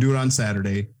 He's going to do it on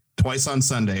Saturday, twice on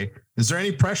Sunday. Is there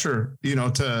any pressure,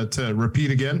 to repeat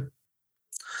again?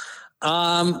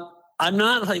 I'm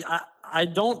not like, I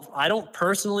don't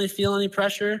personally feel any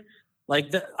pressure.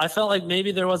 Like I felt like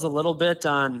maybe there was a little bit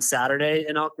on Saturday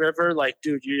in Elk River. Like,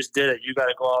 dude, you just did it. You got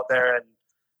to go out there and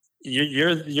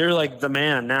you're like the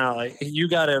man now. Like, you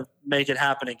got to make it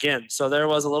happen again. So there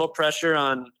was a little pressure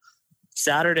on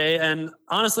Saturday. And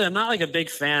honestly, I'm not like a big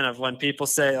fan of when people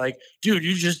say like, dude,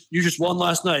 you just won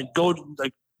last night. Go,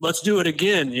 like, let's do it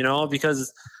again,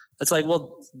 because it's like,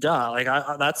 well, duh. Like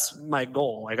that's my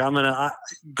goal. Like I'm going to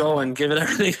go and give it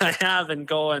everything I have and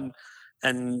go and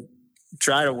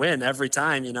try to win every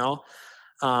time,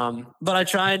 but I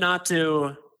try not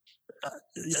to.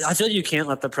 I feel you can't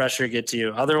let the pressure get to you.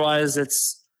 Otherwise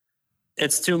it's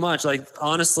too much. Like,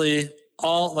 honestly,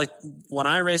 when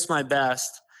I race my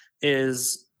best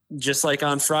is just like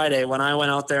on Friday when I went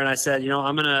out there and I said,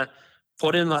 I'm going to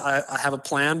put in, I have a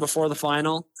plan before the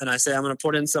final, and I say, I'm going to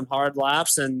put in some hard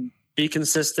laps and be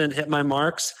consistent, hit my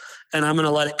marks, and I'm going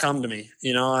to let it come to me.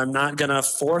 I'm not going to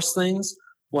force things.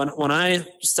 When I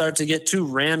start to get too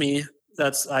rammy,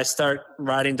 I start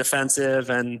riding defensive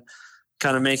and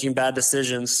kind of making bad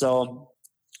decisions. So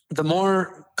the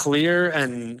more clear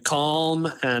and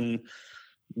calm and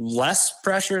less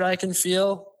pressured I can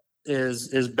feel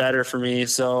is better for me.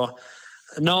 So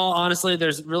no, honestly,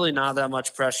 there's really not that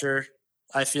much pressure.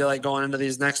 I feel like going into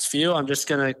these next few, I'm just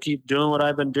going to keep doing what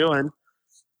I've been doing.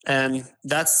 And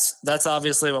that's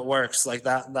obviously what works. Like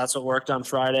that's what worked on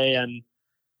Friday. And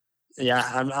yeah,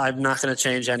 I'm not going to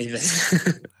change anything.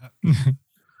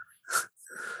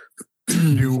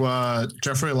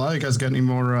 Jeffrey, you guys got any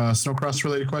more snowcross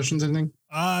related questions? Anything?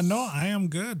 No, I am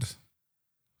good.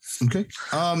 Okay.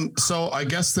 So I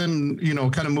guess then,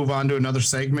 kind of move on to another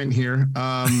segment here.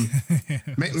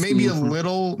 Maybe a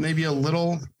little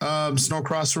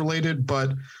snowcross related,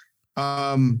 but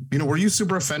were you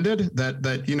super offended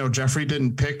that Jeffrey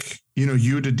didn't pick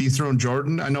you to dethrone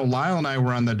Jordan? I know Lyle and I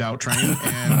were on the Daudt train,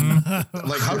 and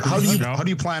like how do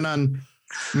you plan on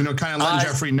kind of letting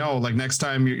Jeffrey know, like, next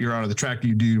time you're out of the track,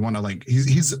 do you want to, like,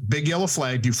 he's big yellow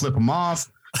flag, do you flip him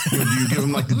off? Do you give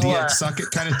him like the DX suck it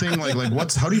kind of thing? Like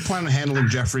how do you plan on handling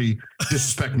Jeffrey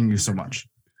disrespecting you so much?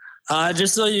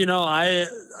 Just so you know,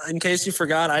 in case you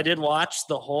forgot, I did watch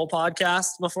the whole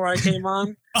podcast before I came on,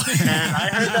 and I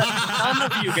heard that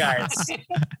none of you guys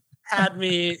had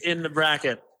me in the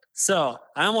bracket. So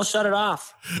I almost shut it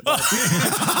off. You know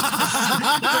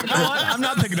what? I'm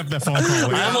not picking up that phone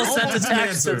call. I almost sent a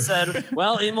text that said,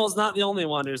 well, Emo's not the only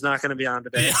one who's not going to be on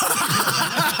today.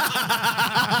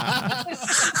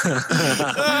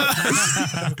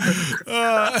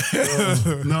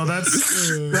 No,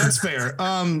 that's fair.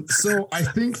 So I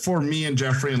think for me and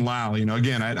Jeffrey and Lyle,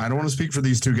 again, I don't want to speak for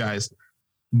these two guys,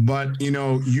 but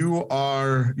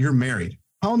you're married.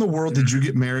 How in the world did you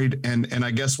get married? And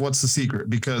I guess what's the secret?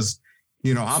 Because,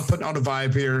 I'm putting out a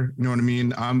vibe here. You know what I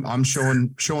mean? I'm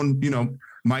showing,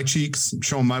 my cheeks,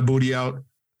 showing my booty out.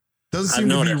 Doesn't seem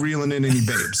to be reeling in any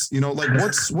babes.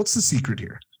 What's the secret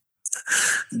here?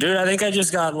 Dude, I think I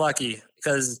just got lucky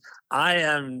because I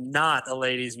am not a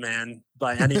ladies' man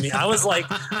by any means. I was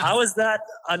that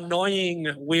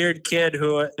annoying, weird kid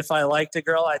who, if I liked a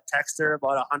girl, I'd text her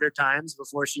about 100 times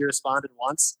before she responded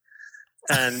once.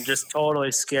 And just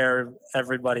totally scare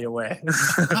everybody away.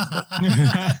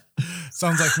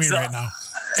 Sounds like me right now.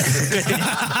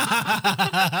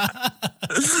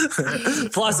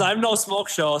 Plus, I'm no smoke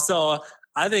show, so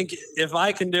I think if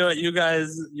I can do it, you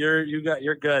guys, you're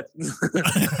good.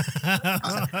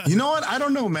 You know what? I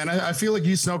don't know, man. I feel like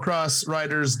you snowcross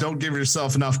riders don't give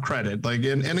yourself enough credit. Like,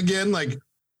 and again, like,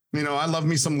 I love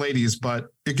me some ladies, but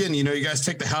again, you guys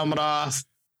take the helmet off.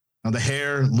 The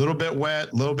hair, a little bit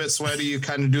wet, a little bit sweaty. You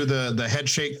kind of do the head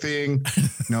shake thing.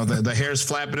 The hair's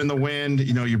flapping in the wind.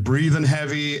 You're breathing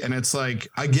heavy, and it's like,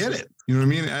 I get it. You know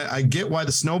what I mean? I get why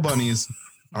the snow bunnies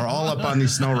are all up on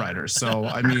these snow riders. So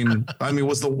I mean,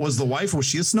 was the wife, was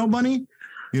she a snow bunny?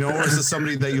 Or is it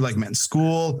somebody that you like met in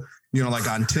school? Like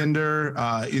on Tinder?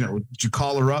 Did you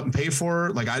call her up and pay for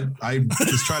her? Like I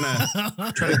just trying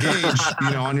to gauge,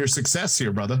 on your success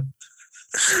here, brother.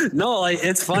 No, like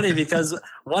it's funny because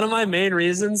one of my main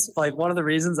reasons, like one of the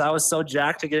reasons I was so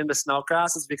jacked to get into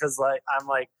snowcross is because like I'm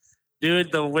like,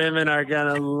 dude, the women are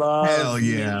gonna love. Hell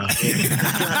yeah!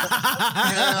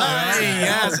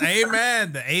 Yes,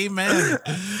 amen.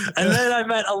 And then I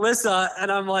met Alyssa, and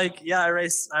I'm like, yeah, I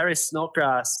race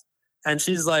snowcross, and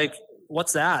she's like,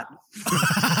 what's that?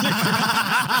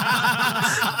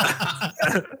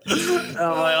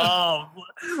 I'm like, oh,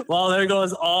 well, there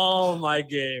goes all my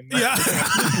game. Yeah.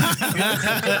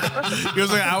 He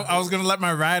was like, I was going to let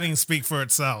my riding speak for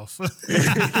itself.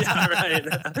 Yeah, right.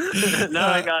 Now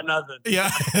I got nothing. Yeah.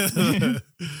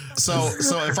 So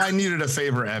if I needed a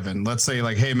favor, Evan, let's say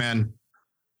like, hey man,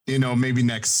 maybe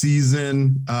next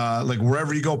season, like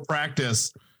wherever you go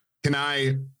practice,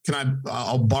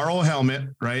 I'll borrow a helmet,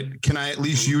 right? Can I at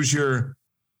least use your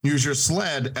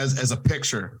sled as a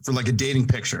picture for like a dating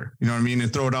picture? You know what I mean?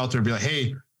 And throw it out there and be like,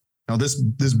 hey,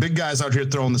 this big guy's out here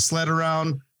throwing the sled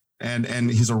around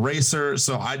and he's a racer.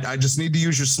 So I just need to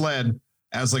use your sled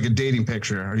as like a dating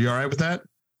picture. Are you all right with that?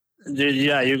 Dude,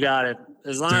 yeah, you got it.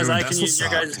 As long as I can use your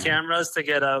guys' cameras to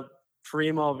get a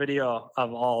primo video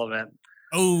of all of it.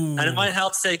 Oh, and it might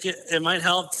help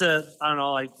to, I don't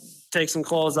know, like take some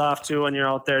clothes off too when you're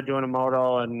out there doing a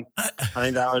moto, and I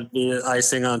think that would be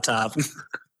icing on top.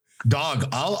 Dog,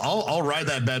 I'll ride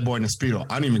that bad boy in a Speedo.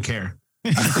 I don't even care.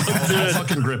 I'll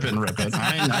fucking grip it and rip it.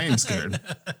 I ain't scared.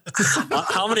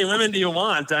 How many women do you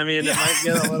want? I mean, it might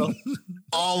get a little.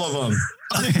 All of them.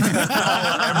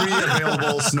 Every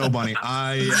available snow bunny.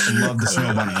 I love the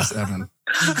snow bunnies, Evan.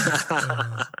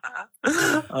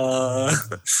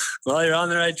 Well, you're on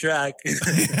the right track.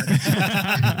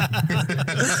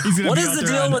 What is the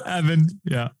deal with Evan?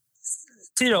 Yeah,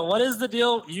 Tito, what is the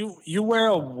deal? You wear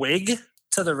a wig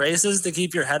to the races to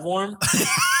keep your head warm?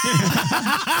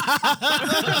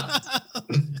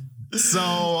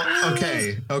 So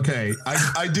okay.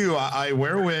 I do. I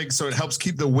wear a wig so it helps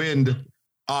keep the wind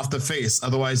off the face.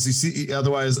 Otherwise,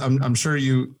 I'm sure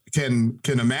you can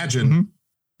imagine. Mm-hmm.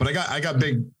 But I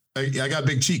got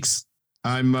big cheeks.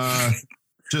 I'm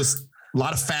just a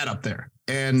lot of fat up there.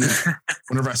 And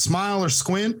whenever I smile or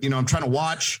squint, I'm trying to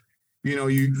watch,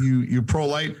 you pro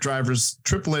light drivers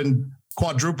tripling,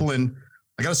 quadrupling.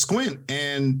 I got to squint,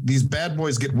 and these bad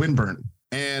boys get windburn,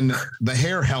 and the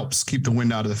hair helps keep the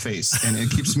wind out of the face, and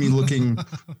it keeps me looking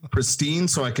pristine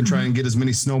so I can try and get as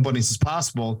many snow bunnies as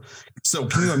possible. So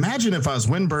can you imagine if I was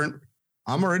windburnt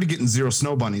I'm already getting 0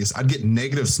 snow bunnies. I'd get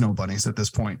negative snow bunnies at this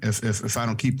point if I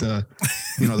don't keep the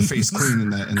face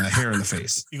clean and the hair in the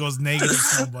face. He goes negative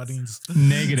snow bunnies.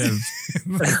 Negative.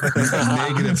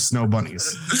 Negative snow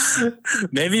bunnies.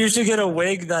 Maybe you should get a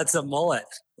wig that's a mullet.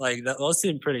 Like those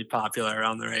seem pretty popular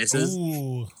around the races.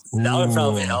 Ooh. That would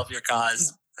probably help your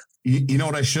cause. You know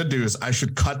what I should do is I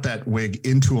should cut that wig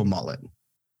into a mullet.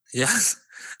 Yes.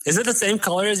 Is it the same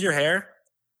color as your hair?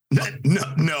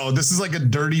 No, this is like a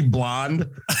dirty blonde wig.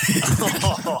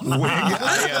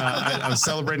 I was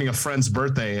celebrating a friend's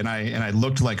birthday, and I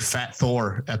looked like Fat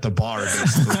Thor at the bar,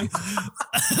 basically.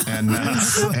 and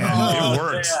it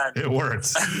worked. Man. It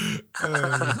worked.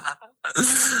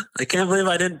 I can't believe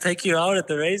I didn't pick you out at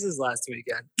the races last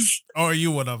weekend. Oh,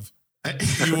 you would have.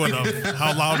 You would have.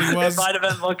 How loud he was. It might have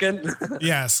been looking.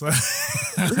 Yes.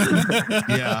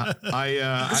 Yeah.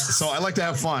 So I like to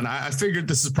have fun. I figured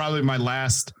this is probably my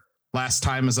last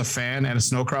time as a fan at a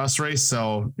snowcross race.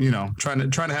 So, trying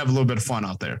to have a little bit of fun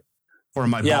out there. Or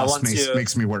my boss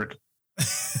makes me work.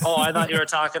 Oh, I thought you were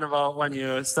talking about when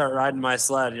you start riding my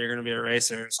sled, you're going to be a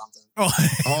racer or something.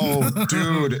 Oh,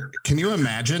 dude. Can you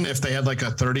imagine if they had like a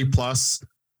 30 plus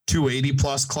 280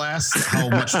 plus class, how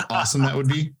much awesome that would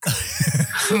be?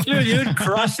 Dude, you'd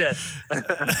crush it.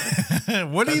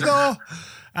 Would he though?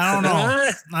 I don't know.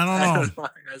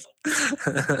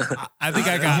 I think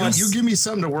I got it. You give me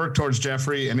something to work towards,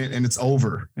 Jeffrey, and it's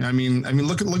over. I mean,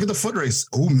 look at the foot race.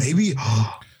 Oh, maybe.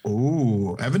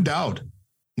 Oh, Evan Daudt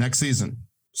next season,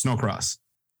 snowcross.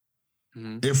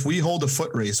 Mm-hmm. If we hold a foot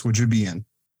race, would you be in?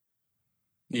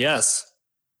 Yes.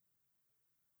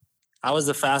 I was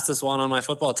the fastest one on my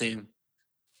football team.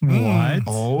 What?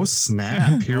 Oh,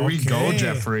 snap. Here we go,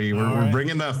 Jeffrey. We're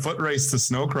bringing the foot race to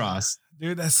snowcross.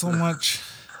 Dude, that's so much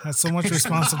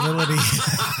responsibility.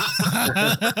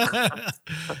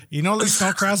 These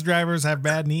snowcross drivers have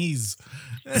bad knees.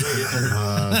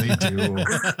 They do.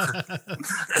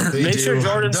 Make sure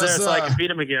Jordan's there so I can beat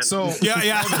him again. So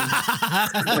yeah.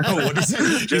 Oh, what is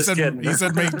it? He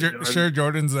said make sure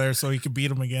Jordan's there so he can beat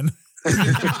him again. I'm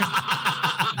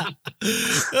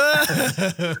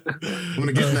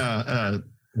gonna get in a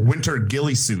winter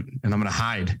ghillie suit and I'm gonna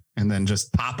hide and then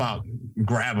just pop out, and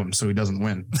grab him so he doesn't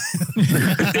win.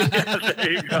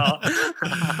 There you go.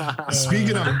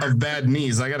 Speaking of bad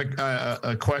knees, I got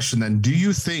a question. Then, do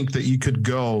you think that you could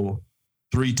go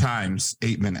 3 times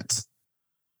 8 minutes?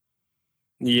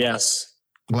 Yes.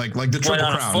 Like the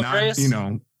Triple Crown, not race?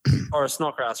 Or a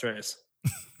snowcross race.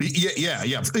 Yeah.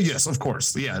 Yes, of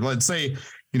course. Yeah. Let's say,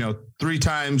 3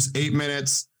 times 8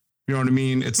 minutes, you know what I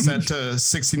mean? It's set to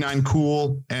 69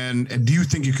 cool. And do you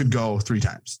think you could go 3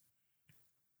 times?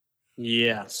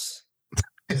 Yes.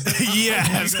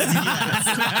 Yes. Any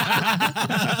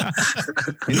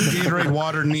Gatorade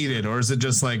water needed? Or is it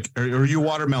just like, are you a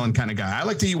watermelon kind of guy? I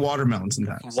like to eat watermelon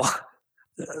sometimes. What?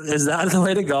 Is that the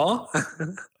way to go?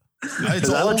 It's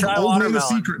old man the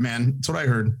secret, man. That's what I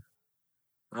heard.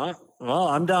 Well,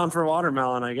 I'm down for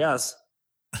watermelon, I guess.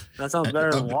 That sounds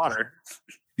better than water.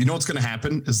 You know what's going to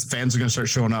happen is fans are going to start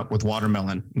showing up with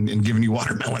watermelon and giving you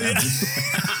watermelon.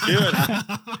 Dude,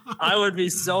 I would be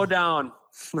so down.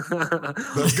 That's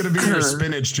going to be your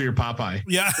spinach to your Popeye.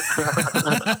 Yeah.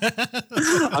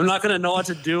 I'm not going to know what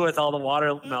to do with all the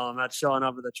watermelon that's showing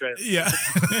up at the trailer. Yeah.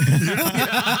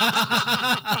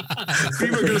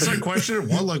 People are going to start questioning,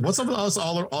 what's up with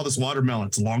all this watermelon?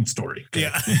 It's a long story. Okay.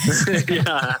 Yeah.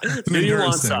 Yeah. Do you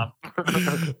want some?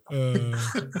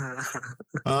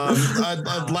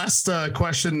 Last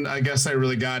question I guess I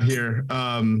really got here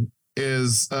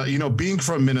is, being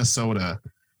from Minnesota,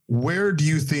 where do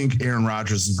you think Aaron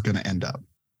Rodgers is going to end up?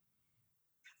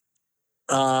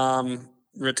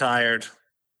 Retired.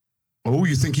 Oh,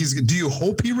 you think do you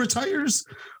hope he retires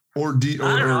or do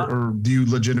you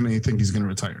legitimately think he's going to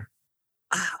retire?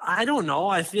 I don't know.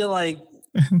 I feel like,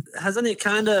 hasn't he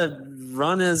kind of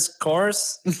run his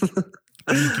course?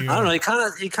 I don't know.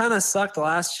 He kind of sucked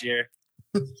last year,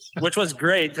 which was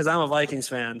great because I'm a Vikings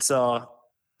fan. So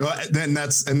then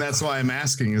that's why I'm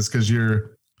asking is because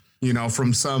you're,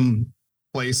 from some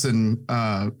place in,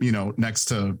 next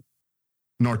to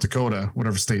North Dakota,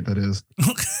 whatever state that is.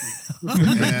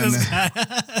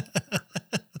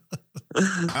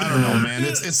 And I don't know, man.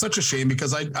 It's such a shame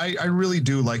because I really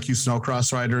do like you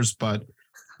snowcross riders, but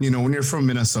when you're from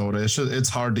Minnesota, it's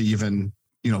hard to even,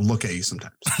 look at you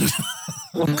sometimes.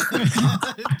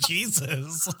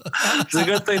 Jesus. It's a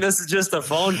good thing this is just a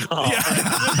phone call. Yeah.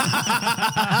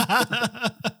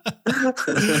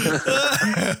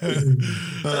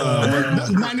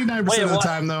 99% of the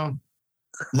time, though,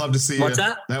 love to see What's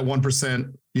you. That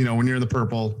 1%, when you're in the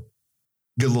purple,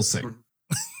 get a little sick.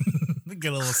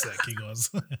 Get a little sick, he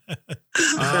goes.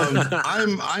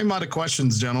 I'm out of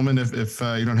questions, gentlemen. If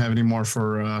you don't have any more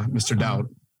for Mr. Daudt.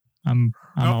 I'm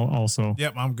also.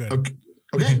 Yep, I'm good.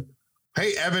 Okay.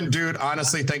 Hey, Evan, dude,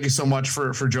 honestly, thank you so much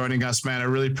for joining us, man. I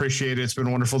really appreciate it. It's been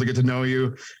wonderful to get to know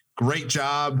you. Great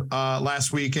job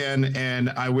last weekend, and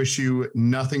I wish you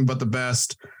nothing but the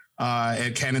best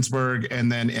at Cannonsburg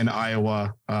and then in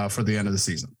Iowa for the end of the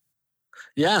season.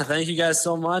 Yeah, thank you guys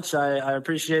so much. I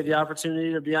appreciate the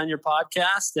opportunity to be on your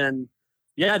podcast. And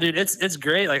yeah, dude, it's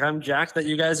great. Like, I'm jacked that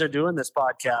you guys are doing this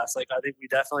podcast. Like, I think we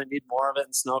definitely need more of it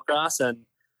in snowcross. And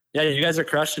yeah, you guys are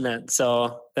crushing it.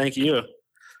 So thank you.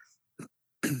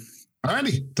 All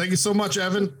righty. Thank you so much,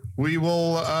 Evan. We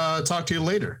will talk to you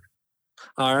later.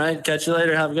 All right. Catch you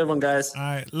later. Have a good one, guys. All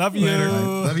right. Love you. Later.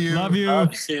 Love you. Love you.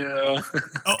 Love you.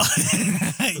 Oh,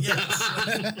 yes.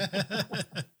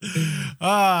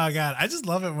 Oh, God. I just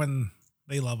love it when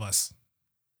they love us.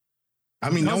 I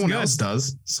mean, no That's one good. else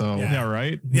does. So Yeah,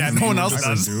 right. Yeah, no one else I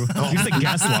does. do. At least the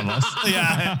guests love us.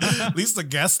 Yeah. At least the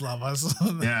guests love us.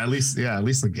 yeah, at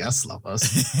least the guests love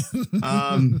us.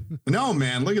 No,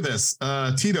 man, look at this.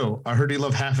 Tito, I heard he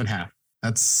loved half and half.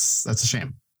 That's a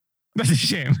shame. That's a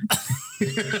shame.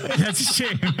 That's a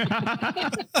shame.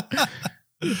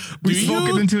 We spoke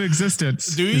it into existence.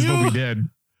 Do is you? what we did.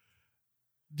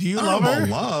 Do you I love don't know her? about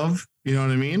love, you know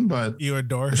what I mean? But You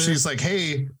adore her? if she's like,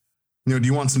 hey, do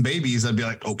you want some babies? I'd be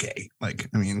like, okay. Like,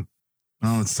 I mean, I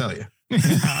don't know what to tell you.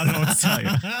 I don't know what to tell you.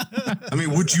 I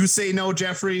mean, would you say no,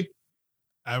 Jeffrey?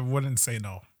 I wouldn't say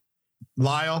no.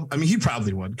 Lyle? I mean, he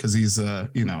probably would because he's,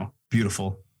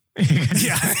 beautiful.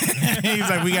 Yeah. He's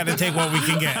like, we got to take what we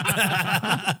can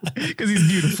get. Because he's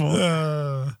beautiful.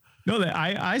 No, that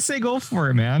I say go for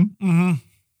it, man. Mm-hmm.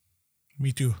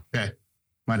 Me too. Okay.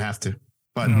 Might have to.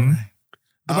 But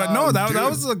But no, that dude.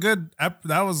 was a good.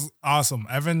 That was awesome.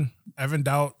 Evan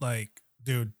Daudt, like,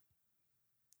 dude,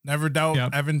 never doubt.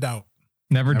 Yep. Evan Daudt.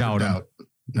 Never doubt him.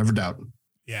 Never doubt.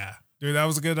 Yeah, dude, that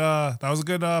was a good. That was a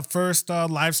good first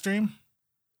live stream.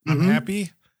 I'm Mhm.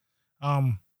 happy.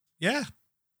 Yeah,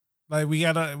 like we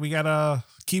gotta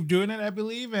keep doing it, I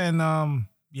believe, and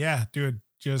yeah, dude,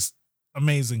 just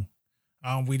amazing.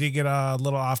 We did get a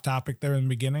little off topic there in the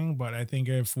beginning, but I think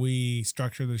if we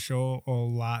structure the show a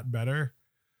lot better,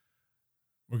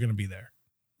 we're gonna be there.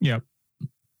 Yep.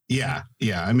 Yeah.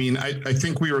 Yeah. I mean, I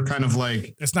think we were kind of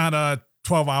like, It's not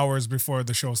 12 hours before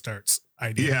the show starts.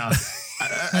 yeah,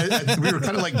 we were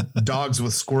kind of like dogs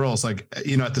with squirrels, like,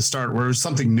 at the start where it was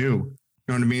something new. You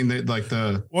know what I mean? They, like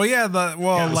the, Well, yeah, it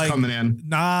was like coming in.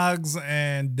 Nogs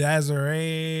and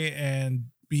Desiree and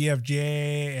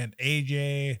BFJ and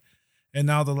AJ, and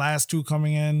now the last two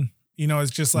coming in.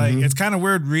 It's just like, Mhm. it's kind of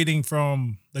weird reading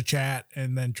from the chat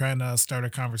and then trying to start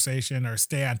a conversation or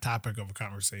stay on topic of a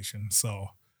conversation. So,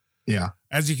 Yeah.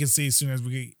 as you can see, as soon as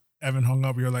Evan hung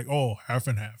up, you're like, oh, half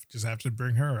and half. Just have to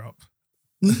bring her up.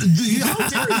 How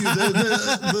dare you?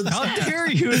 How dare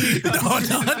you?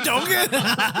 Don't get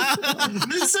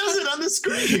It says it on the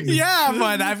screen. Yeah,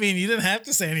 but I mean, you didn't have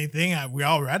to say anything. We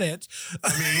all read it. I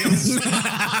mean,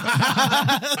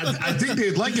 I think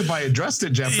they'd like if I addressed it,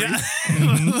 Jeffrey,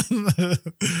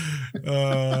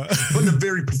 but in a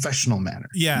very professional manner.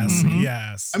 Yes, Mhm.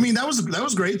 yes. I mean, that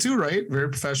was great too, right? Very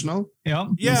professional. Yep.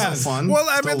 Yeah, Still fun. Well,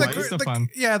 I Still mean, light. Still fun.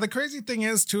 the crazy thing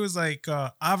is too is like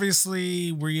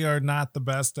obviously we are not the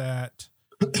best at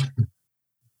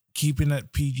keeping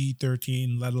it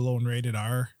PG-13, let alone rated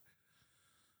R.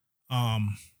 A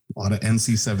lot of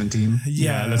NC-17.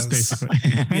 Yeah, that's basically.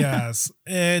 Yes,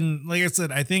 and like I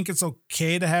said, I think it's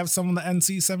okay to have some of the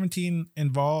NC-17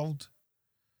 involved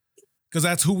because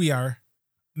that's who we are,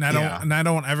 and I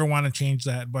don't ever want to change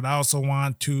that. But I also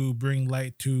want to bring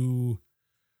light to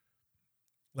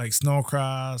like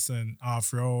snowcross and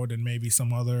off-road and maybe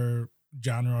some other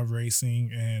genre of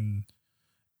racing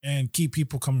and keep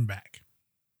people coming back.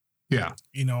 Yeah.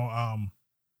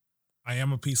 I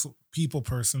am a people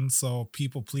person, so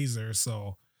people pleaser.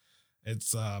 So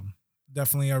it's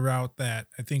definitely a route that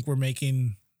I think we're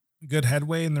making good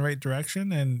headway in the right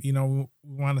direction. And, we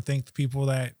want to thank the people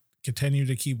that continue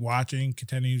to keep watching,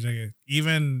 continue to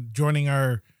even joining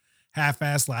our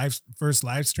half-ass first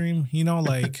live stream,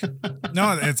 like,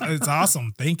 no, it's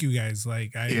awesome. Thank you guys.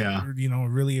 Like I,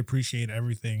 really appreciate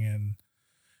everything. And,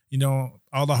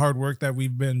 all the hard work that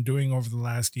we've been doing over the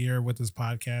last year with this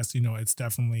podcast, it's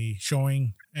definitely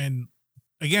showing. And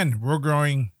again, we're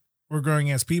growing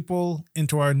as people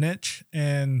into our niche.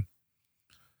 And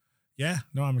yeah,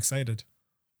 no, I'm excited.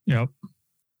 Yep.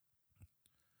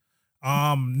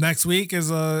 Next week is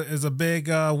a big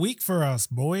week for us,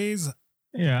 boys.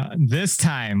 Yeah, this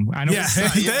time. I know. Yeah,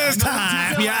 this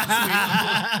time.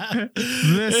 Yeah.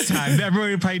 This time.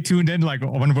 Everybody probably tuned in like, I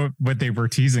wonder what they were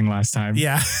teasing last time.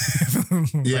 Yeah.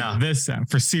 Yeah. This time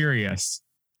for serious.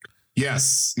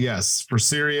 Yes. For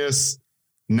serious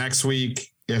next week.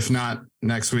 If not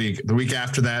next week, the week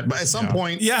after that. But at some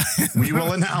point, we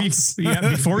will announce.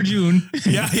 Before June.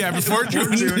 Before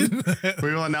June.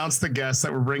 We will announce the guests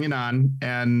that we're bringing on.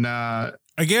 And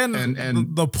again,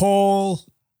 and the poll.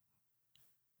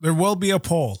 There will be a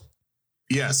poll.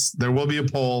 Yes, there will be a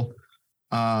poll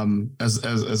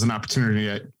as an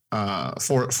opportunity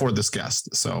for this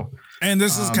guest. So, and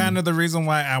this is kind of the reason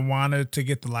why I wanted to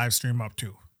get the live stream up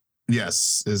too.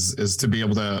 Yes, is to be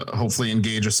able to hopefully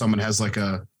engage if someone has like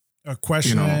a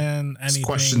question, anything.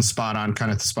 Question spot on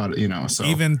kind of spot, so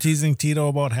even teasing Tito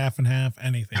about half and half,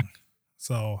 anything.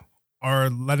 So, or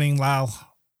letting Lyle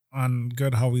on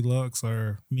good how he looks,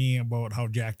 or me about how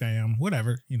jacked I am,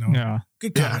 whatever, Yeah.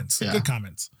 Good comments. Yeah. Good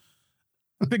comments.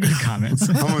 Good comments.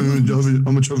 How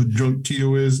much of a drunk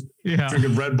Tito is. Yeah.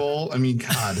 Drinking Red Bull. I mean,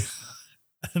 God.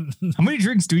 How many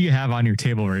drinks do you have on your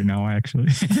table right now? Actually,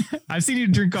 I've seen you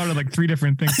drink out of like 3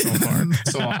 different things so far.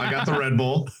 So I got the Red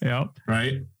Bull. Yep.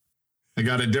 Right. I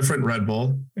got a different Red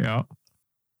Bull. Yep.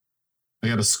 I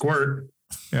got a squirt.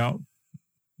 Yep.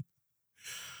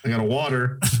 I got a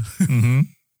water. Mm-hmm.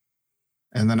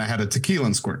 And then I had a tequila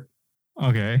and squirt.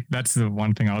 Okay. That's the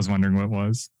one thing I was wondering what it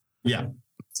was. Yeah.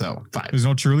 So 5. There's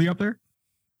no Truly up there?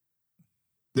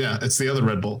 Yeah. It's the other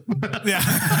Red Bull. Yeah.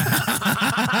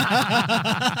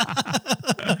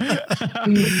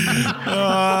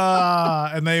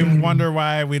 And they wonder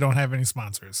why we don't have any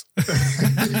sponsors.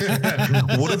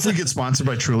 What if we get sponsored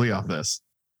by Truly off this?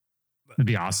 It'd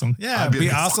be awesome. Yeah. I'd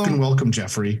be awesome. Fucking welcome,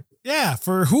 Jeffrey. Yeah.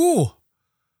 For who?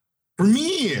 For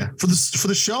me. For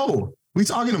the show. What are you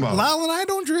talking about? Lyle and I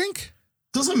don't drink.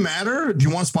 Doesn't matter. Do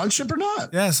you want sponsorship or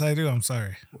not? Yes, I do. I'm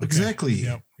sorry. Exactly. Okay.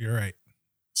 Yep. You're right.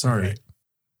 Sorry. Right.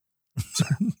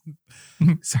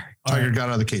 Sorry. Tiger got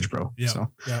out of the cage, bro. Yeah. So.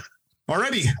 Yep.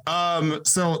 Alrighty.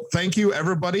 So thank you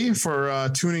everybody for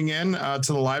tuning in to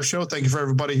the live show. Thank you for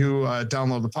everybody who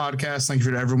downloaded the podcast. Thank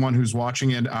you to everyone who's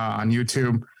watching it on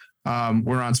YouTube.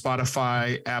 We're on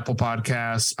Spotify, Apple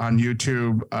Podcasts, on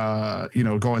YouTube,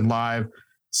 going live.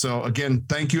 So again,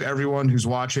 thank you everyone who's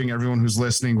watching, everyone who's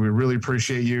listening. We really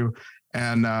appreciate you.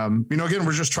 And, again,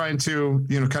 we're just trying to,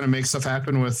 kind of make stuff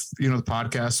happen with, the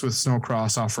podcast with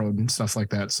snowcross, off-road and stuff like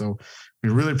that. So we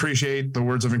really appreciate the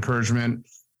words of encouragement.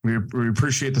 We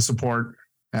appreciate the support,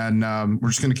 and we're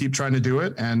just going to keep trying to do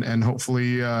it and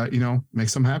hopefully, make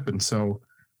something happen. So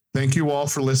thank you all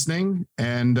for listening,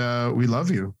 and we love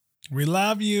you. We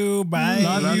love you. Bye.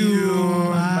 Love you.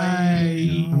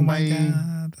 Bye. Oh my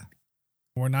God.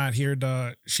 We're not here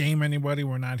to shame anybody.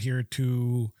 We're not here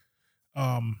to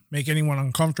make anyone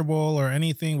uncomfortable or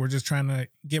anything. We're just trying to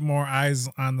get more eyes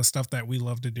on the stuff that we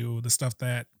love to do, the stuff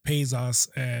that pays us,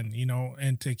 and,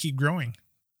 and to keep growing,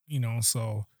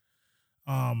 so,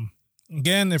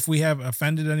 again, if we have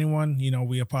offended anyone,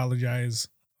 we apologize.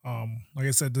 Like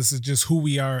I said, this is just who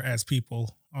we are as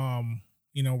people.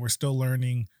 We're still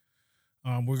learning.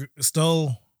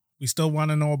 We still want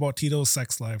to know about Tito's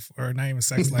sex life, or not even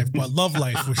sex life, but love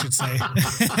life, we should say.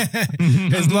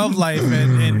 His love life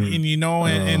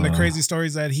and the crazy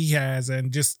stories that he has,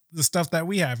 and just the stuff that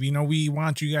we have. We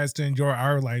want you guys to enjoy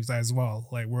our lives as well.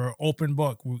 Like, we're an open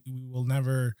book. We will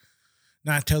never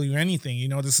not tell you anything.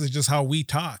 This is just how we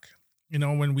talk.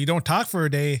 When we don't talk for a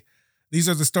day, these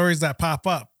are the stories that pop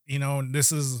up.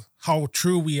 This is how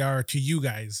true we are to you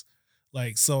guys.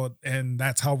 Like, so, and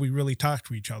that's how we really talk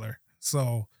to each other.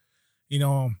 So,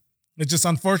 it's just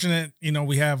unfortunate,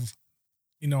 we have,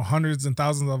 hundreds and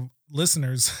thousands of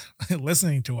listeners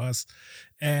listening to us,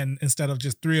 and instead of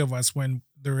just 3 of us, when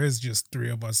there is just 3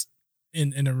 of us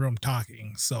in a room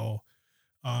talking. So,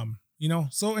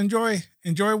 so enjoy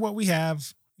what we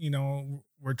have.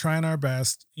 We're trying our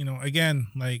best. Again,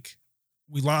 like,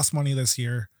 we lost money this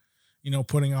year,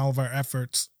 putting all of our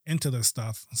efforts into this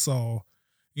stuff. So,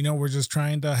 we're just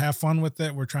trying to have fun with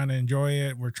it. We're trying to enjoy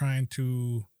it. We're trying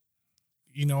to,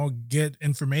 get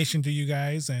information to you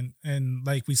guys. And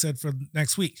like we said, for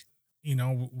next week,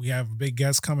 we have big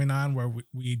guests coming on where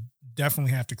we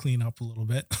definitely have to clean up a little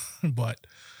bit, but,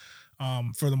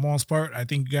 for the most part, I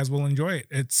think you guys will enjoy it.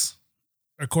 It's,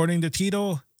 according to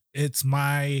Tito, it's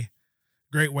my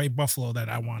great white buffalo that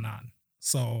I want on.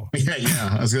 So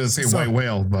yeah. I was going to say white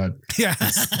whale, but yeah,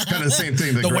 it's kind of the same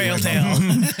thing. The whale tail.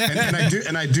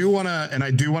 and I do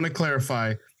want to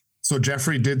clarify. So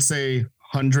Jeffrey did say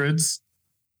hundreds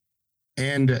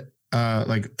and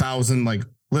like 1,000, like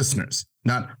listeners,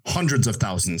 not hundreds of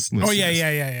thousands. Listeners. Oh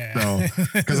yeah. So,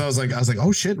 because I was like,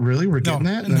 oh shit, really? We're getting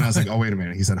that? And then I was like, oh wait a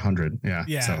minute, he said 100. Yeah.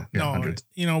 Yeah. So, yeah, 100.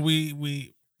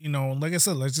 We like I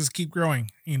said, let's just keep growing.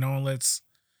 Like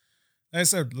I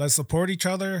said, let's support each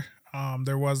other.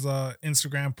 There was a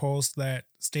Instagram post that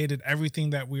stated everything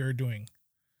that we are doing.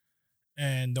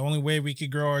 And the only way we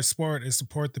could grow our sport is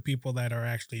support the people that are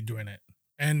actually doing it.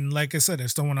 And like I said,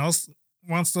 if someone else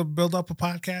wants to build up a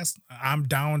podcast, I'm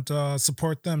down to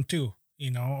support them too,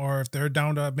 or if they're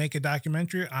down to make a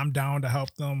documentary, I'm down to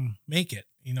help them make it,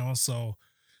 So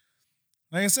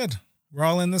like I said, we're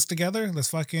all in this together.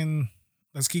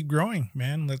 Let's keep growing,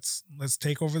 man. Let's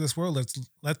take over this world. Let's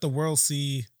let the world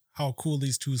see how cool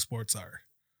these two sports are.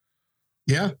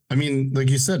 Yeah. I mean, like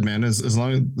you said, man, as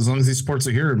long as these sports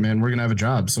are here, man, we're going to have a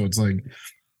job. So it's like,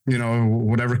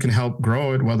 whatever can help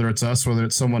grow it, whether it's us, whether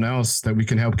it's someone else that we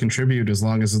can help contribute, as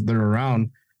long as they're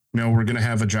around, we're going to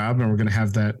have a job and we're going to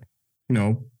have that,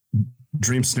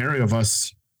 dream scenario of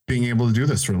us being able to do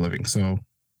this for a living. So,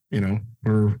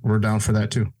 we're down for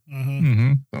that too.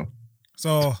 Mm-hmm.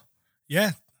 So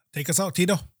yeah, take us out,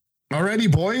 Tito.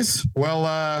 Alrighty, boys. Well,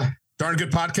 darn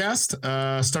good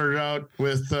podcast. Started out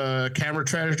with camera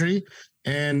tragedy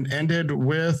and ended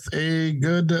with a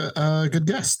good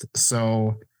guest.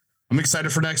 So I'm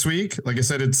excited for next week. Like I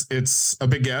said, it's a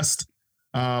big guest,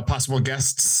 possible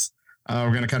guests.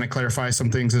 We're going to kind of clarify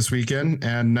some things this weekend,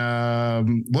 and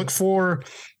look for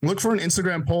an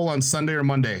Instagram poll on Sunday or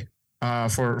Monday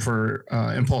for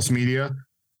Impulse Media.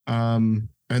 And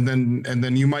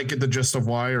then you might get the gist of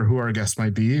why or who our guest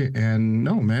might be. And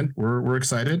no, man, we're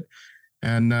excited.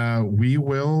 And we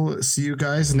will see you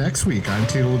guys next week. I'm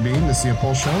Tito Levine, the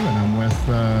Impulse Show, and I'm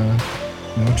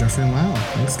with Jeffrey and Lau.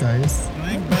 Thanks, guys.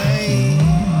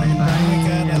 Bye.